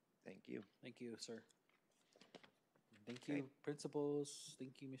 Awesome. Thank you. Thank you, sir. Thank you, principals.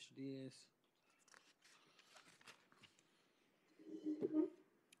 Thank you, Mr. Diaz.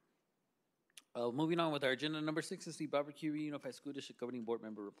 Moving on with our agenda, number 6 is the Baboquivari Unified School District Governing Board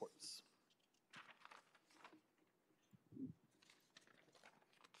member reports.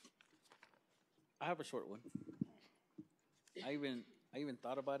 I have a short one. I even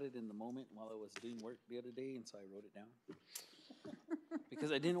thought about it in the moment while I was doing work the other day, and so I wrote it down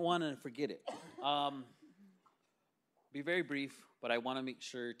because I didn't want to forget it. Be very brief, but I want to make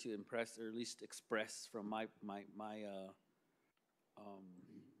sure to impress, or at least express from my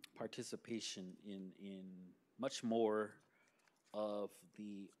participation in much more of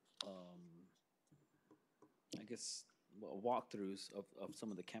the I guess walkthroughs of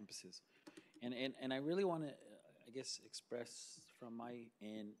some of the campuses, and I really want to I guess express from my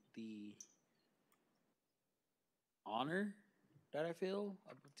end the honor that I feel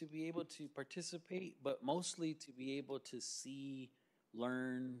to be able to participate, but mostly to be able to see,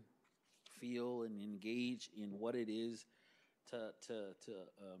 learn, feel, and engage in what it is to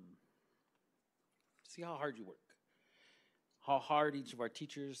see how hard you work, how hard each of our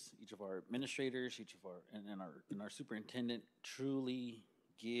teachers, each of our administrators, each of our and our superintendent truly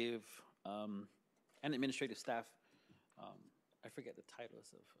give, and administrative staff. I forget the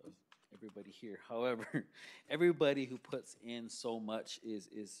titles of everybody here. However, everybody who puts in so much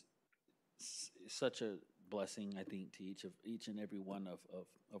is such a blessing, I think, to each and every one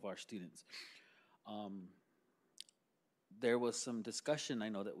of our students. There was some discussion I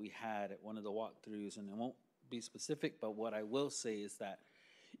know that we had at one of the walkthroughs, and I won't be specific, but what I will say is that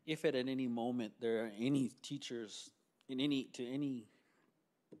if at any moment there are any teachers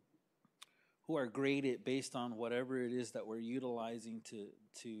who are graded based on whatever it is that we're utilizing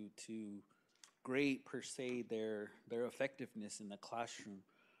to grade per se their effectiveness in the classroom,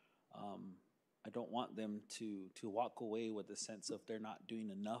 I don't want them to walk away with a sense of they're not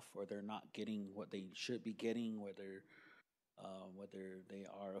doing enough or they're not getting what they should be getting, whether they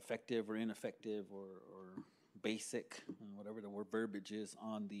are effective or ineffective or basic, whatever the word verbiage is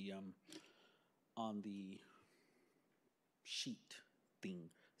on the sheet thing.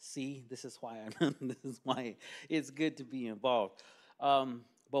 See, this is why it's good to be involved.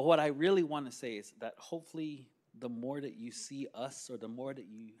 But what I really want to say is that hopefully the more that you see us, or the more that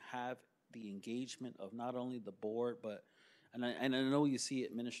you have the engagement of not only the board, but and I know you see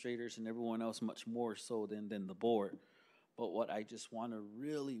administrators and everyone else much more so than the board. But what I just want to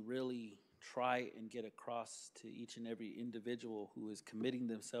really try and get across to each and every individual who is committing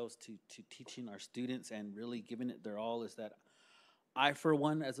themselves to teaching our students and really giving it their all is that I, for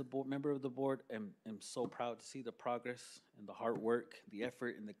one, as a board member of the board, am so proud to see the progress and the hard work, the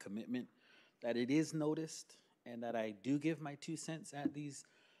effort and the commitment that it is noticed and that I do give my 2 cents at these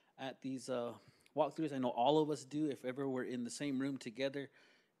walkthroughs. I know all of us do. If ever we're in the same room together,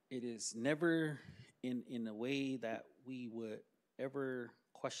 it is never in a way that we would ever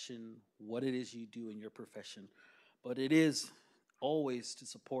question what it is you do in your profession, but it is always to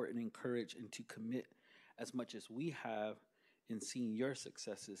support and encourage and to commit as much as we have in seeing your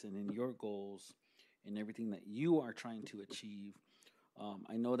successes and in your goals and everything that you are trying to achieve.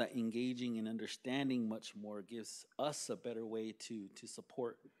 I know that engaging and understanding much more gives us a better way to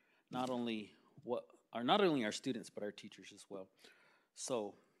support not only not only our students but our teachers as well.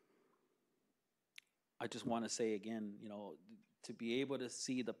 So I just want to say again, to be able to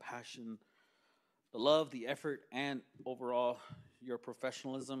see the passion, the love, the effort, and overall your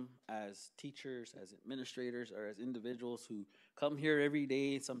professionalism as teachers, as administrators, or as individuals who come here every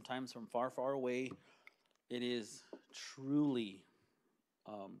day, sometimes from far, far away, it is truly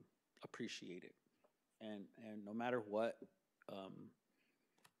appreciated. And no matter what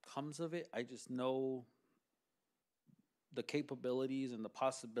comes of it, I just know the capabilities and the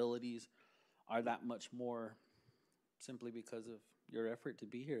possibilities are that much more simply because of your effort to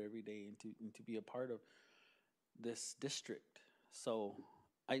be here every day and to be a part of this district. So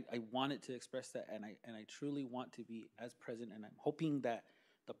I wanted to express that, and I truly want to be as present, and I'm hoping that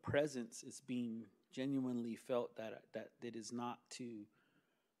the presence is being genuinely felt, that it is not to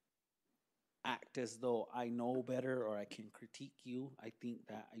act as though I know better or I can critique you. I think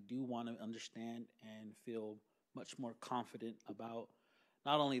that I do want to understand and feel much more confident about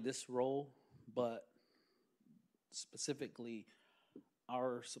not only this role, but specifically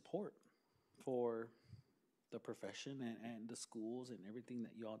our support for the profession and the schools and everything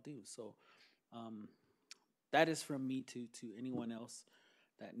that you all do. So that is from me to anyone else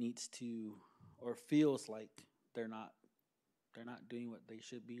that needs to or feels like they're not doing what they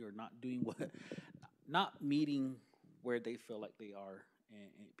should be, or not doing not meeting where they feel like they are.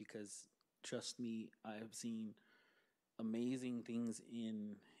 And because trust me, I have seen amazing things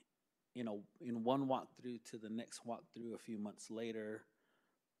in one walkthrough to the next walkthrough a few months later.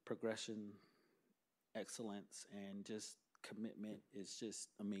 Progression, excellence, and just commitment is just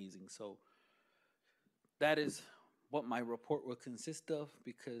amazing. So that is what my report will consist of,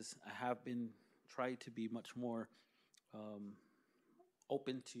 because I have been trying to be much more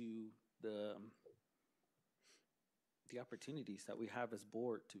open to the opportunities that we have as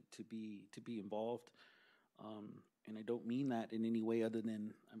board to be involved. And I don't mean that in any way other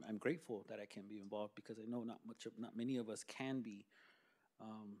than I'm grateful that I can be involved, because I know not many of us can be.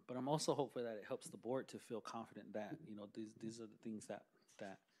 But I'm also hopeful that it helps the board to feel confident that these are the things that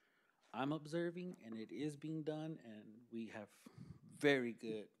I'm observing, and it is being done, and we have very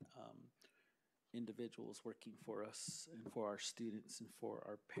good individuals working for us and for our students and for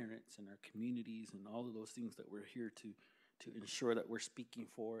our parents and our communities and all of those things that we're here to ensure that we're speaking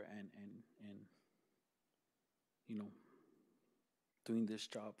for and doing this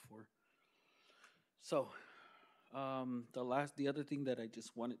job for. So the other thing that I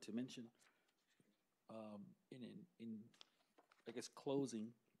just wanted to mention in I guess closing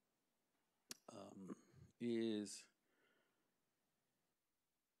is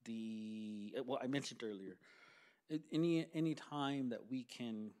I mentioned earlier, any time that we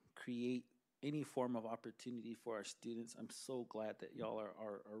can create any form of opportunity for our students, I'm so glad that y'all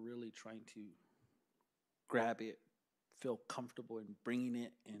are really trying to grab it, feel comfortable in bringing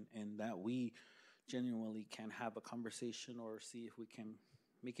it, and that we genuinely can have a conversation or see if we can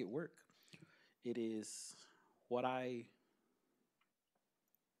make it work. It is what I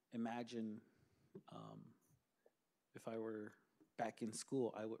imagine if I were back in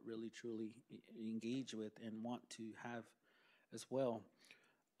school, I would really truly engage with and want to have as well.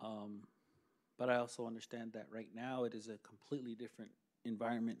 But I also understand that right now it is a completely different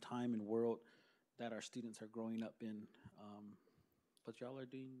environment, time, and world that our students are growing up in. But y'all are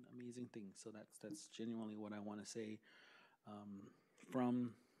doing amazing things. So that's genuinely what I want to say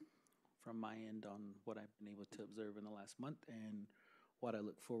from my end on what I've been able to observe in the last month, and what I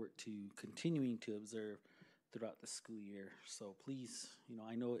look forward to continuing to observe throughout the school year. So please,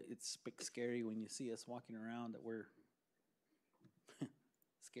 I know it's scary when you see us walking around, that we're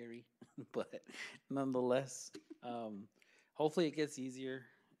scary, but nonetheless, hopefully it gets easier.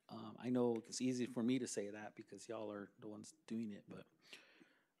 I know it's easy for me to say that because y'all are the ones doing it, but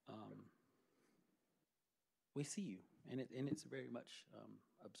we see you, and it's very much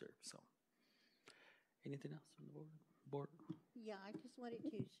observed. So, anything else from the board? Yeah, I just wanted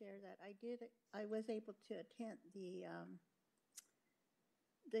to share that I was able to attend the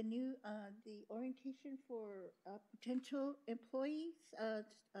orientation for potential employees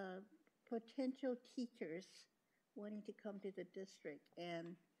potential teachers wanting to come to the district,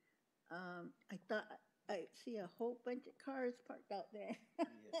 and I thought I see a whole bunch of cars parked out there.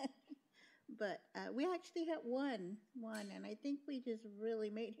 But we actually had one, and I think we just really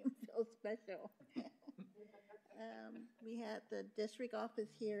made him feel special. We had the district office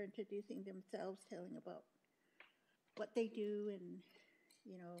here introducing themselves, telling about what they do, and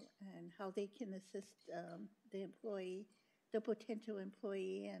and how they can assist the employee, the potential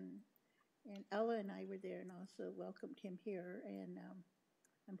employee, and Ella and I were there and also welcomed him here, and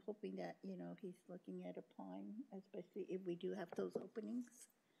I'm hoping that he's looking at applying, especially if we do have those openings.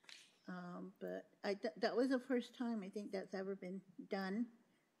 But that was the first time I think that's ever been done.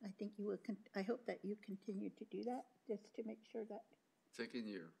 I think you will. I hope that you continue to do that, just to make sure that. Second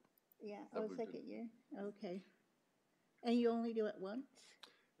year. Yeah. Oh, second year. Okay. And you only do it once?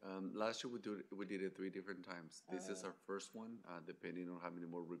 Last year we did it 3 different times. This is our first one. Depending on how many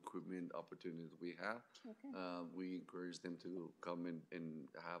more recruitment opportunities we have, we encourage them to come and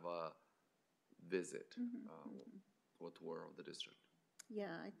have a visit, or tour of the district.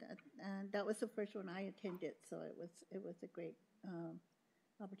 Yeah, and that was the first one I attended, so it was a great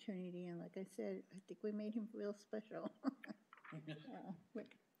opportunity. And like I said, I think we made him feel special. Okay.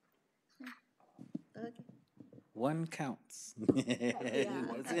 One counts.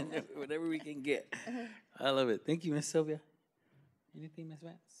 Whatever we can get. I love it. Thank you, Miss Sylvia. Anything, Miss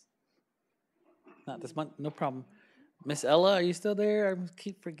Vance? Not this month. No problem. Miss Ella, are you still there? I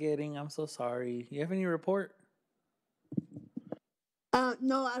keep forgetting. I'm so sorry. You have any report?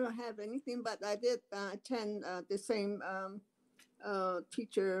 No, I don't have anything, but I did attend the same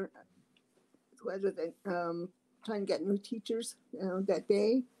teacher, whether they trying to get new teachers that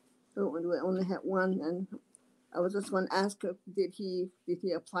day. So we only had one, and I was just going to ask her, did he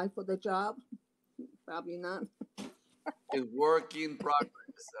apply for the job? Probably not. A work in progress.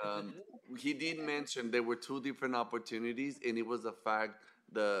 He did mention there were 2 different opportunities, and it was the fact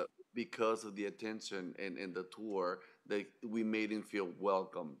that because of the attention and the tour, that we made him feel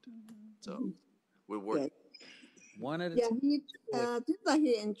welcomed. So we're working. One at a Yeah, time. he seems like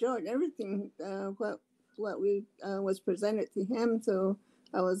he enjoyed everything what we was presented to him. So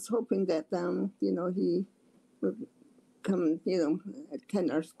I was hoping that he would come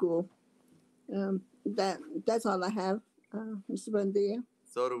attend our school. That's all I have, Mr. Buendia.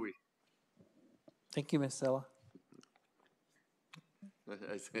 So do we. Thank you, Miss Ella.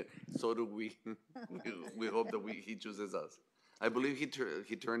 I said, so do we. We hope that he chooses us. I believe he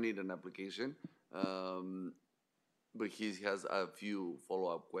turned in an application, but he has a few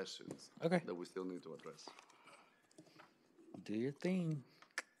follow-up questions that we still need to address. Do your thing.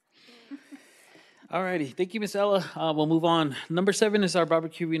 All righty. Thank you, Miss Ella. We'll move on. Number 7 is our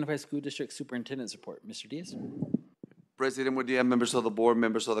Baboquivari Unified School District Superintendent's Report. Mr. Diaz. President Mudia, members of the board,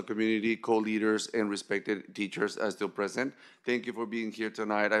 members of the community, co-leaders, and respected teachers are still present. Thank you for being here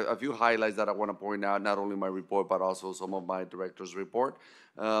tonight. A few highlights that I want to point out, not only my report, but also some of my director's report.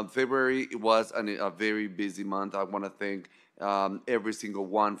 February was a very busy month. I want to thank every single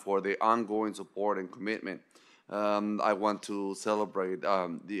one for their ongoing support and commitment. I want to celebrate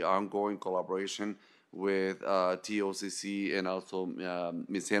the ongoing collaboration with TOCC and also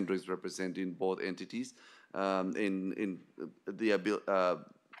Ms. Hendricks representing both entities. In the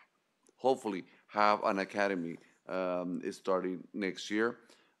hopefully have an academy starting next year.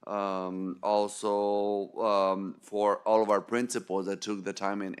 Also, for all of our principals that took the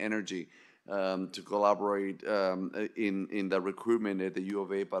time and energy to collaborate in the recruitment at the U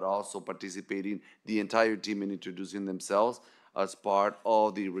of A, but also participating the entire team in introducing themselves as part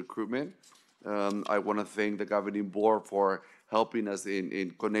of the recruitment. I want to thank the governing board for helping us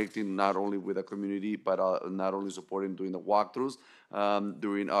in connecting not only with the community, but not only supporting during the walkthroughs,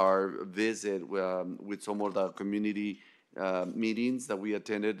 during our visit with some of the community meetings that we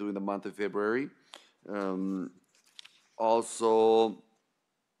attended during the month of February. Also,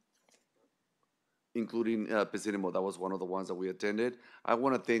 including Pesinimo, that was one of the ones that we attended. I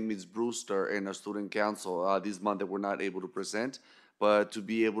want to thank Ms. Brewster and our student council this month that we're not able to present, but to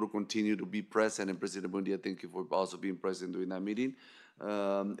be able to continue to be present. And President Bundia, thank you for also being present during that meeting.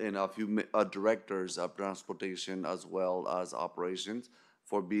 And a few directors of transportation as well as operations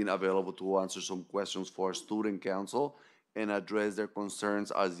for being available to answer some questions for our student council and address their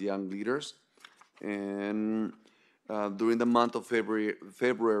concerns as young leaders. And during the month of February,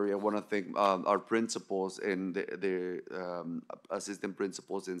 I want to thank our principals and the assistant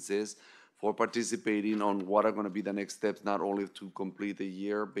principals and SIS for participating on what are going to be the next steps, not only to complete the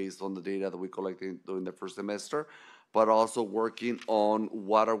year based on the data that we collected during the first semester, but also working on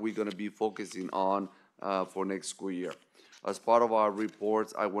what are we going to be focusing on for next school year. As part of our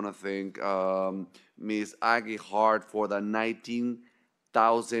reports, I want to thank Ms. Aggie Hart for the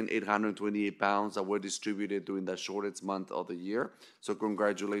 19,828 pounds that were distributed during the shortest month of the year. So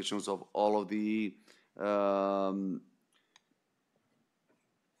congratulations of all of the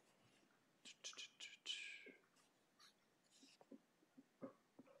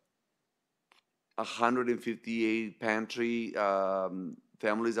pantry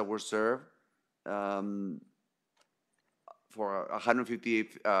families that were served. For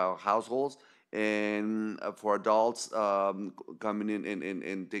 158 households, and for adults coming in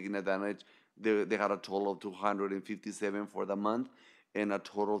and taking advantage, they had a total of 257 for the month, and a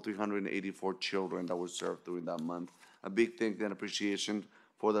total of 384 children that were served during that month. A big thank you and appreciation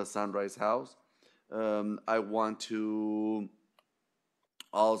for the Sunrise House. I want to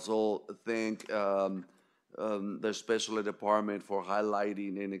also thank the special ed department for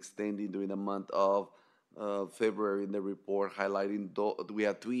highlighting and extending during the month of February in the report, highlighting we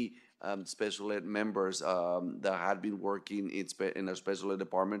had three special ed members that had been working in our special ed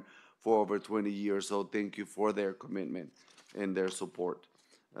department for over 20 years. So thank you for their commitment and their support.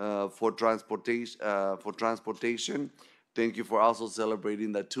 For transportation, thank you for also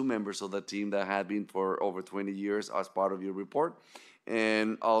celebrating the two members of the team that had been for over 20 years as part of your report,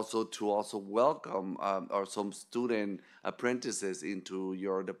 and also to welcome some student apprentices into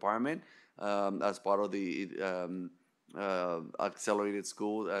your department as part of the accelerated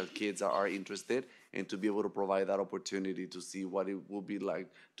school. Kids that are interested, and to be able to provide that opportunity to see what it will be like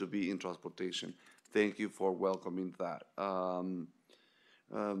to be in transportation. Thank you for welcoming that.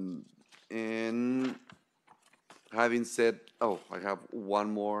 And having said, I have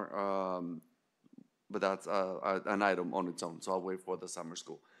one more, but that's an item on its own, so I'll wait for the summer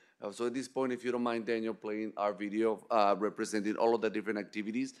school. So at this point, if you don't mind, Daniel, playing our video representing all of the different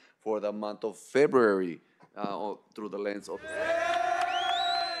activities for the month of February through the lens of...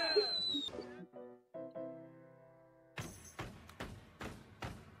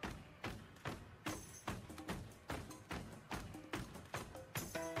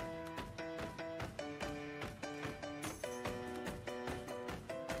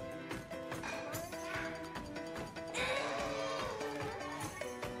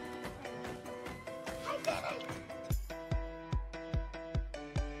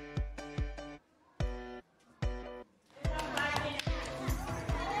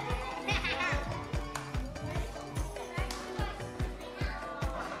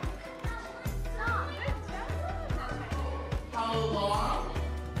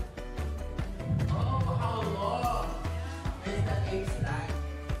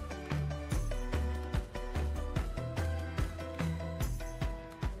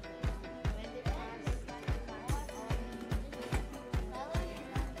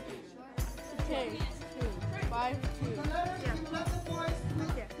 Okay, 5, 2.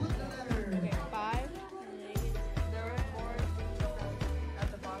 Okay. Okay, 5. There were more things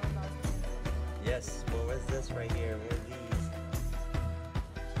at the bottom. Yes, what was this right here? What are these?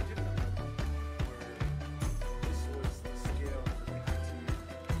 This was the scale that they had to do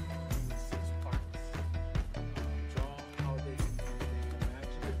 6 parts. Draw how they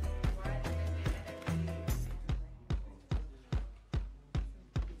imagine it.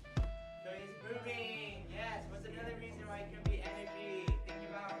 So it's moving. Yes. What's another reason why it can be energy? Think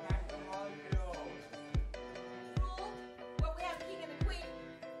about macromolecules. Where we have a king and a queen,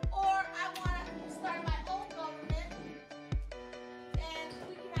 or I want to start my own government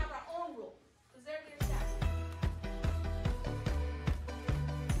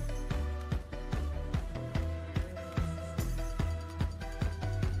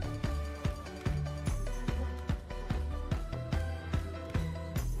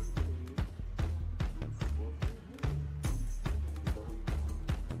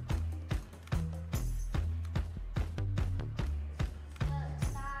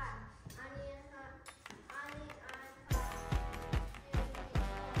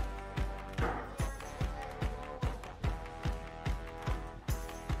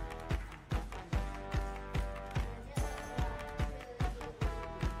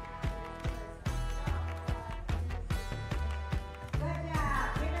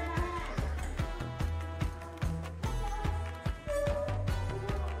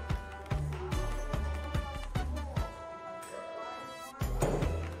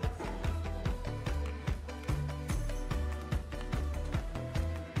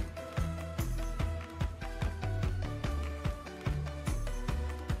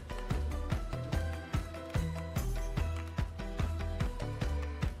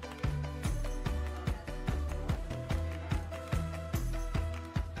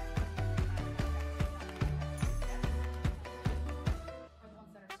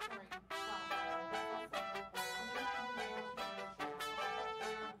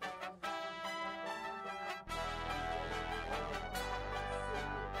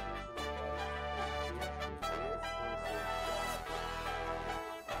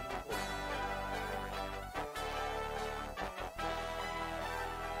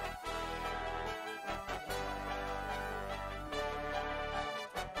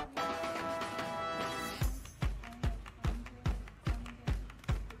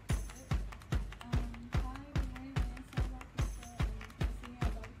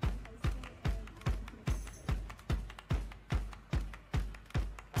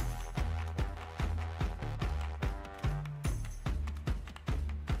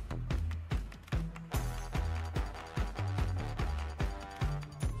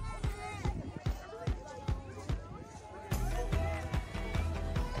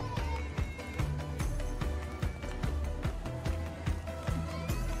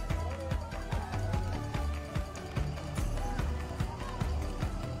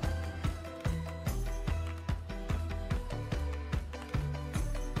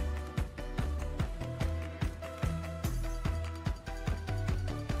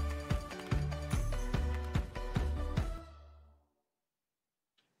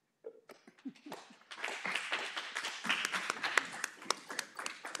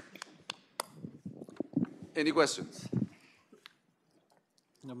Any questions?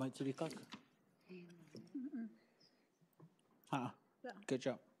 No, my city clerk. Huh. Good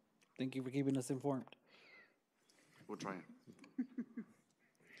job. Thank you for keeping us informed. We're trying.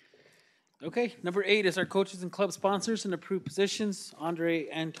 Okay, number 8 is our coaches and club sponsors and approved positions. Andre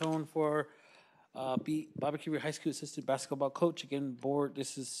Antone for Baboquivari High School assistant basketball coach. Again, board,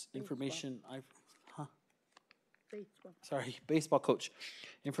 this is information baseball coach.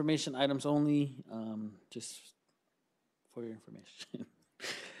 Information items only, just for your information.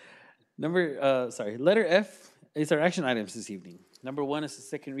 Letter F is our action items this evening. Number 1 is the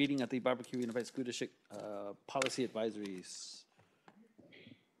second reading of the Baboquivari Unified School District policy advisories.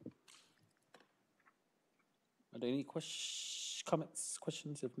 Are there any comments,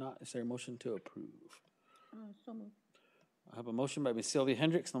 questions? If not, is there a motion to approve? So moved. I have a motion by Ms. Sylvia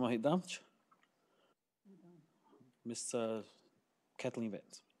Hendricks. Ms. Kathleen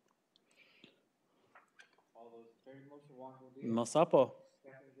Vance. All those in favor of the motion, Juan Gordillo. Masapo.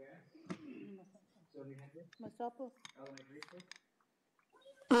 Kathleen Vance. Sylvia Hendricks. Masapo. Ellen Griesel.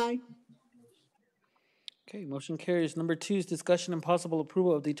 Aye. Okay, motion carries. Number 2 is discussion and possible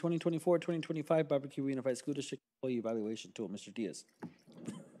approval of the 2024-2025 Baboquivari Unified School District Employee Evaluation Tool. Mr. Diaz.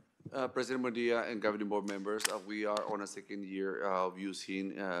 President Buendia and governing board members, we are on a second year of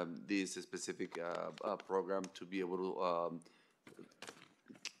using this specific program to be able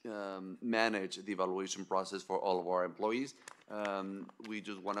to manage the evaluation process for all of our employees. We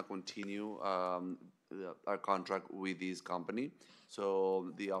just want to continue our contract with this company.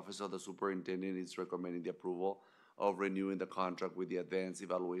 So the Office of the Superintendent is recommending the approval of renewing the contract with the advanced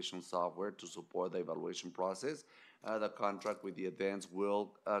evaluation software to support the evaluation process. The contract with the advanced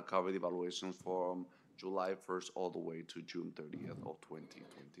will cover the evaluations from July 1st all the way to June 30th of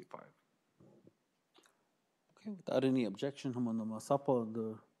 2025. Okay, without any objection, Masapo,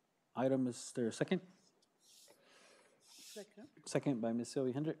 the item is there a second? Second. Second by Ms.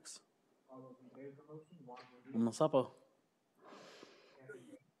 Sylvia Hendricks. All those in favor of the motion, Juan Gordillo. Masapo.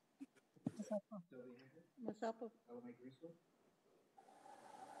 Masapo. Sylvia Hendricks. Masapo. Ellen Griesel.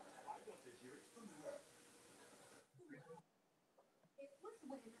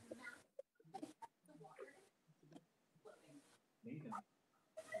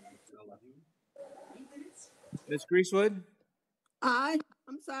 Ms. Greasewood? Aye.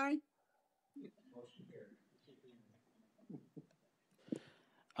 I'm sorry.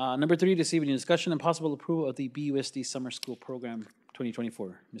 Number 3 this evening, discussion and possible approval of the BUSD Summer School Program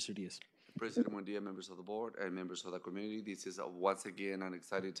 2024. Mr. Diaz. President Buendia, members of the board, and members of the community, this is once again an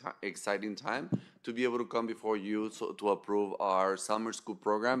exciting time to be able to come before you to approve our summer school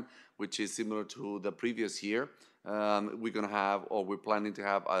program, which is similar to the previous year. We're planning to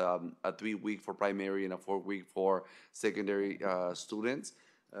have a 3-week for primary and a 4-week for secondary students,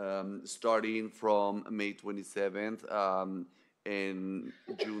 starting from May 27th and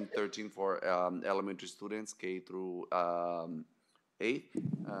June 13th for elementary students, K through 8th,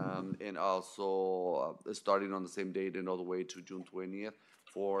 and also starting on the same date and all the way to June 20th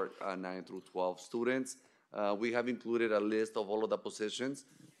for 9 through 12 students. We have included a list of all of the positions.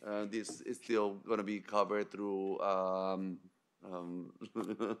 This is still going to be covered through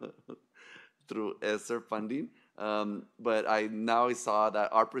through ESSER funding. But I now saw that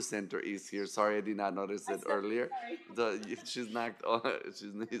our presenter is here. Sorry, I did not notice it earlier. She's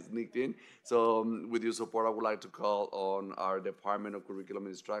sneaked in. So with your support, I would like to call on our Department of Curriculum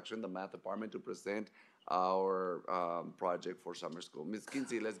and Instruction, the math department, to present our project for summer school. Ms.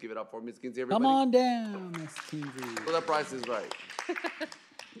 Kinsey, let's give it up for Ms. Kinsey, everybody. Come on down, Ms. Kinsey. So the price is right.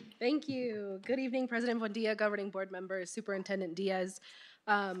 Thank you. Good evening, President Buendia, governing board members, Superintendent Diaz.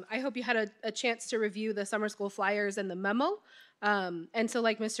 I hope you had a chance to review the summer school flyers and the memo. And so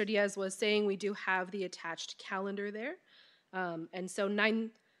like Mr. Diaz was saying, we do have the attached calendar there. And so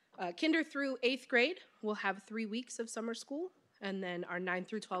kinder through 8th grade will have 3 weeks of summer school. And then our 9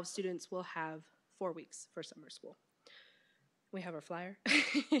 through 12 students will have 4 weeks for summer school. We have our flyer.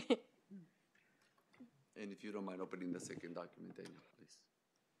 And if you don't mind opening the second document, Daniel, please.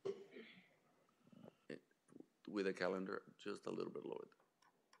 With a calendar, just a little bit lower.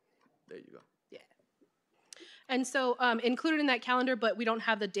 There you go. Yeah. And so included in that calendar, but we don't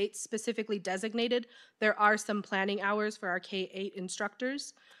have the dates specifically designated, there are some planning hours for our K-8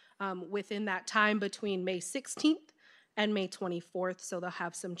 instructors within that time between May 16th and May 24th, so they'll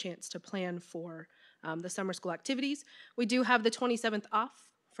have some chance to plan for the summer school activities. We do have the 27th off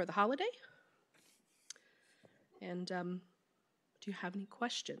for the holiday. And do you have any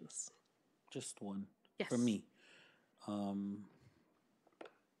questions? Just one. Yes. From me.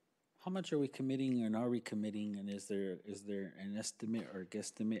 How much are we committing and are we committing? And is there an estimate or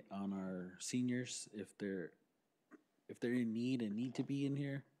guesstimate on our seniors if they're in need and need to be in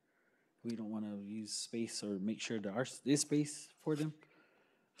here? We don't want to use space or make sure there is space for them.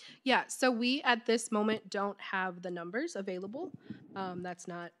 Yeah, so we at this moment don't have the numbers available. That's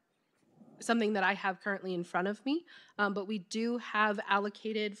not something that I have currently in front of me, but we do have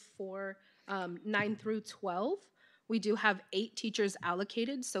allocated for 9 through 12. We do have 8 teachers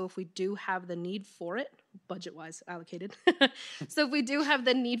allocated, so if we do have the need for it, budget-wise allocated, so if we do have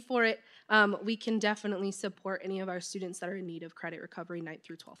the need for it, we can definitely support any of our students that are in need of credit recovery 9th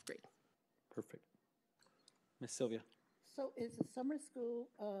through 12th grade. Perfect. Miss Sylvia. So is the summer school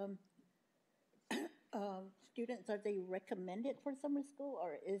students, are they recommended for summer school,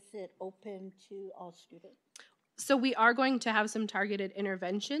 or is it open to all students? So we are going to have some targeted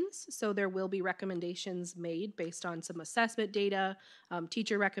interventions. So there will be recommendations made based on some assessment data,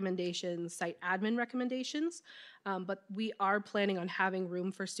 teacher recommendations, site admin recommendations. But we are planning on having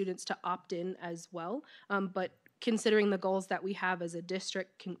room for students to opt in as well. But considering the goals that we have as a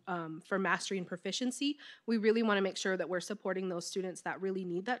district for mastery and proficiency, we really want to make sure that we're supporting those students that really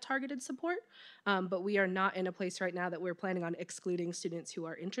need that targeted support. But we are not in a place right now that we're planning on excluding students who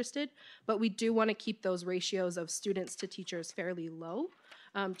are interested. But we do want to keep those ratios of students to teachers fairly low,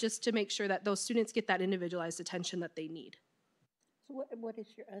 just to make sure that those students get that individualized attention that they need. So what is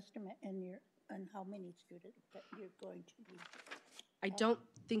your estimate and how many students that you're going to be? I don't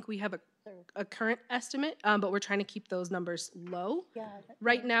think we have a current estimate, but we're trying to keep those numbers low. Yeah,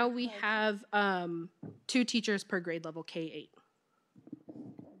 right now we have 2 teachers per grade level K-8.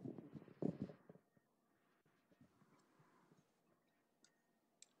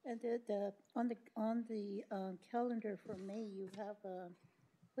 And on the calendar for May, you have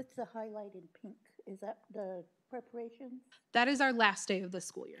what's the highlight in pink? Is that the preparations? That is our last day of the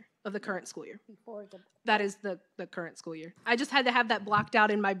school year, of the current school year. Before the That is the current school year. I just had to have that blocked out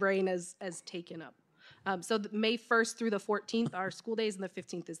in my brain as taken up. So May 1st through the 14th are school days, and the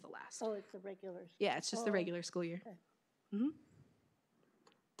 15th is the last. Oh, it's the regular. Yeah, it's just the regular school year. Okay. Mm-hmm.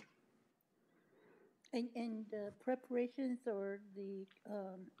 And the preparations or the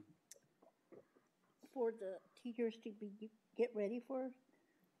for the teachers to get ready for,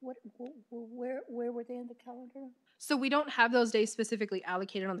 where were they in the calendar? So we don't have those days specifically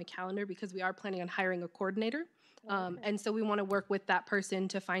allocated on the calendar because we are planning on hiring a coordinator. And so we want to work with that person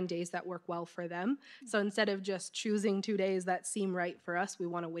to find days that work well for them. So instead of just choosing 2 days that seem right for us, we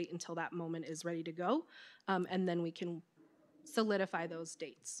want to wait until that moment is ready to go. And then we can solidify those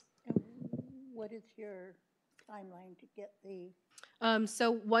dates. And what is your timeline to get the?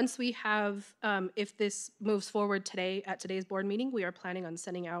 So once we have, if this moves forward today at today's board meeting, we are planning on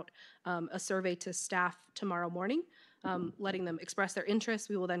sending out a survey to staff tomorrow morning, letting them express their interest.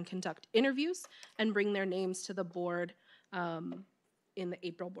 We will then conduct interviews and bring their names to the board in the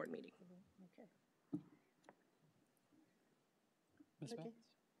April board meeting. Okay. Ms. Vance?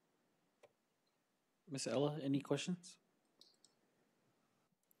 Ms. Ella, any questions?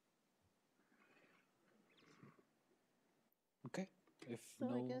 Okay. If So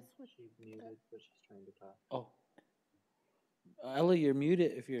no, I guess She's muted, but she's trying to talk. oh, Ella, you're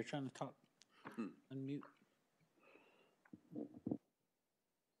muted if you're trying to talk. Unmute.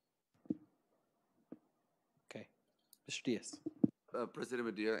 Okay, Mr. Diaz. President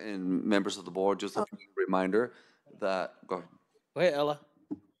Medina and members of the board, just a reminder that, go ahead. Go ahead, Ella.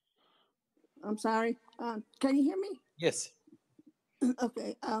 I'm sorry. Can you hear me? Yes.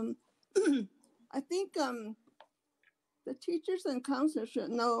 Okay. I think the teachers and counselors should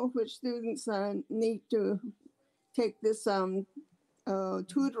know which students need to take this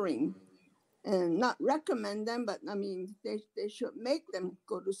tutoring, and not recommend them, but I mean, they should make them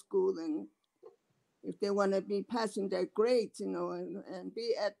go to school, and if they want to be passing their grades, you know, and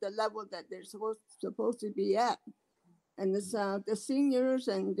be at the level that they're supposed to be at. And this, the seniors,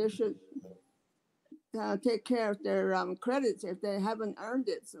 and they should take care of their credits if they haven't earned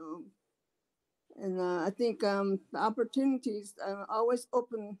it. So, and I think the opportunities are always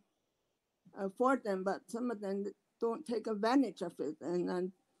open for them, but some of them don't take advantage of it.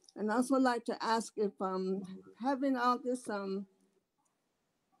 And also like to ask if having all this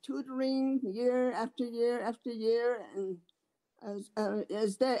tutoring year after year after year, and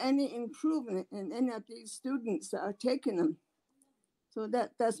is there any improvement in any of these students that are taking them? So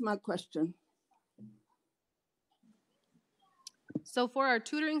that's my question. So for our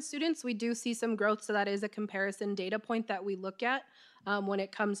tutoring students, we do see some growth. So that is a comparison data point that we look at when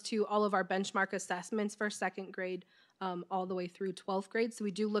it comes to all of our benchmark assessments for 2nd grade all the way through 12th grade. So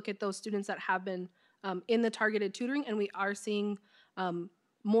we do look at those students that have been in the targeted tutoring, and we are seeing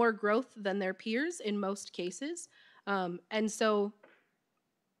more growth than their peers in most cases. And so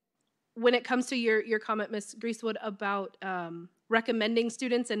when it comes to your comment, Ms. Greasewood, about recommending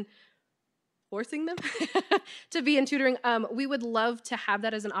students and forcing them to be in tutoring, we would love to have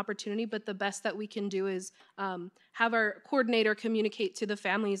that as an opportunity, but the best that we can do is have our coordinator communicate to the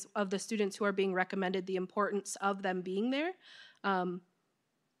families of the students who are being recommended the importance of them being there.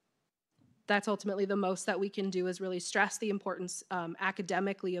 That's ultimately the most that we can do, is really stress the importance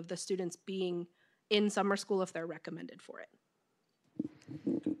academically of the students being in summer school if they're recommended for it.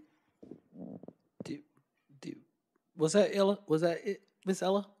 Was that Ella? Was that it, Miss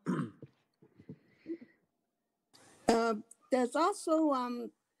Ella? There's also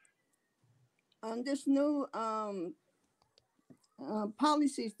on this new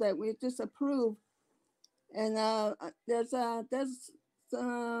policies that we just approved, and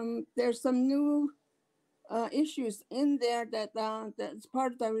there's some new issues in there that's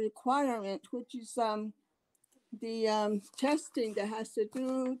part of the requirement, which is the testing that has to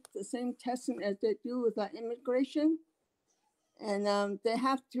do the same testing as they do with immigration, and they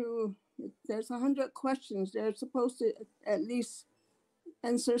have to. There's 100 questions. They're supposed to at least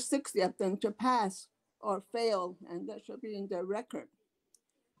answer 60 of them to pass or fail, and that should be in their record.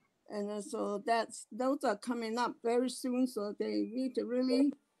 And so those are coming up very soon. So they need to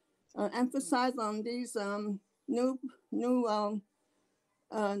really emphasize on these new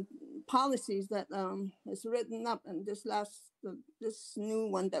policies that is written up in this new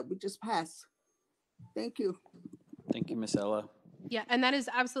one that we just passed. Thank you. Thank you, Miss Ella. Yeah, and that is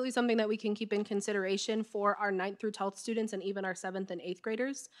absolutely something that we can keep in consideration for our 9th through 12th students and even our 7th and 8th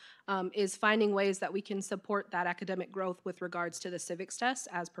graders, is finding ways that we can support that academic growth with regards to the civics test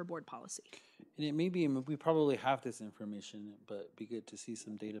as per board policy. And it may be, we probably have this information, but it'd be good to see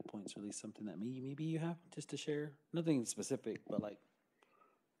some data points, or at least something that maybe you have just to share. Nothing specific, but like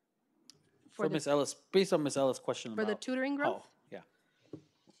for Miss Ellis, based on Miss Ellis' question for about the tutoring growth. Oh, yeah.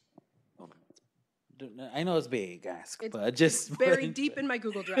 I know it's big, ask, It's but just buried deep in my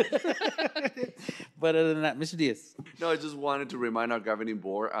Google Drive. But other than that, Mr. Diaz. No, I just wanted to remind our governing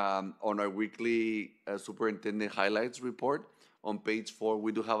board on our weekly superintendent highlights report on page 4.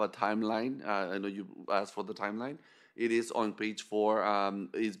 We do have a timeline. I know you asked for the timeline. It is on page 4.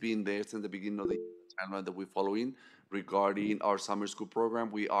 It's been there since the beginning of the timeline that we're following regarding our summer school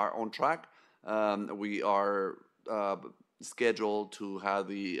program. We are on track. We are scheduled to have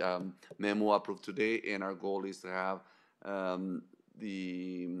the memo approved today, and our goal is to have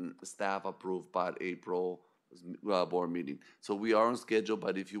the staff approved by April board meeting. So we are on schedule,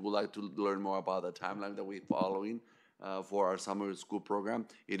 but if you would like to learn more about the timeline that we're following for our summer school program,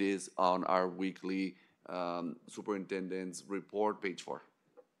 it is on our weekly superintendent's report, page 4.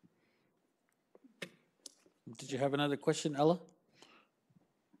 Did you have another question, Ella?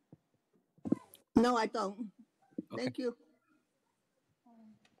 No, I don't. Okay. Thank you.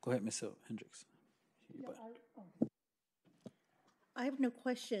 Go ahead, Ms. Hendricks. I have no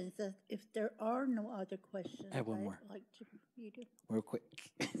questions. If there are no other questions, I have one more. I'd like to, you do. Real quick.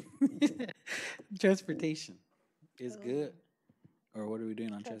 Transportation is good. Or what are we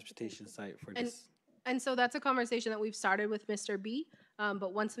doing on transportation site for this? And so that's a conversation that we've started with Mr. B.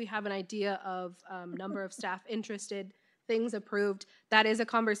 But once we have an idea of number of staff interested, things approved, that is a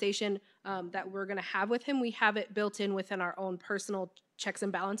conversation that we're going to have with him. We have it built in within our own personal checks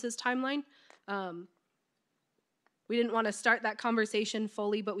and balances timeline. We didn't want to start that conversation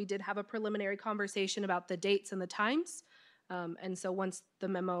fully, but we did have a preliminary conversation about the dates and the times. And so once the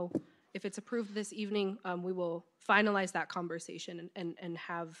memo, if it's approved this evening, we will finalize that conversation and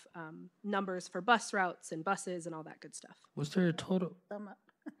have numbers for bus routes and buses and all that good stuff. Was there a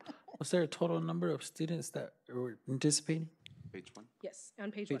total number of students that were anticipating? Page 1. Yes, on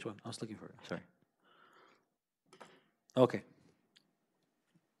page 1. I was looking for it. Sorry. Okay.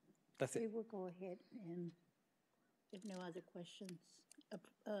 That's it. We will go ahead and, if no other questions,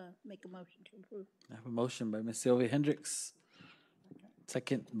 make a motion to approve. I have a motion by Ms. Sylvia Hendricks,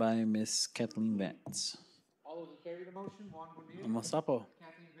 second by Ms. Kathleen Vance. All those in favor of the motion, Juan Bonilla. Masapo.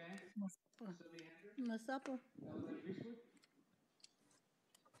 Kathleen Vance. Sylvia Hendricks. Masapo. Elizabeth Greasewood.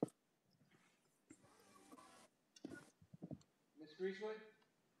 Ms. Greasewood.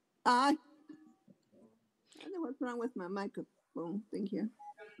 Aye. I don't know what's wrong with my microphone. Thank you.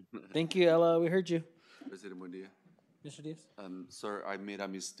 Thank you, Ella. We heard you. President Buendia. Mr. Diaz. Sir, I made a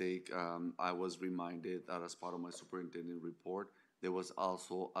mistake. I was reminded that as part of my superintendent report, there was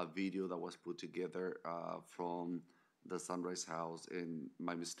also a video that was put together from the Sunrise House, and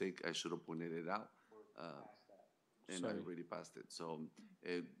my mistake, I should have pointed it out. And I already passed it. So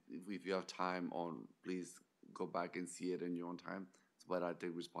if you have time please go back and see it in your own time. It's but I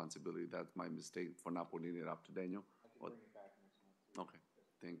take responsibility. That's my mistake for not putting it up to Daniel. What- Okay,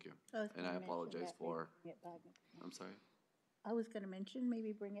 thank you. I was And gonna I mention apologize that, maybe for, bring it back next month. I'm sorry. I was gonna mention,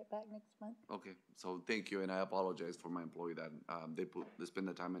 maybe bring it back next month. Okay, so thank you, and I apologize for my employee that they spend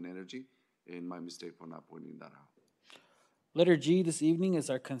the time and energy, and my mistake for not pointing that out. Letter G this evening is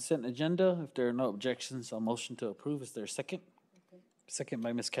our consent agenda. If there are no objections, I'll motion to approve. Is there a second? Okay. Second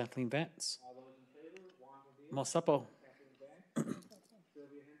by Ms. Kathleen Vance. Mosapo.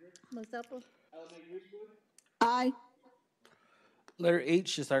 Mosapo? Aye. Letter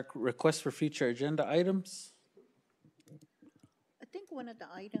H is our request for future agenda items. I think one of the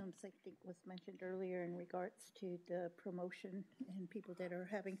items I think was mentioned earlier in regards to the promotion and people that are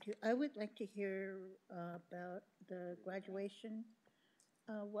having to, I would like to hear about the graduation,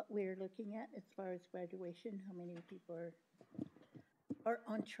 what we're looking at as far as graduation, how many people are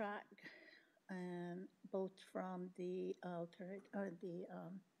on track, both from the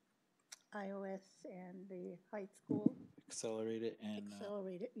iOS and the high school. Accelerated and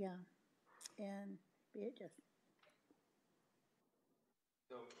Accelerated, yeah. And BHS.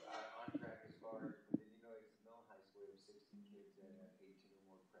 So, on track as far as, within Illinois Middle High School, we have 16 kids that have 18 or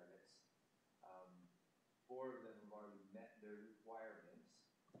more credits. 4 of them have already met their requirements.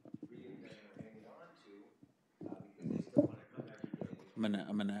 3 of them are hanging on to, because they still want to come every day.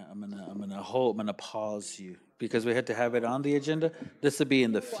 I'm gonna pause you because we had to have it on the agenda. This will be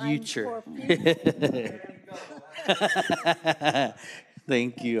in the future.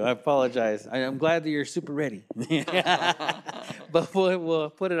 Thank you. I apologize. I'm glad that you're super ready. But we'll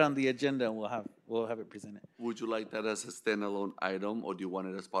put it on the agenda and we'll have it presented. Would you like that as a standalone item, or do you want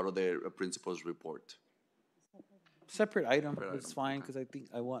it as part of the principal's report? Separate item Separate is item, fine okay. because I think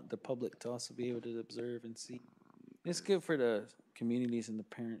I want the public to also be able to observe and see. It's good for the communities and the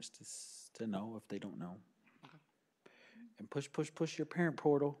parents to know if they don't know. And push your parent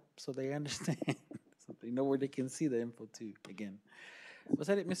portal so they understand, so they know where they can see the info too. Again, was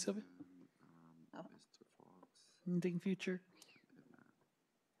that it, Miss Sylvia? Mr. Fox. Anything future?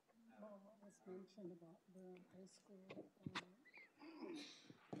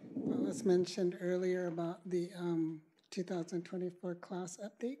 What was mentioned earlier about the 2024 class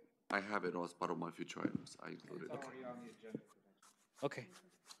update? I have it as part of my future items. I included it. Already on the agenda for next week. Okay.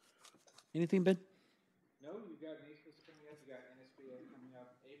 Anything, Ben? No, you got NASPA's coming up, you got NSBA coming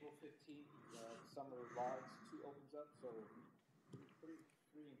up April 15th, the summer logs 2 opens up, so pretty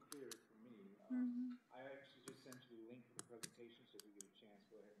free and clear for me. I actually just sent you a link for the presentation, so if you get a chance,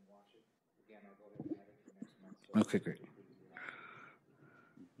 go ahead and watch it. Again, I'll go ahead and have it for next month. So Okay, great.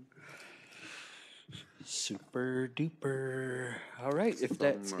 Super duper. All right, if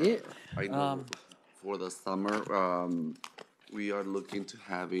that's Summer. it. I know for the summer, we are looking to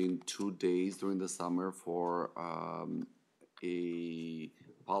having 2 days during the summer for a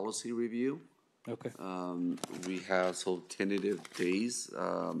policy review. Okay. We have so tentative days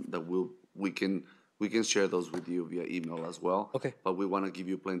that we can share those with you via email as well. Okay. But we want to give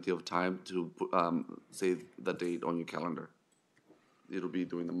you plenty of time to say the date on your calendar. It'll be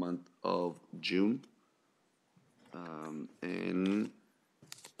during the month of June. And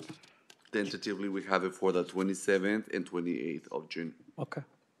tentatively, we have it for the 27th and 28th of June. Okay.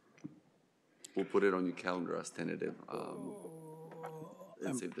 We'll put it on your calendar as tentative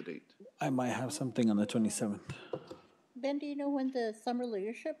and save the date. I might have something on the 27th. Ben, do you know when the summer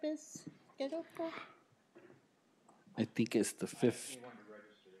leadership is scheduled for? I think it's the 5th.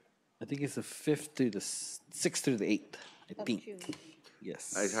 I think it's the 5th through the 6th through the 8th. I Of think. June.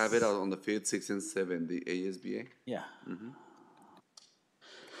 Yes. I have it out on the 5th, 6th, and 7th, the ASBA. Yeah. Mm-hmm.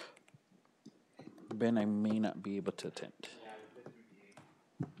 Ben, I may not be able to attend.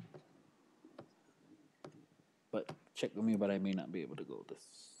 But check with me, but I may not be able to go this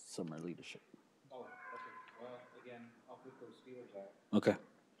summer leadership. Oh, okay. Well, again, I'll put those feelers out. Okay.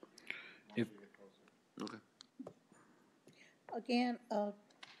 Once If, we get closer. Okay. Again, go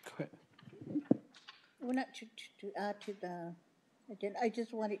ahead. well, not to add to the agenda, I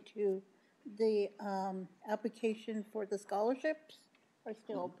just wanted to, the application for the scholarships are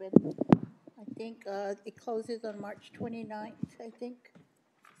still open. I think it closes on March 29th, I think.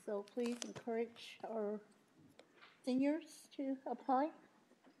 So please encourage our seniors to apply.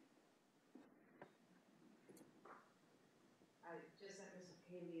 I just sent Ms.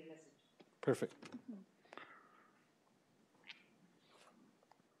 Haley a message. Perfect.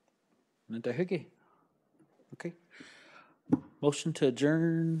 Nantahigi. Okay. Motion to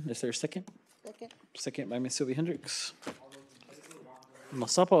adjourn. Is there a second? Second. Second by Ms. Sylvia Hendricks.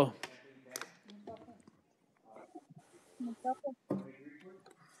 Masapo. Ms.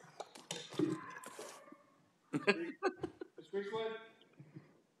 Richwood?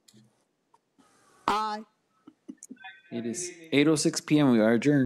 It is 8:06 p.m. We are adjourned.